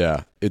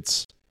 Yeah,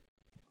 it's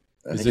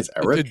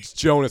Eric? It's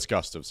Jonas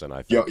Gustafsson,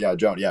 I think.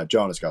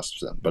 Jonas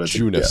Gustafsson. But it's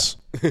Jonas.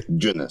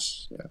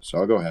 Jonas. Yeah, so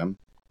I'll go him.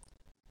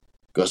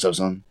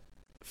 Gustafsson.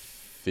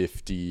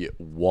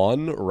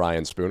 51,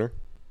 Ryan Spooner.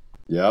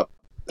 Yep.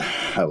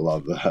 I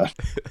love that.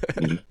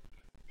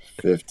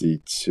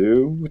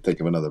 52. Think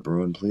of another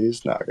Bruin,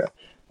 please. No, okay.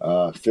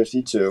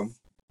 52.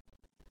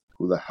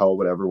 Who the hell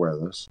would ever wear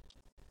this?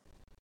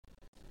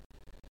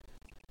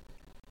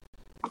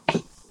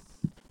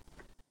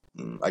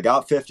 I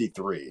got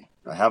 53.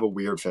 I have a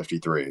weird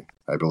 53,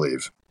 I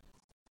believe.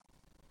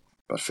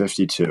 But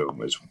 52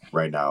 is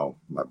right now,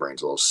 my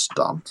brain's a little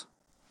stumped.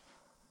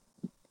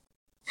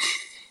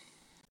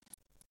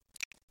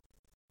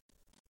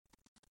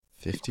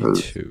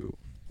 $52.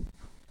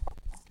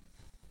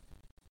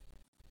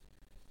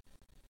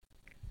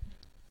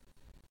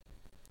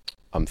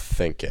 I'm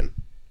thinking.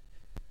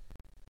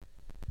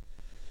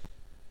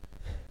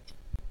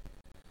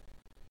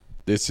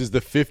 This is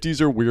the 50s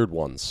are weird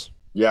ones.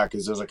 Yeah,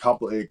 because there's a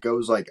couple. It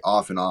goes like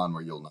off and on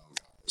where you'll know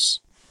guys.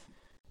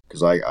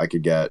 Because I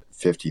could get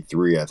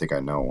 53. I think I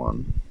know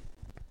one.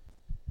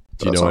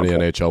 Do you know any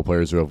NHL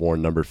players who have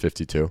worn number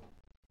 52?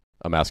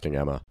 I'm asking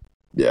Emma.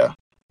 Yeah.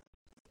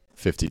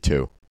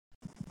 52.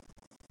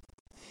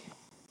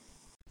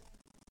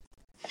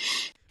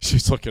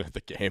 She's looking at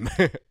the game.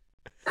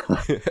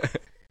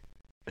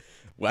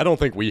 Well, I don't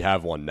think we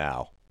have one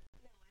now.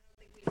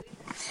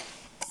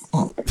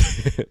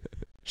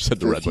 She said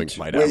the 52. Red Wings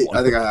might have one.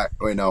 I think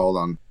wait, no, hold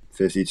on.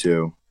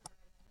 52.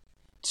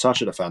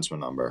 Such a defenseman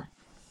number.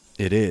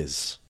 It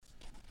is.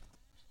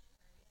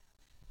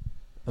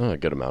 A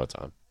good amount of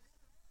time.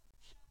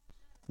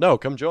 No,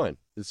 come join.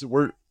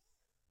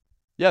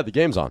 Yeah, the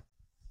game's on.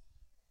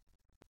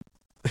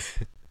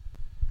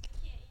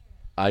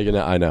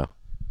 I know.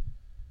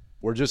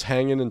 We're just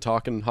hanging and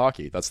talking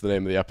hockey. That's the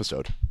name of the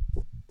episode.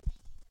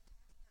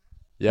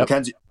 Yep.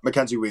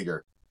 Mackenzie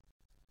Weegar.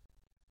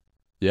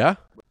 Yeah?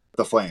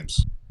 The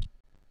Flames.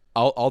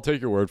 I'll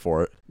take your word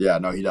for it. Yeah,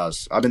 no, he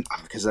does. I've been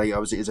because I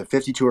was is it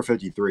 52 or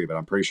 53, but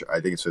I'm pretty sure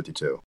I think it's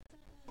 52.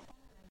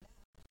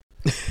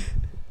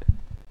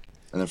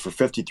 And then for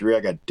 53, I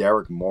got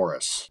Derek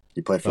Morris.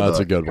 He played for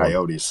the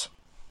Coyotes.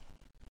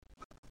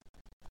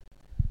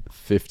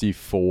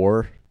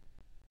 54.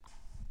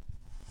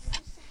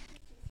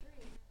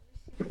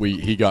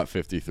 He got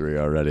 53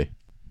 already.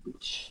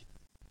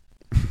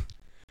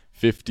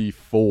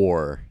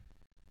 54.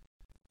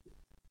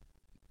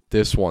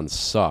 This one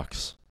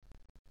sucks.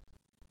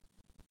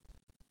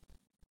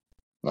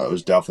 No, it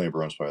was definitely a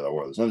Bruins player that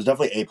wore this. There's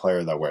definitely a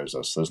player that wears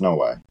this. There's no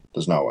way.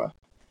 There's no way.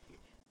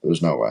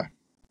 There's no way.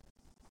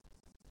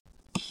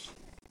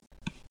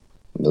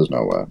 There's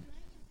no way.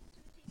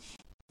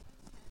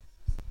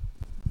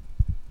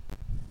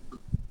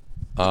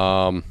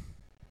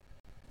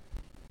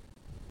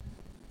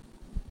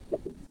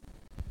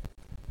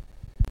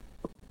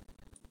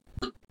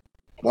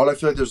 Well, I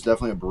feel like there's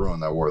definitely a Bruin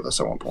that wore this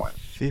at one point.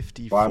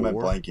 54. Why am I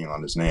blanking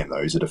on his name,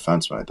 though? He's a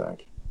defenseman, I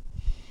think.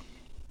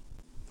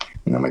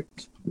 And I'm like,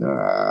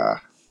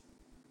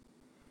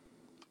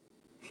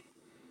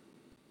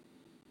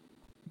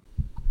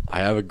 I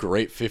have a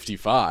great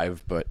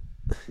 55, but...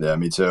 Yeah,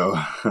 me too.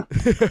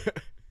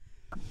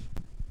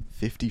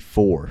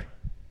 54.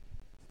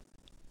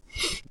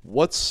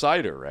 What's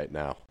Sider right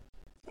now?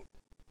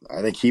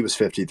 I think he was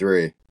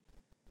 53.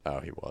 Oh,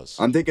 he was.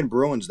 I'm thinking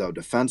Bruins, though,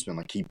 defenseman.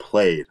 Like, he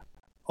played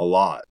a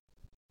lot.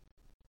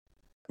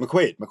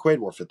 McQuaid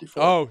wore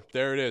 54. Oh,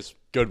 there it is.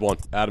 Good one.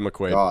 Adam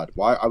McQuaid. God,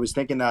 why? I was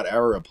thinking that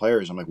era of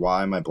players. I'm like,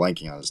 why am I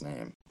blanking on his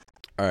name?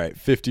 All right,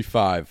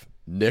 55.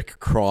 Nick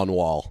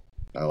Kronwall.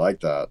 I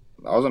like that.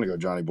 I was going to go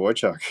Johnny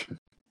Boychuk.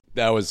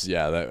 That was,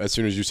 as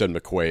soon as you said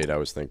McQuaid, I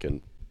was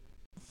thinking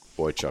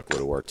Boychuk would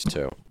have worked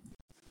too.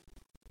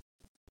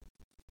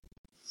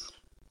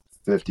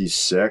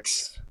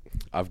 56.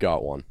 I've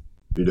got one.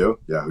 You do?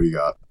 Yeah, who you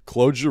got?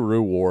 Claude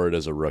Giroux wore it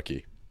as a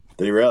rookie.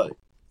 Did he really?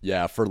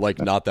 Yeah, for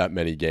not that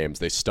many games.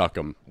 They stuck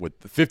him with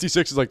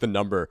 56 is like the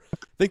number. I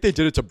think they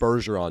did it to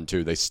Bergeron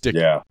too. They stick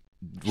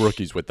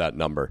rookies with that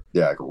number.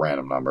 Yeah, like a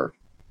random number.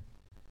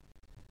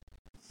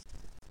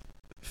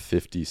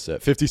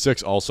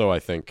 56 also, I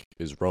think,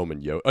 is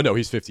Roman Yo. Oh, no,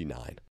 he's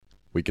 59.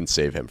 We can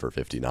save him for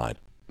 59.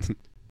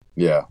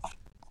 Yeah.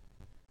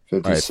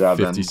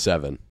 57. All right,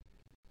 57.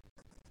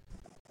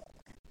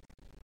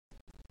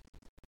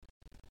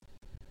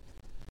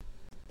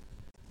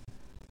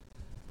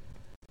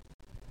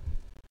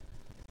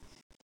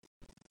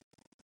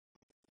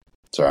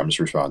 Sorry, I'm just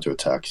responding to a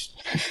text.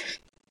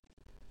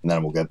 And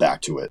then we'll get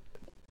back to it.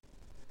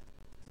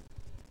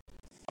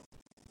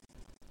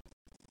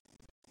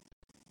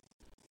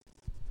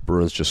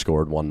 Bruins just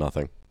scored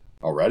 1-0.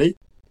 Already?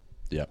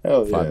 Yep.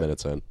 Hell 5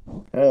 minutes in.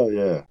 Hell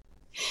yeah.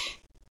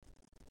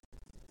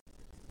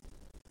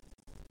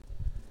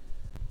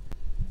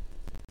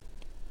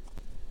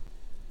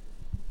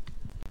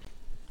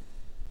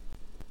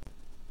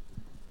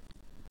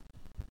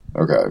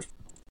 Okay.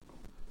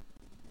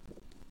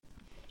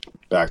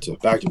 Back to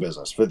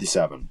business.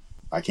 57.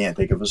 I can't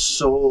think of a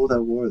soul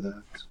that wore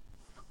that.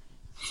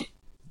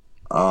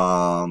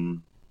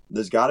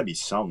 There's got to be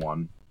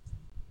someone.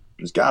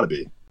 There's got to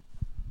be.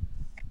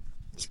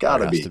 It's got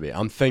to be.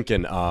 I'm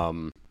thinking.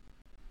 I'm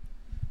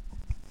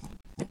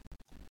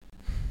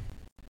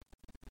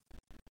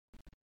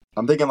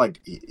thinking like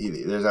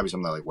there's got to be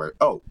something that like where.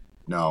 Oh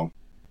no.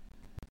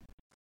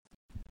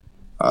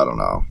 I don't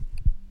know.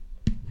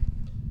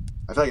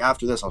 I feel like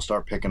after this I'll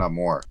start picking up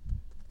more.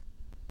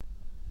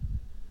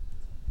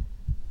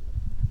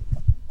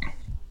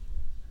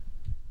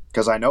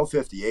 Because I know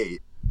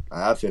 58. I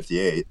have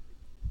 58.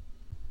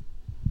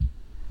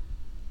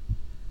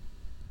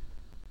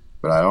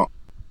 But I don't.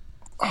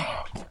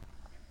 Oh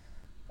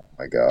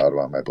my God,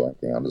 why am I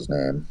blanking on his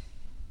name?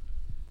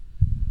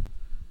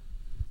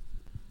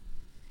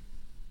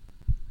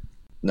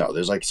 No,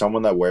 there's like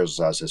someone that wears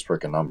as his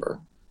freaking number.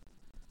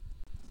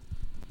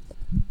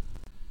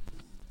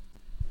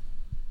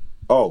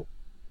 Oh,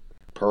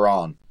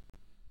 Perron.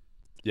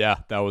 Yeah,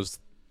 that was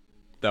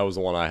the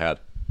one I had.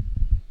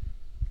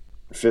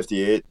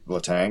 58,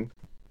 Letang.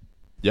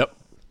 Yep.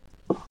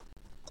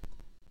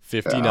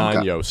 59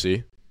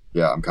 Yossi.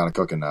 Yeah, I'm kind of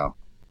cooking now.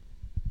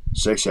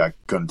 60, I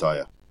couldn't tell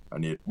you.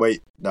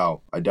 Wait,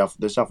 no,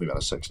 there's definitely been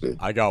a 60.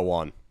 I got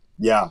one.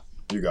 Yeah,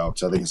 you go,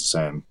 because I think it's the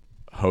same.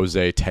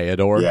 Jose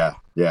Teodor.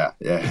 Yeah.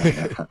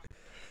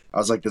 I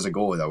was like, there's a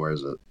goalie that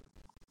wears it.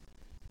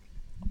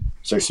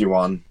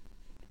 61.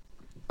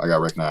 I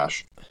got Rick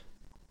Nash.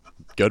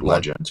 Good one.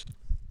 Legend.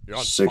 You're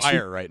on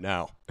fire right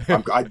now.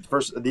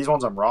 These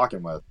ones I'm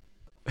rocking with.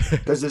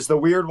 Because it's the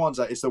weird ones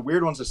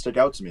that stick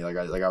out to me. Like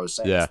I was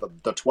saying, yeah.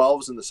 It's the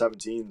 12s and the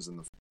 17s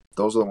and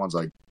those are the ones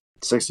like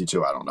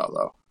 62. I don't know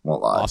though.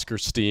 Won't lie. Oscar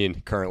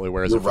Steen currently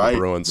wears it for the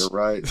Bruins. You're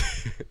right.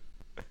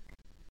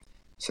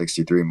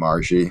 63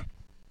 Marshy.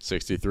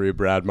 63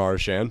 Brad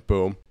Marchand.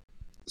 Boom.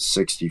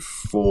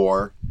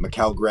 64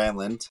 Mikkel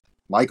Granlund.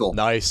 Michael.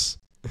 Nice.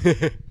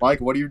 Mike,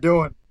 what are you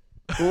doing?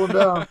 Cool him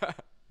down.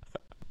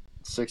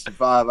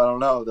 65. I don't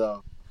know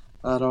though.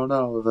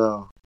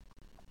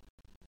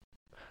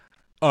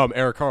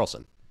 Erik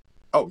Karlsson.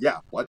 Oh yeah.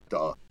 What?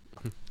 Duh.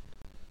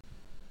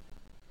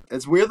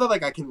 It's weird that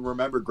I can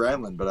remember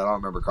Granlund, but I don't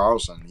remember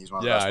Karlsson. He's one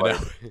of the best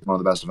players. He's one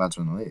of the best defensemen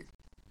in the league.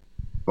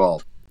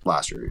 Well,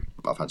 last year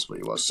offensively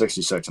he was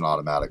 66 an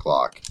automatic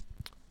lock.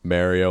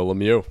 Mario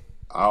Lemieux.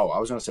 Oh, I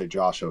was gonna say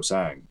Josh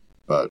Osang,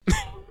 but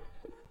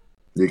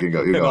you can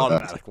go. You An go.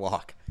 Automatic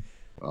lock.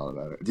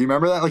 Automatic. Do you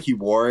remember that? You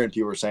wore it, and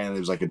people were saying it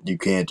was you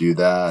can't do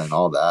that and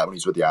all that when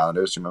he's with the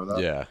Islanders. Do you remember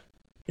that? Yeah.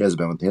 He hasn't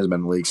been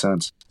in the league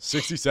since.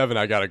 67.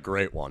 I got a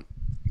great one.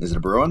 Is it the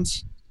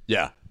Bruins?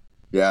 Yeah.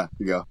 Yeah.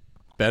 You go.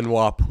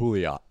 Benoit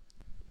Pouliot.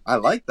 I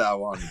like that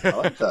one. I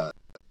like that.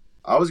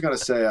 I was gonna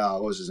say,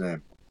 what was his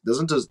name?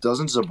 Doesn't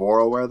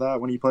Zaboro wear that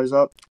when he plays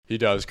up? He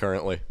does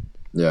currently.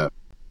 Yeah.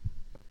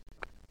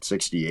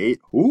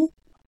 68. Who?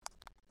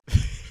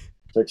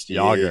 68.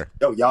 Yager.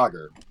 Oh,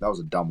 Yager. That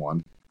was a dumb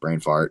one. Brain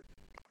fart.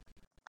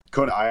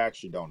 I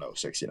actually don't know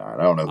 69.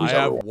 I don't know who's I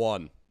have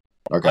one.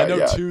 Okay, I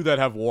know two that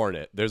have worn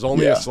it. There's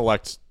only a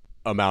select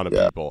amount of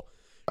people.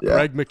 Yeah.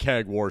 Greg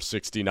McKegg wore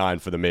 69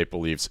 for the Maple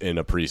Leafs in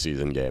a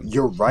preseason game.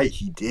 You're right.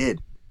 He did.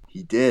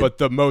 But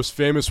the most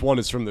famous one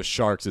is from the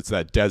Sharks. It's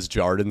that Des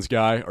Jardins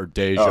guy, or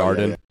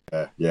Desjardins.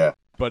 Yeah.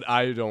 But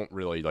I don't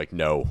really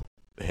know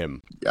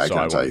him. Yeah, I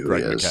can't tell you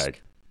Greg who he is. McKegg.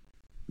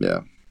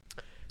 Yeah.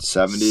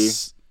 70.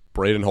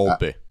 Braden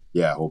Holtby.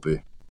 Yeah,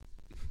 Holtby.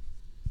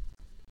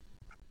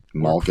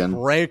 Malkin.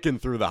 We're cranking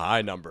through the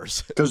high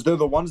numbers. Because they're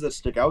the ones that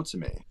stick out to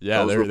me.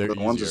 Yeah, they're the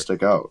ones that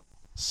stick out.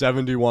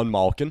 71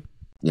 Malkin.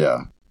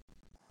 Yeah.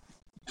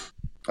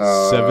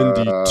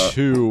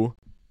 72.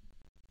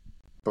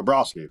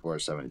 Bobrovsky, of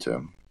course,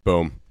 72.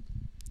 Boom.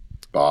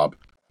 Bob.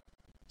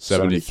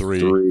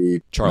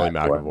 73 Charlie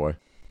McAvoy.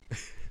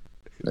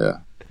 Yeah.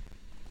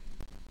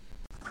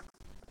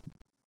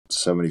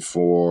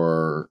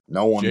 74.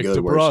 No one Jake good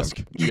DeBrusk. wears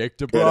Jake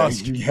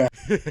DeBrusk.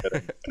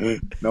 Yeah.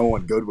 No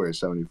one good wears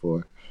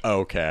 74.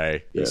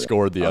 Okay. He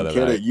scored the other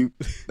kidding.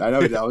 night. I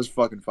know that was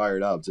fucking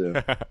fired up too.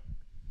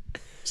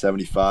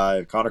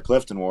 75. Connor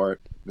Clifton wore it.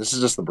 This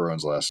is just the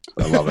Bruins list.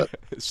 I love it.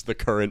 It's the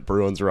current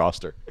Bruins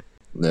roster.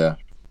 Yeah.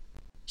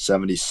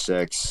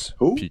 76.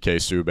 Who? PK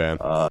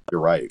Subban.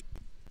 You're right.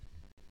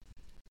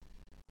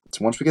 It's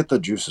once we get the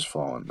juices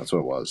flowing. That's what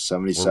it was.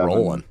 77. We're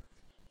rolling.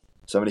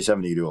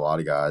 77, you can do a lot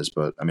of guys,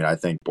 but I mean, I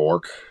think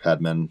Bork,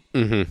 Hedman,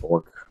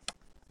 Bork.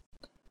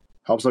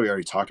 Helps that we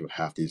already talked about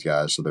half these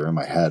guys, so they're in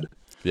my head.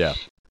 Yeah.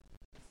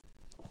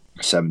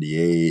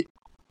 78.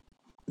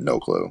 No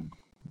clue.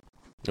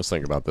 Let's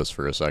think about this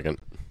for a second.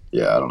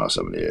 Yeah, I don't know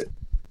 78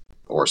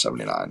 or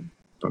 79,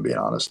 if I'm being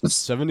honest.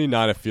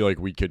 79, I feel like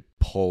we could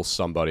pull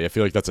somebody. I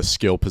feel like that's a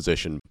skill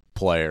position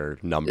player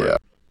number. Yeah.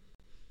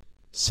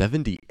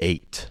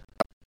 78.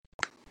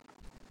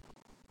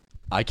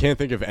 I can't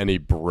think of any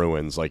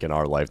Bruins in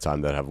our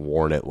lifetime that have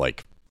worn it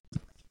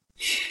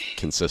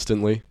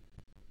consistently.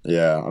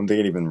 Yeah, I'm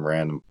thinking even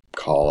random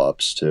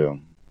call-ups too.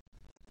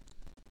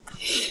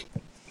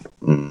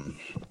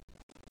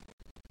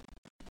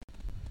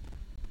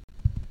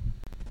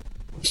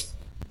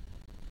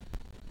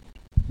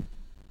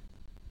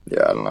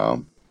 Yeah, I don't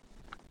know.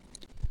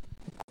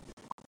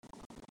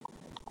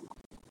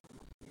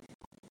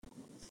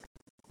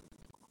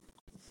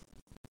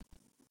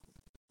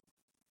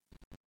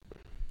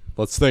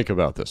 Let's think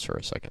about this for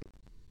a second.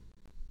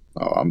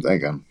 Oh, I'm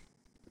thinking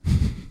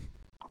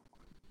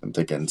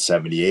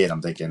 78.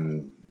 I'm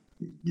thinking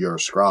you're a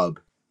scrub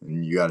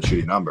and you got a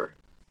shitty number.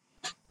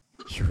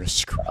 You're a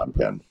scrub.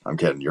 I'm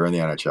kidding. You're in the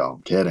NHL.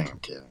 I'm kidding.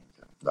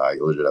 No, I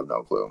legit have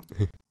no clue.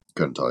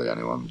 Couldn't tell you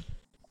anyone.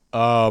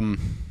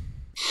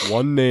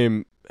 One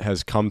name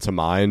has come to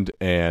mind,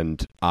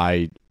 and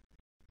I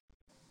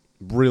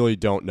really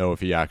don't know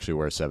if he actually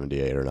wears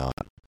 78 or not.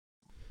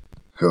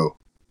 Who?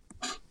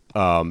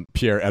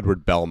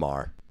 Pierre-Edouard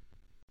Bellemare.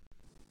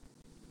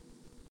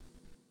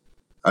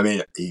 I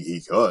mean,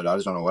 he could. I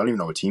just don't know. I don't even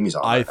know what team he's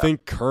on. I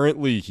think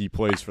currently he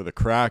plays for the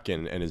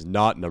Kraken and is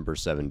not number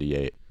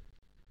 78.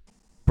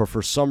 But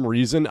for some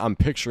reason, I'm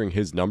picturing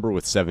his number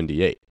with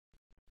 78.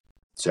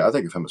 See, I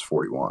think of him as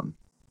 41.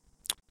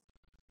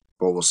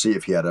 But we'll see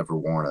if he had ever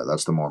worn it.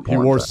 That's the more He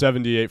important wore thing.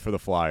 78 for the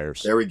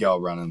Flyers. There we go,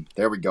 Brennan.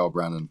 There we go,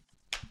 Brennan.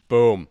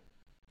 Boom.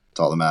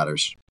 That's all that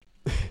matters.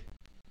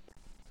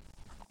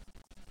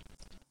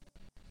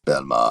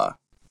 Benma.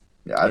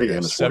 Yeah, I think him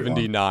is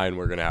 79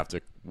 we're going to have to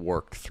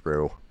work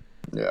through.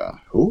 Yeah.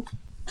 Who?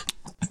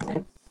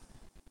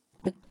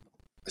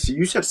 See,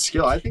 you said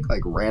skill. I think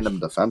like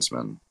random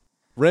defenseman.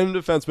 Random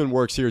defenseman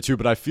works here too,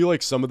 but I feel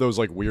like some of those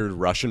like weird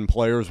Russian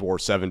players wore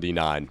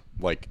 79,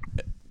 like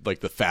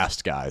the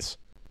fast guys.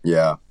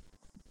 Yeah.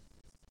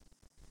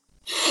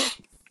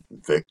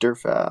 Victor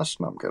Fast?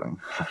 No, I'm kidding.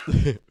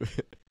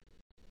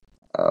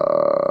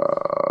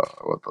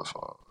 What the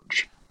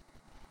fudge?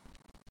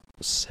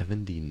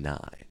 79.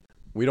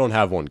 We don't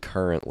have one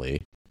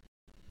currently.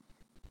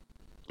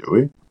 Do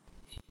we?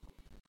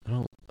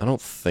 I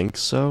don't think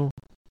so.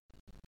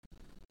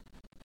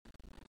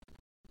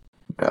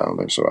 Yeah, I don't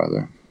think so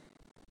either.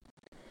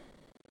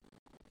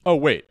 Oh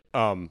wait,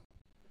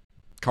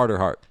 Carter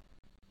Hart.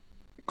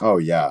 Oh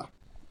yeah.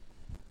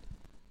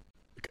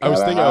 I was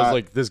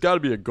like, there's got to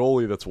be a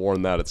goalie that's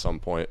worn that at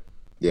some point.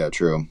 Yeah,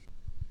 true.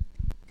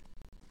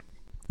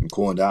 I'm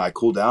cooling down. I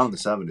cooled down in the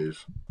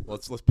 70s.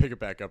 Let's pick it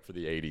back up for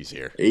the 80s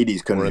here.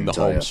 80s couldn't We're in even the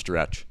tell home you.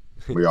 stretch.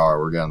 We are.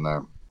 We're getting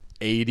there.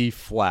 80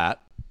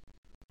 flat.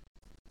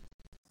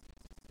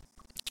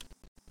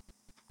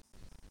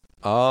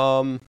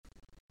 I'm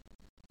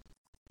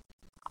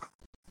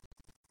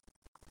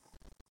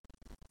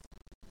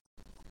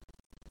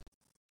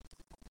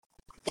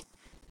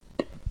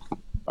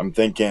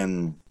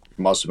thinking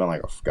must have been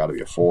like got to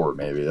be a forward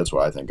maybe. That's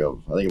what I think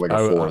of. I think like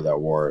a forward that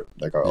wore it,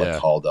 like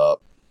called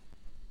up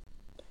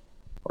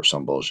or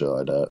some bullshit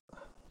like that.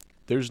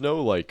 There's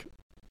no like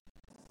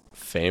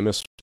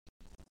famous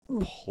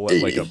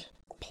like a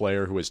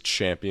player who has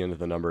championed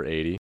the number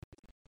 80.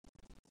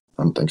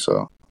 I don't think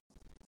so.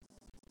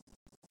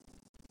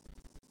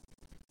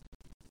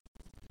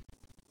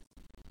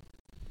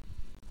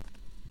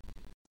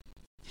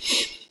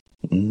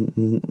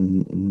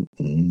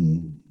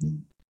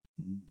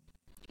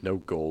 No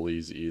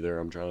goalies either.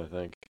 I'm trying to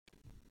think.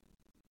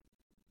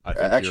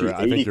 I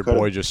think your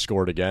boy just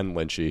scored again,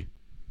 Lynchy.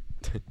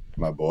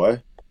 My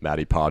boy?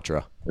 Matty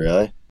Patra.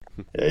 Really?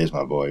 Yeah, he's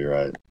my boy. You're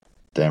right.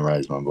 Damn right,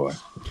 he's my boy.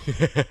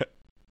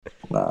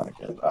 Nah,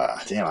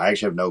 damn, I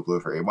actually have no clue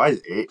for 80. Why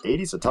is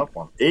 80's a tough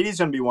one? 80's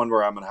gonna be one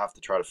where I'm gonna have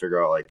to try to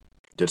figure out like,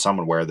 did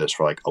someone wear this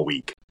for like a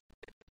week?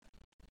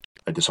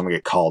 Like, did someone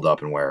get called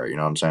up and wear it? You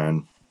know what I'm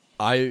saying?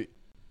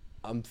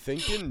 I'm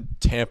thinking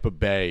Tampa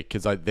Bay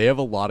because they have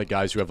a lot of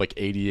guys who have like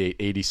 88,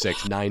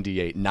 86,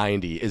 98,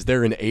 90. Is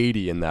there an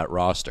 80 in that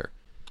roster?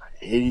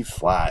 80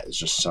 flat is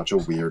just such a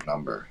weird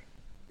number.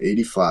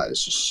 80 flat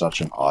is just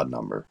such an odd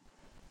number.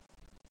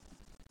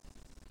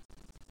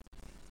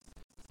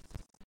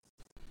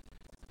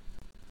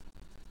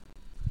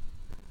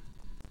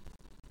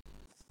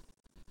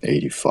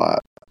 $80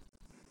 flat.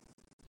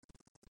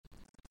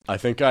 I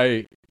think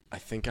I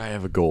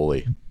have a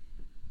goalie.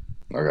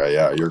 Okay,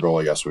 yeah, your goal.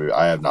 I guess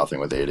I have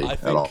nothing with 80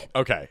 at all.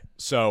 Okay,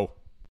 so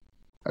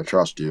I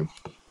trust you.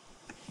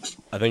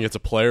 I think it's a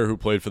player who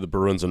played for the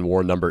Bruins and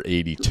wore number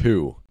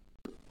 82.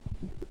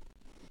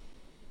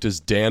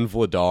 Does Dan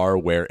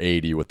Vladar wear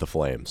 80 with the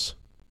Flames?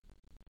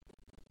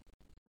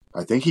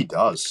 I think he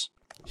does.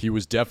 He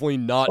was definitely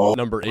not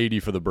number 80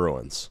 for the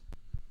Bruins.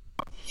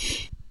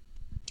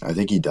 I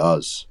think he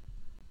does.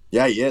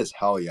 Yeah, he is.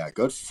 Hell yeah.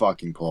 Good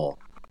fucking pull.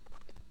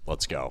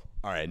 Let's go.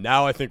 All right,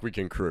 now I think we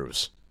can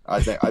cruise. I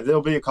think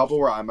there'll be a couple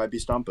where I might be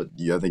stumped, but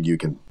I think you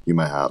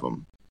might have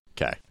them.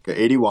 Okay.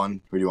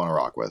 81. Who do you want to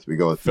rock with? We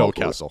go with Phil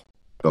Kessel.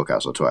 Phil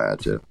Kessel. That's who I had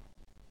too.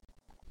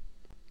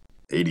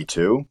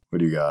 82. What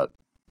do you got?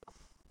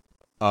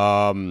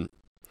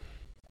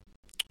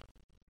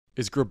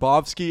 Is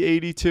Grabowski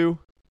 82?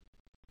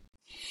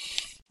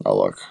 Oh,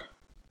 look.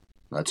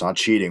 That's not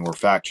cheating. We're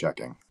fact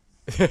checking.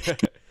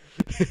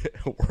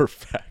 We're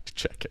fact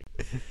checking.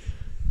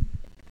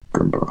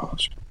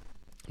 Grabowski.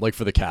 Like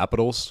for the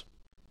Capitals?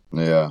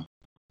 Yeah.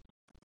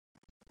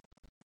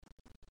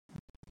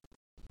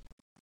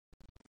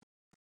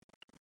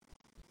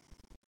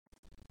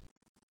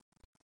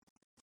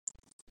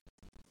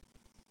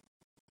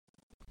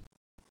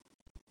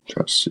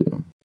 Try to see.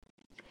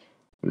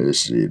 Let's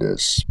see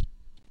this.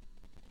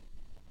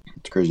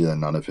 It's crazy that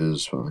none of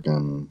his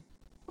fucking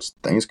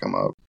things come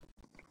up.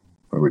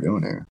 What are we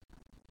doing here?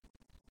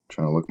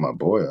 Trying to look my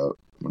boy up.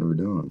 What are we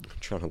doing? I'm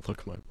trying to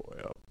look my boy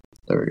up.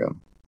 There we go.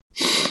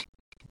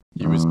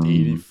 He was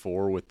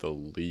 84 with the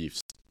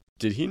Leafs.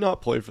 Did he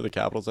not play for the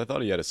Capitals? I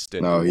thought he had a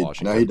stint in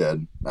Washington. No, he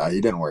did. No, he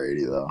didn't wear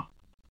 80, though.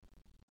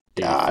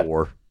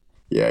 84. God.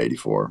 Yeah,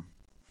 84.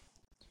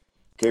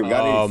 Okay, we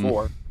got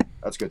 84.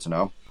 That's good to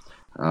know.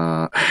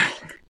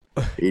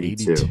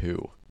 82.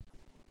 82.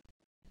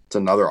 It's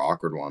another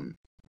awkward one.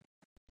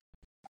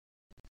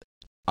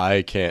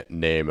 I can't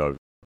name a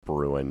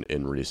Bruin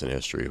in recent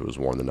history who has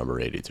worn the number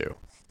 82.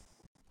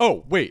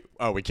 Oh, wait.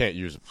 Oh, we can't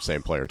use the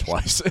same player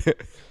twice.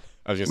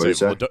 I was going to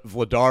say,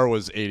 Vladar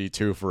was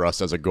 82 for us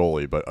as a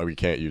goalie, but we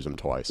can't use him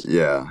twice.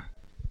 Yeah.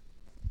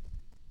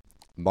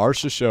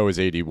 Marcia Show is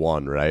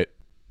 81, right?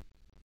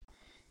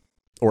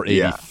 Or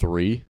Yeah.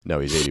 83? No,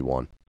 he's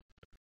 81.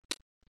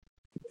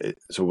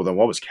 So then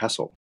what was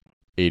Kessel?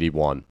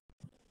 81.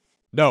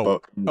 No.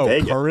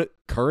 Vegas.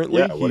 Currently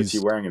Yeah, what is he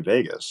he's... wearing in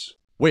Vegas?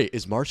 Wait,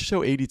 is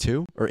Marchessault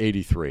 82 or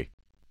 83?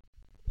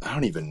 I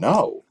don't even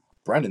know.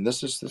 Brendan, this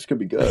could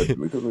be good.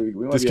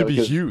 This could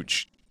be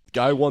huge.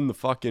 Guy won the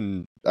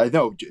fucking... I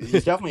know.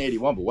 He's definitely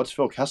 81, but what's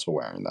Phil Kessel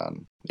wearing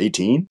then?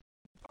 18?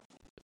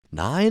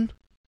 9?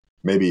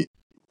 Maybe.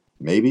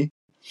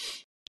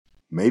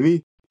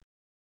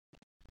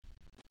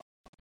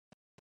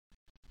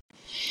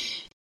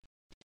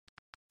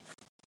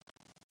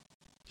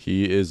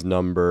 He is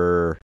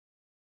number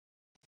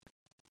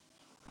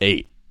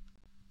 8.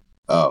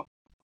 Oh.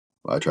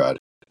 Well, I tried.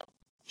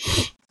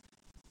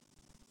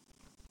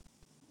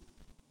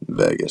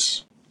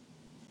 Vegas.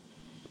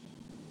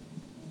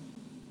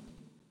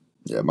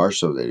 Yeah,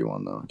 Marchessault's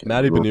 81 though. Okay.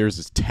 Matty Beniers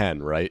is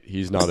 10, right?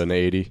 He's not an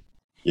 80.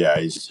 Yeah,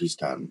 he's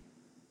 10.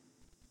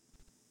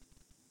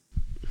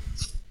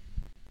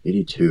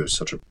 82 is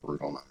such a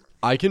brutal number.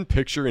 I can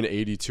picture an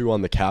 82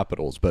 on the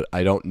Capitals, but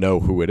I don't know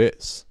who it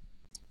is.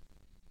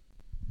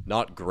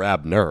 Not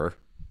Grabner.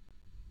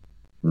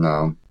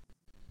 No.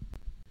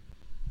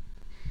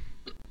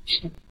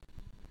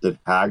 Did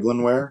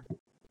Hagelin wear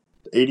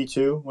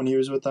 82 when he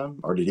was with them?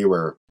 Or did he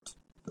wear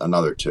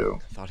another 2?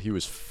 I thought he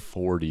was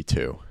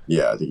 42.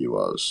 Yeah, I think he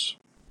was.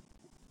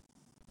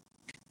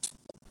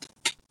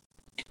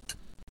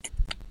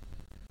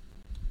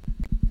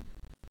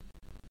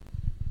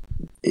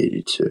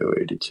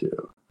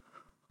 $82.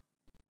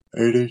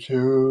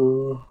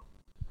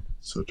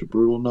 Such a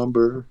brutal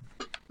number.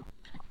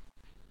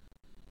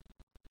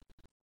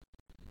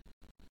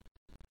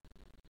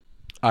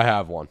 I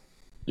have one.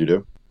 You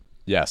do?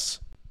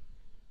 Yes.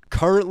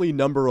 Currently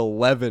number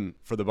 11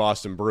 for the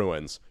Boston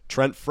Bruins.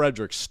 Trent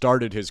Frederick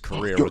started his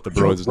career with the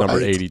Bruins as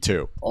number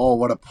 82. Oh,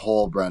 what a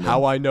pull, Brendan.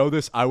 How I know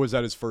this, I was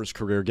at his first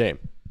career game.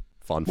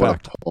 Fun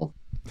fact.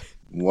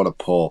 What a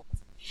pull.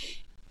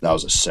 That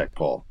was a sick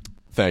pull.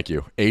 Thank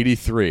you.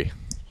 83.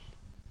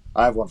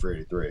 I have one for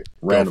 83.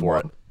 Random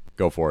one.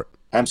 Go for it.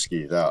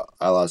 Hemsky, the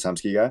Ilas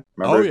Hemsky guy.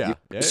 Remember? Oh, yeah.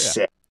 He's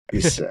sick.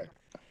 He's sick.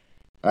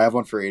 I have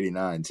one for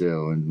 89,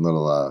 too, and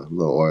little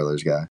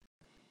Oilers guy.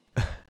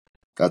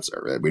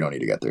 We don't need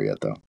to get there yet,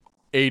 though.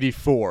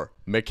 84.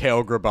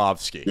 Mikhail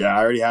Grabovski. Yeah,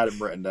 I already had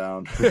him written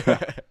down.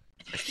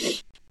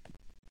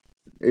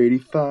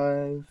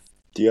 85.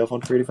 Do you have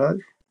one for 85?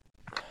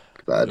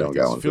 I don't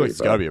got one. I feel like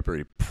it's got to be a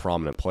pretty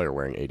prominent player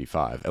wearing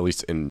 85, at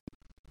least in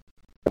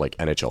like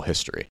NHL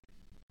history.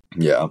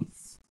 Yeah.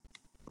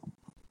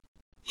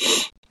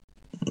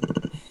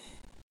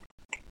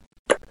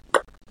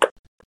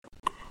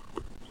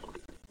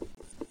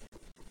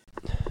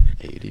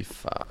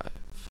 '85.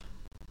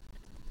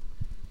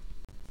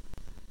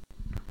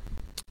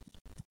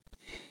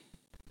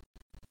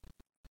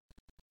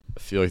 I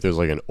feel like there's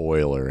like an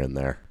Oiler in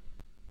there.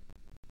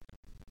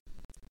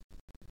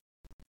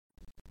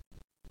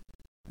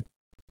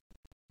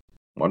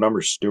 What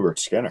number's Stuart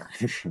Skinner,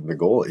 the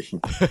goalie?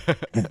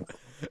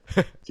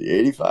 The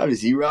 85?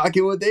 Is he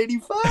rocking with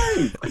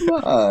 85? Come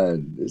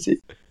on. Is he?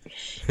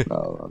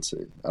 No, let's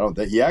see. I don't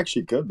think he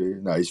actually could be.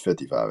 No, he's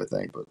 55, I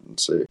think, but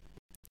let's see.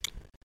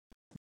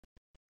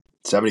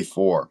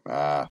 74. He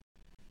was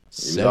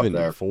 74. up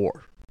there.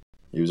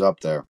 He was up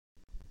there.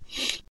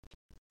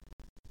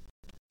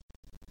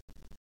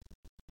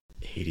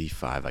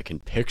 85. I can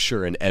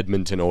picture an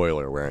Edmonton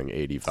Oiler wearing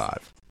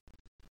 85.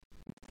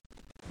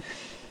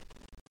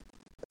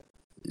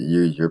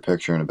 You're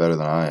picturing it better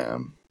than I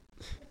am.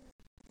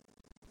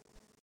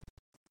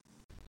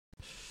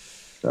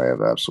 I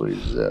have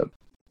absolutely zip.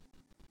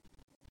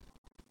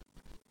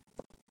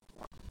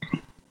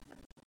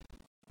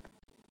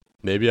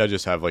 Maybe I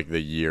just have like the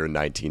year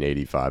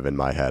 1985 in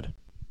my head.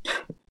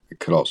 It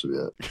could also be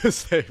it.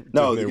 Because they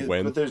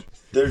win. But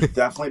there's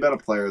definitely been a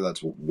player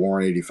that's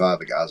worn 85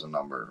 that has a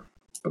number.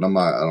 But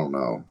I don't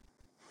know.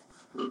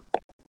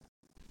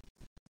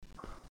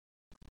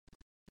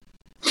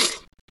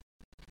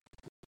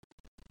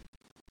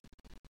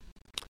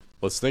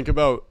 Let's think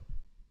about.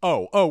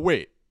 Oh,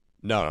 wait.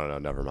 No,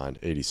 never mind.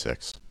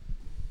 86.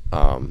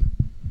 Yeah,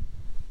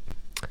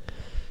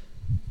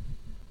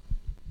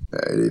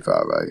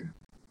 85.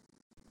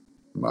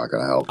 I'm not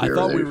gonna help you. I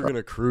thought we were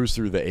gonna cruise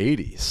through the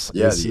 80s.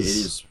 Yeah, the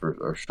 80s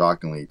are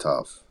shockingly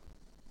tough.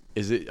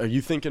 Are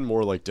you thinking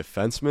more like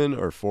defenseman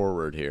or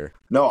forward here?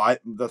 No,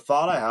 the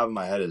thought I have in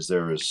my head is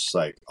there was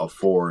like a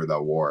forward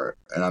that wore it,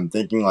 and I'm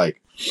thinking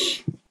like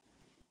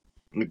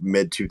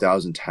mid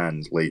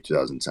 2010s, late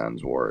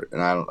 2010s wore it,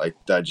 and I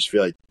just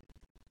feel like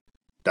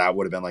that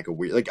would have been like a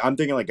weird. Like I'm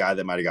thinking like a guy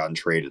that might have gotten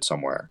traded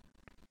somewhere,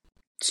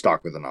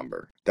 stuck with a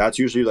number. That's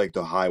usually like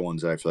the high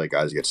ones that I feel like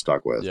guys get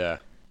stuck with. Yeah.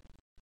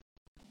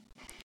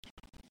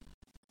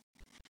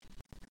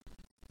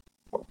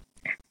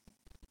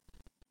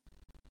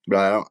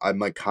 But I'm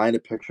like kind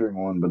of picturing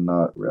one, but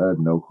not. I have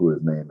no clue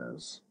his name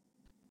is.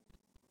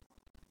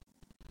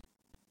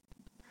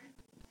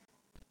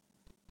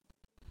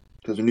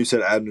 Because when you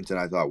said Edmonton,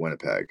 I thought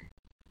Winnipeg.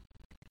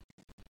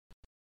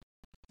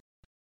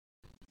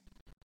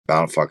 I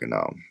don't fucking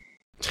know.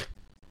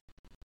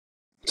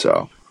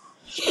 So,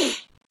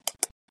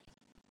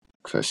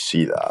 because I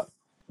see that.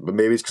 But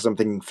maybe it's because I'm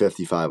thinking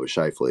 55 with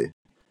Scheifele.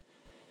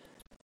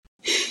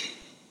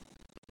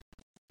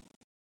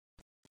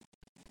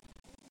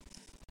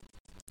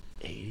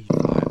 Is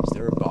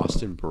there a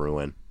Boston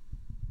Bruin?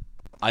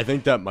 I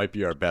think that might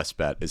be our best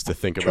bet, is to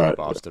think about a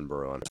Boston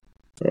Bruin.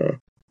 Yeah,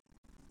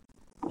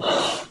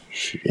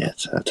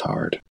 that's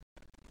hard.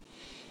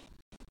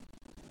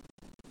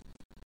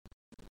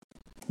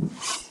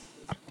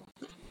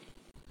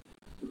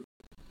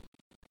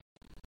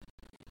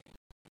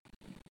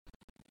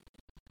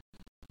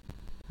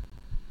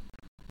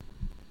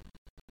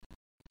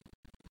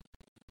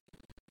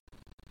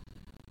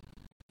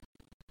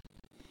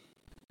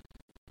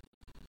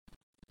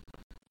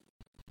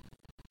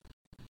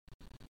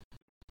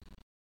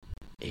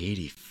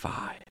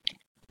 $85.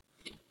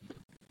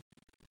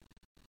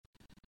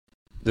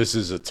 This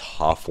is a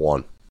tough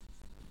one.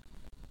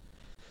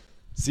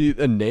 See,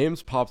 the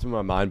names popped in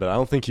my mind, but I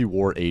don't think he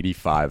wore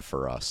 85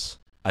 for us.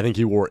 I think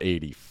he wore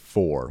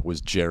 84, was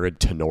Jared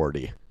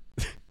Tenorti.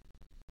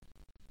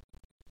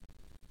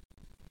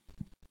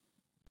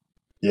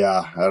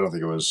 Yeah, I don't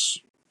think it was.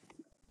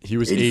 He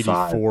was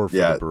 85. 84 for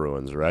the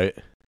Bruins, right?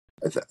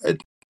 I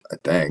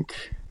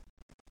think.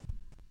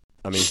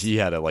 I mean, he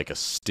had a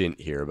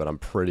stint here, but I'm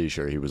pretty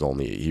sure he was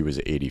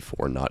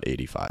 84, not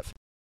 85.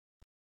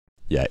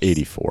 Yeah,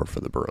 84 for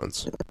the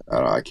Bruins. I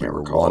don't know, I can't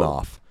recall. One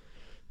off.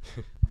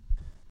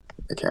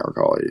 I can't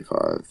recall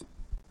 85.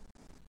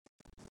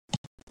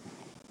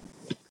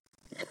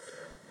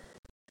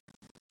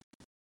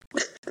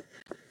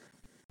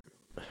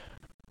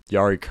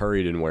 Yari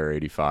Curry didn't wear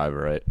 85,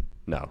 right?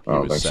 No, he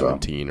was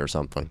 17 or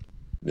something.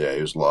 Yeah,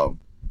 he was low.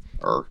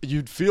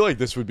 You'd feel like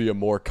this would be a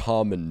more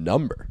common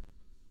number.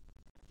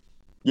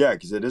 Yeah,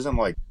 because it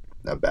isn't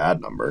a bad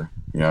number.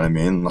 You know what I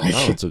mean? No,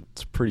 it's a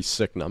pretty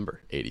sick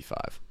number,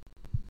 85.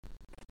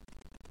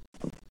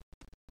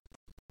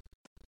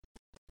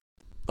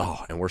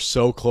 Oh, and we're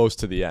so close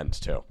to the end,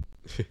 too.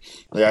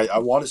 Yeah, I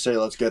want to say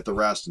let's get the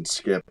rest and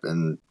skip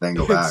and then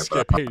go back.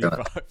 Skip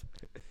 85.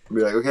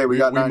 Be like, okay, we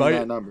got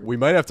 99 numbers. We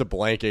might have to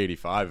blank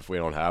 85 if we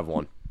don't have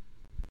one.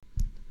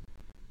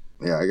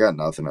 Yeah, I got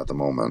nothing at the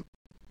moment.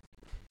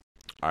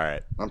 All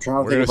right. I'm trying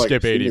to We're going to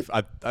skip 80.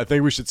 I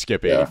think we should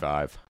skip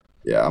 85.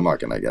 Yeah, I'm not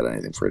going to get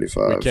anything for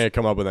 85. We can't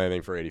come up with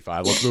anything for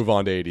 85. Let's move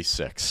on to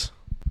 86.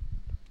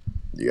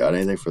 You got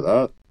anything for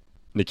that?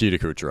 Nikita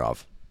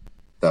Kucherov.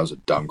 That was a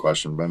dumb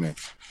question by me.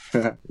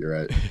 You're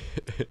right.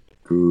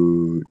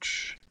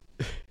 Cooch.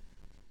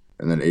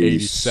 And then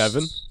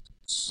 87.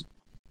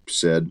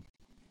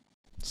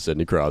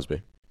 Sidney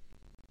Crosby.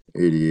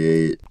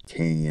 88.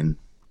 Kane.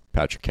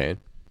 Patrick Kane.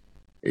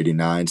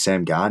 89.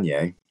 Sam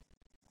Gagner.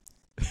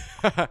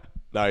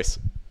 Nice.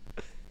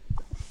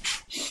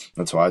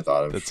 That's what I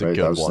thought of. That's right? a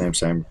good That was one.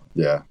 Same.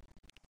 Yeah.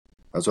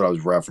 That's what I was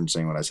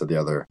referencing when I said the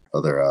other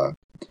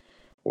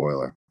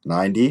Oiler.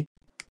 90.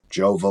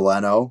 Joe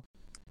Veleno.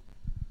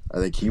 I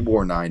think he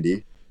wore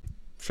 90.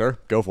 Sure,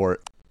 go for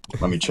it.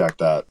 Let me check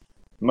that.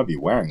 He might be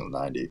wearing a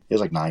 90. He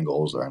has 9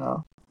 goals there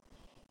now.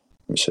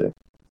 Let me see.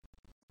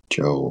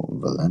 Joe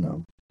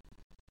Veleno.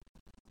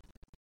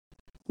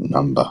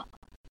 Number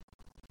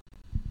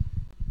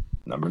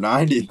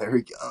 90. There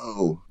we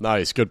go.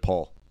 Nice, good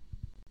pull.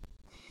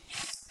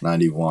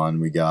 91.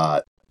 We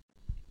got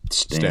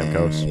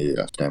Stamkos.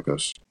 Yeah,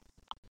 Stamkos.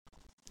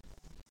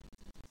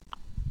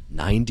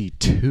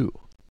 92.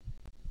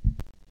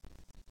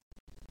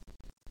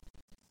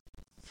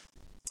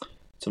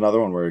 It's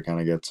another one where it kind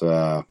of gets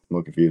a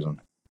little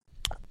confusing.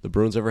 The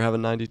Bruins ever have a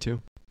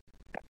 92?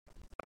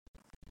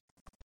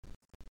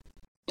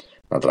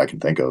 Not that I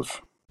can think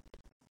of.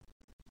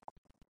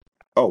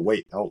 Oh,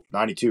 wait.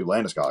 92.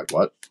 Landeskog.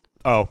 What?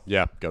 Oh,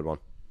 yeah, good one.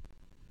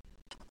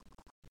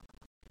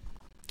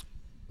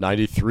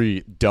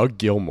 93, Doug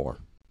Gilmour.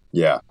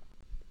 Yeah.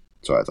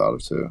 That's what I thought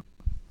of, too.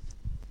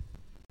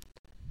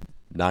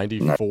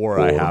 94,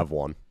 I have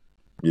one.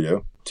 You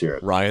do? Let's hear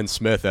it. Ryan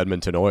Smith,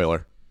 Edmonton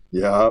Oiler.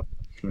 Yeah.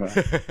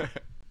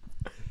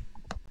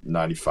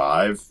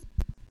 95?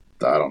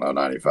 I don't know,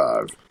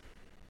 95.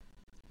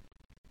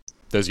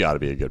 There's got to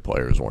be a good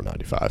player who's worn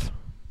 95.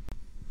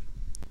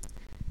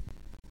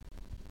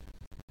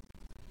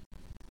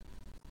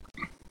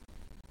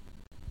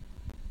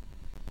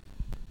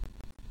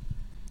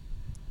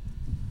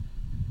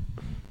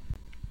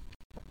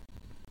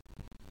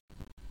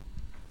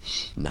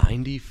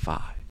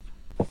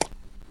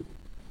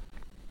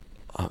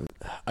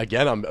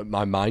 Again,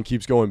 my mind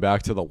keeps going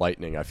back to the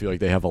Lightning. I feel like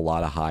they have a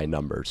lot of high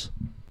numbers.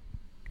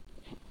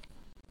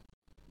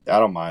 I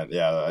don't mind.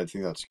 Yeah, I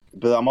think that's.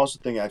 But I'm also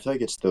thinking. I feel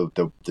like it's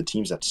the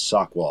teams that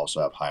suck will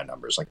also have high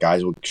numbers. Like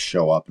guys will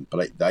show up,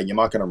 but you're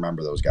not going to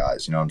remember those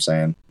guys. You know what I'm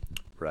saying?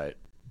 Right.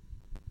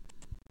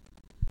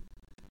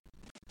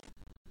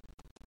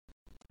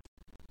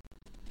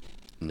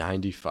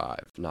 $95.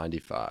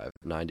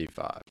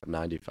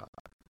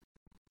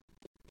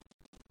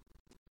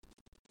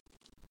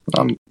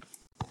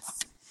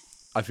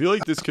 I feel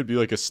like this could be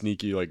like a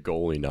sneaky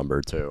goalie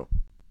number too.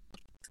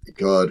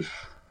 Good.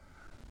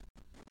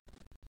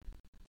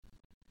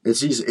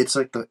 It's easy. It's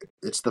like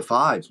it's the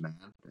fives, man.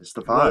 It's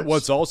the fives.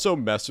 What's also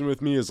messing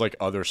with me is like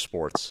other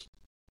sports.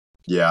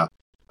 Yeah,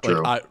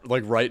 true.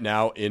 Like right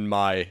now in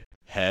my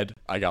head,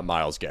 I got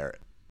Myles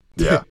Garrett.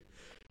 Yeah.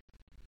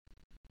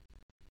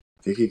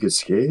 Think he could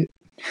skate?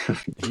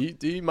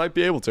 he might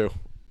be able to.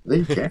 I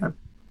think he can.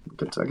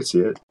 I can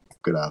see it.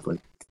 Good athlete.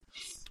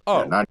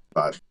 Oh, yeah,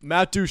 95.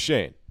 Matt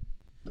Duchene.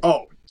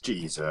 Oh,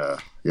 jeez.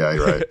 Yeah,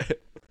 you're right.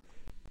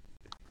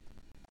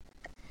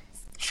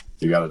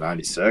 You got a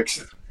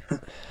 96? I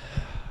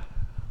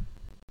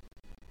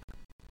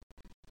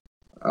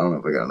don't know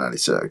if I got a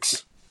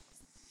 96.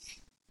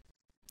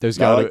 There's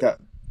got to like that.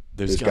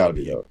 There's got to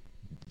be though.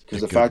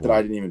 Because the fact that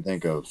I didn't even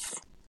think of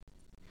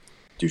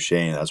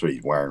Duchene, that's what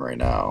he's wearing right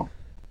now.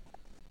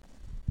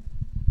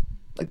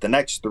 Like the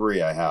next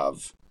three I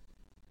have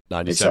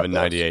 97,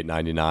 98,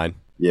 99.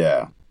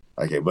 Yeah.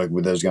 Okay, but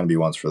there's going to be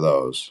ones for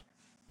those.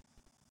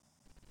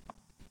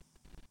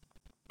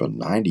 But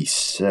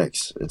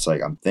 96, it's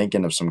like I'm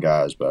thinking of some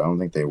guys, but I don't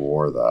think they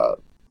wore that.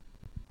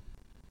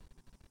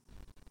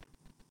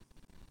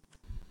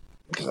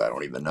 Because I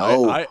don't even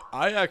know.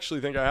 I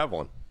actually think I have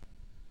one.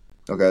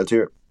 Okay, let's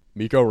hear it.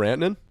 Mikko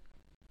Rantanen?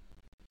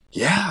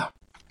 Yeah.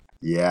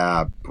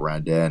 Yeah,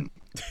 Brendan.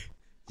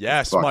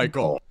 Yes,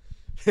 Michael.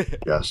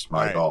 Yes,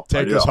 Michael.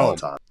 Right, take us home.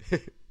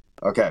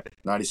 Okay,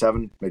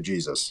 97,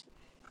 McJesus.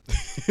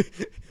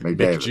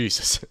 McDavid.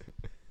 Jesus.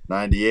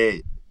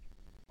 98,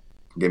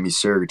 give me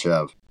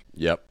Sergachev.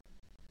 Yep.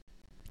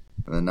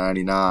 And then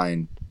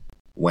 99,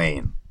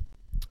 Wayne.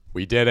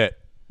 We did it.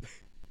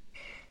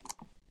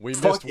 We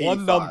missed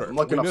one number. I'm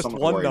looking up missed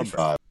someone one who wore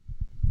 85.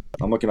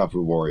 I'm looking up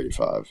who wore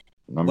 85.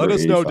 Let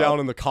us know down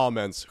in the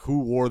comments who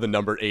wore the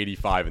number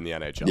 85 in the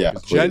NHL. Yeah,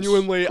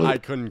 genuinely, please. I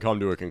couldn't come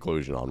to a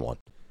conclusion on one.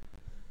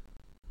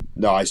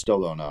 No, I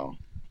still don't know.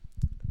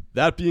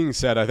 That being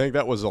said, I think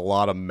that was a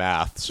lot of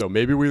math, so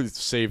maybe we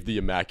save the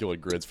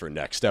immaculate grids for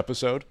next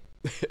episode.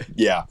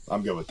 Yeah,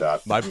 I'm good with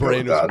that. My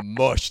brain was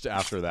mushed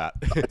after that.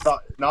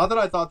 Not that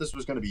I thought this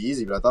was going to be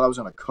easy, but I thought I was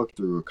going to cook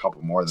through a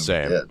couple more than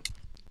we did.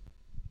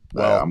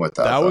 Well, yeah, I'm with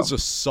that. That was a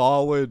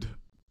solid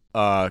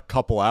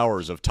couple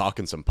hours of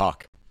talking some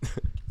puck.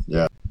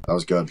 Yeah, that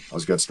was good. That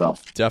was good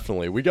stuff.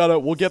 Definitely.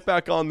 We'll get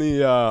back on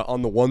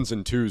the ones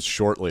and twos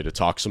shortly to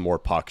talk some more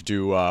puck.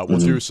 We'll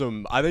do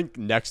some, I think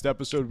next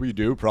episode we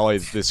do, probably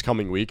this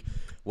coming week.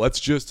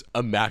 Let's just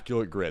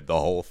immaculate grid the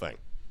whole thing.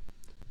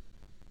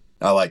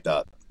 I like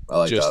that.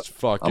 Just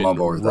fucking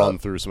run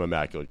through some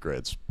immaculate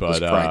grids. But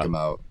just crank them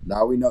out.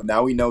 Now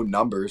we know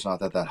numbers, not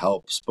that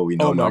helps, but we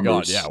know numbers. Oh my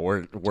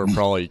god, yeah, we're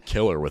probably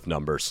killer with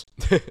numbers.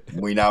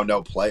 We now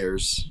know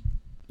players.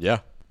 Yeah.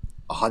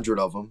 100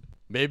 of them.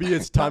 Maybe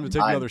it's time to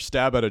take another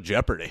stab at a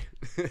Jeopardy.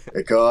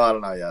 I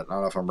don't know yet. I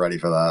don't know if I'm ready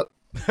for that.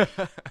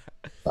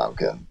 I'm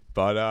good.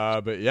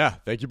 But yeah,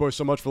 thank you boys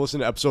so much for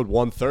listening to episode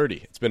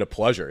 130. It's been a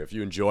pleasure. If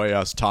you enjoy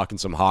us talking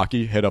some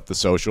hockey, hit up the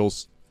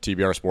socials,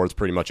 TBR Sports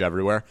pretty much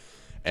everywhere.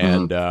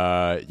 And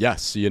yeah,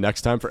 see you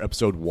next time for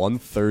episode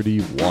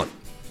 131.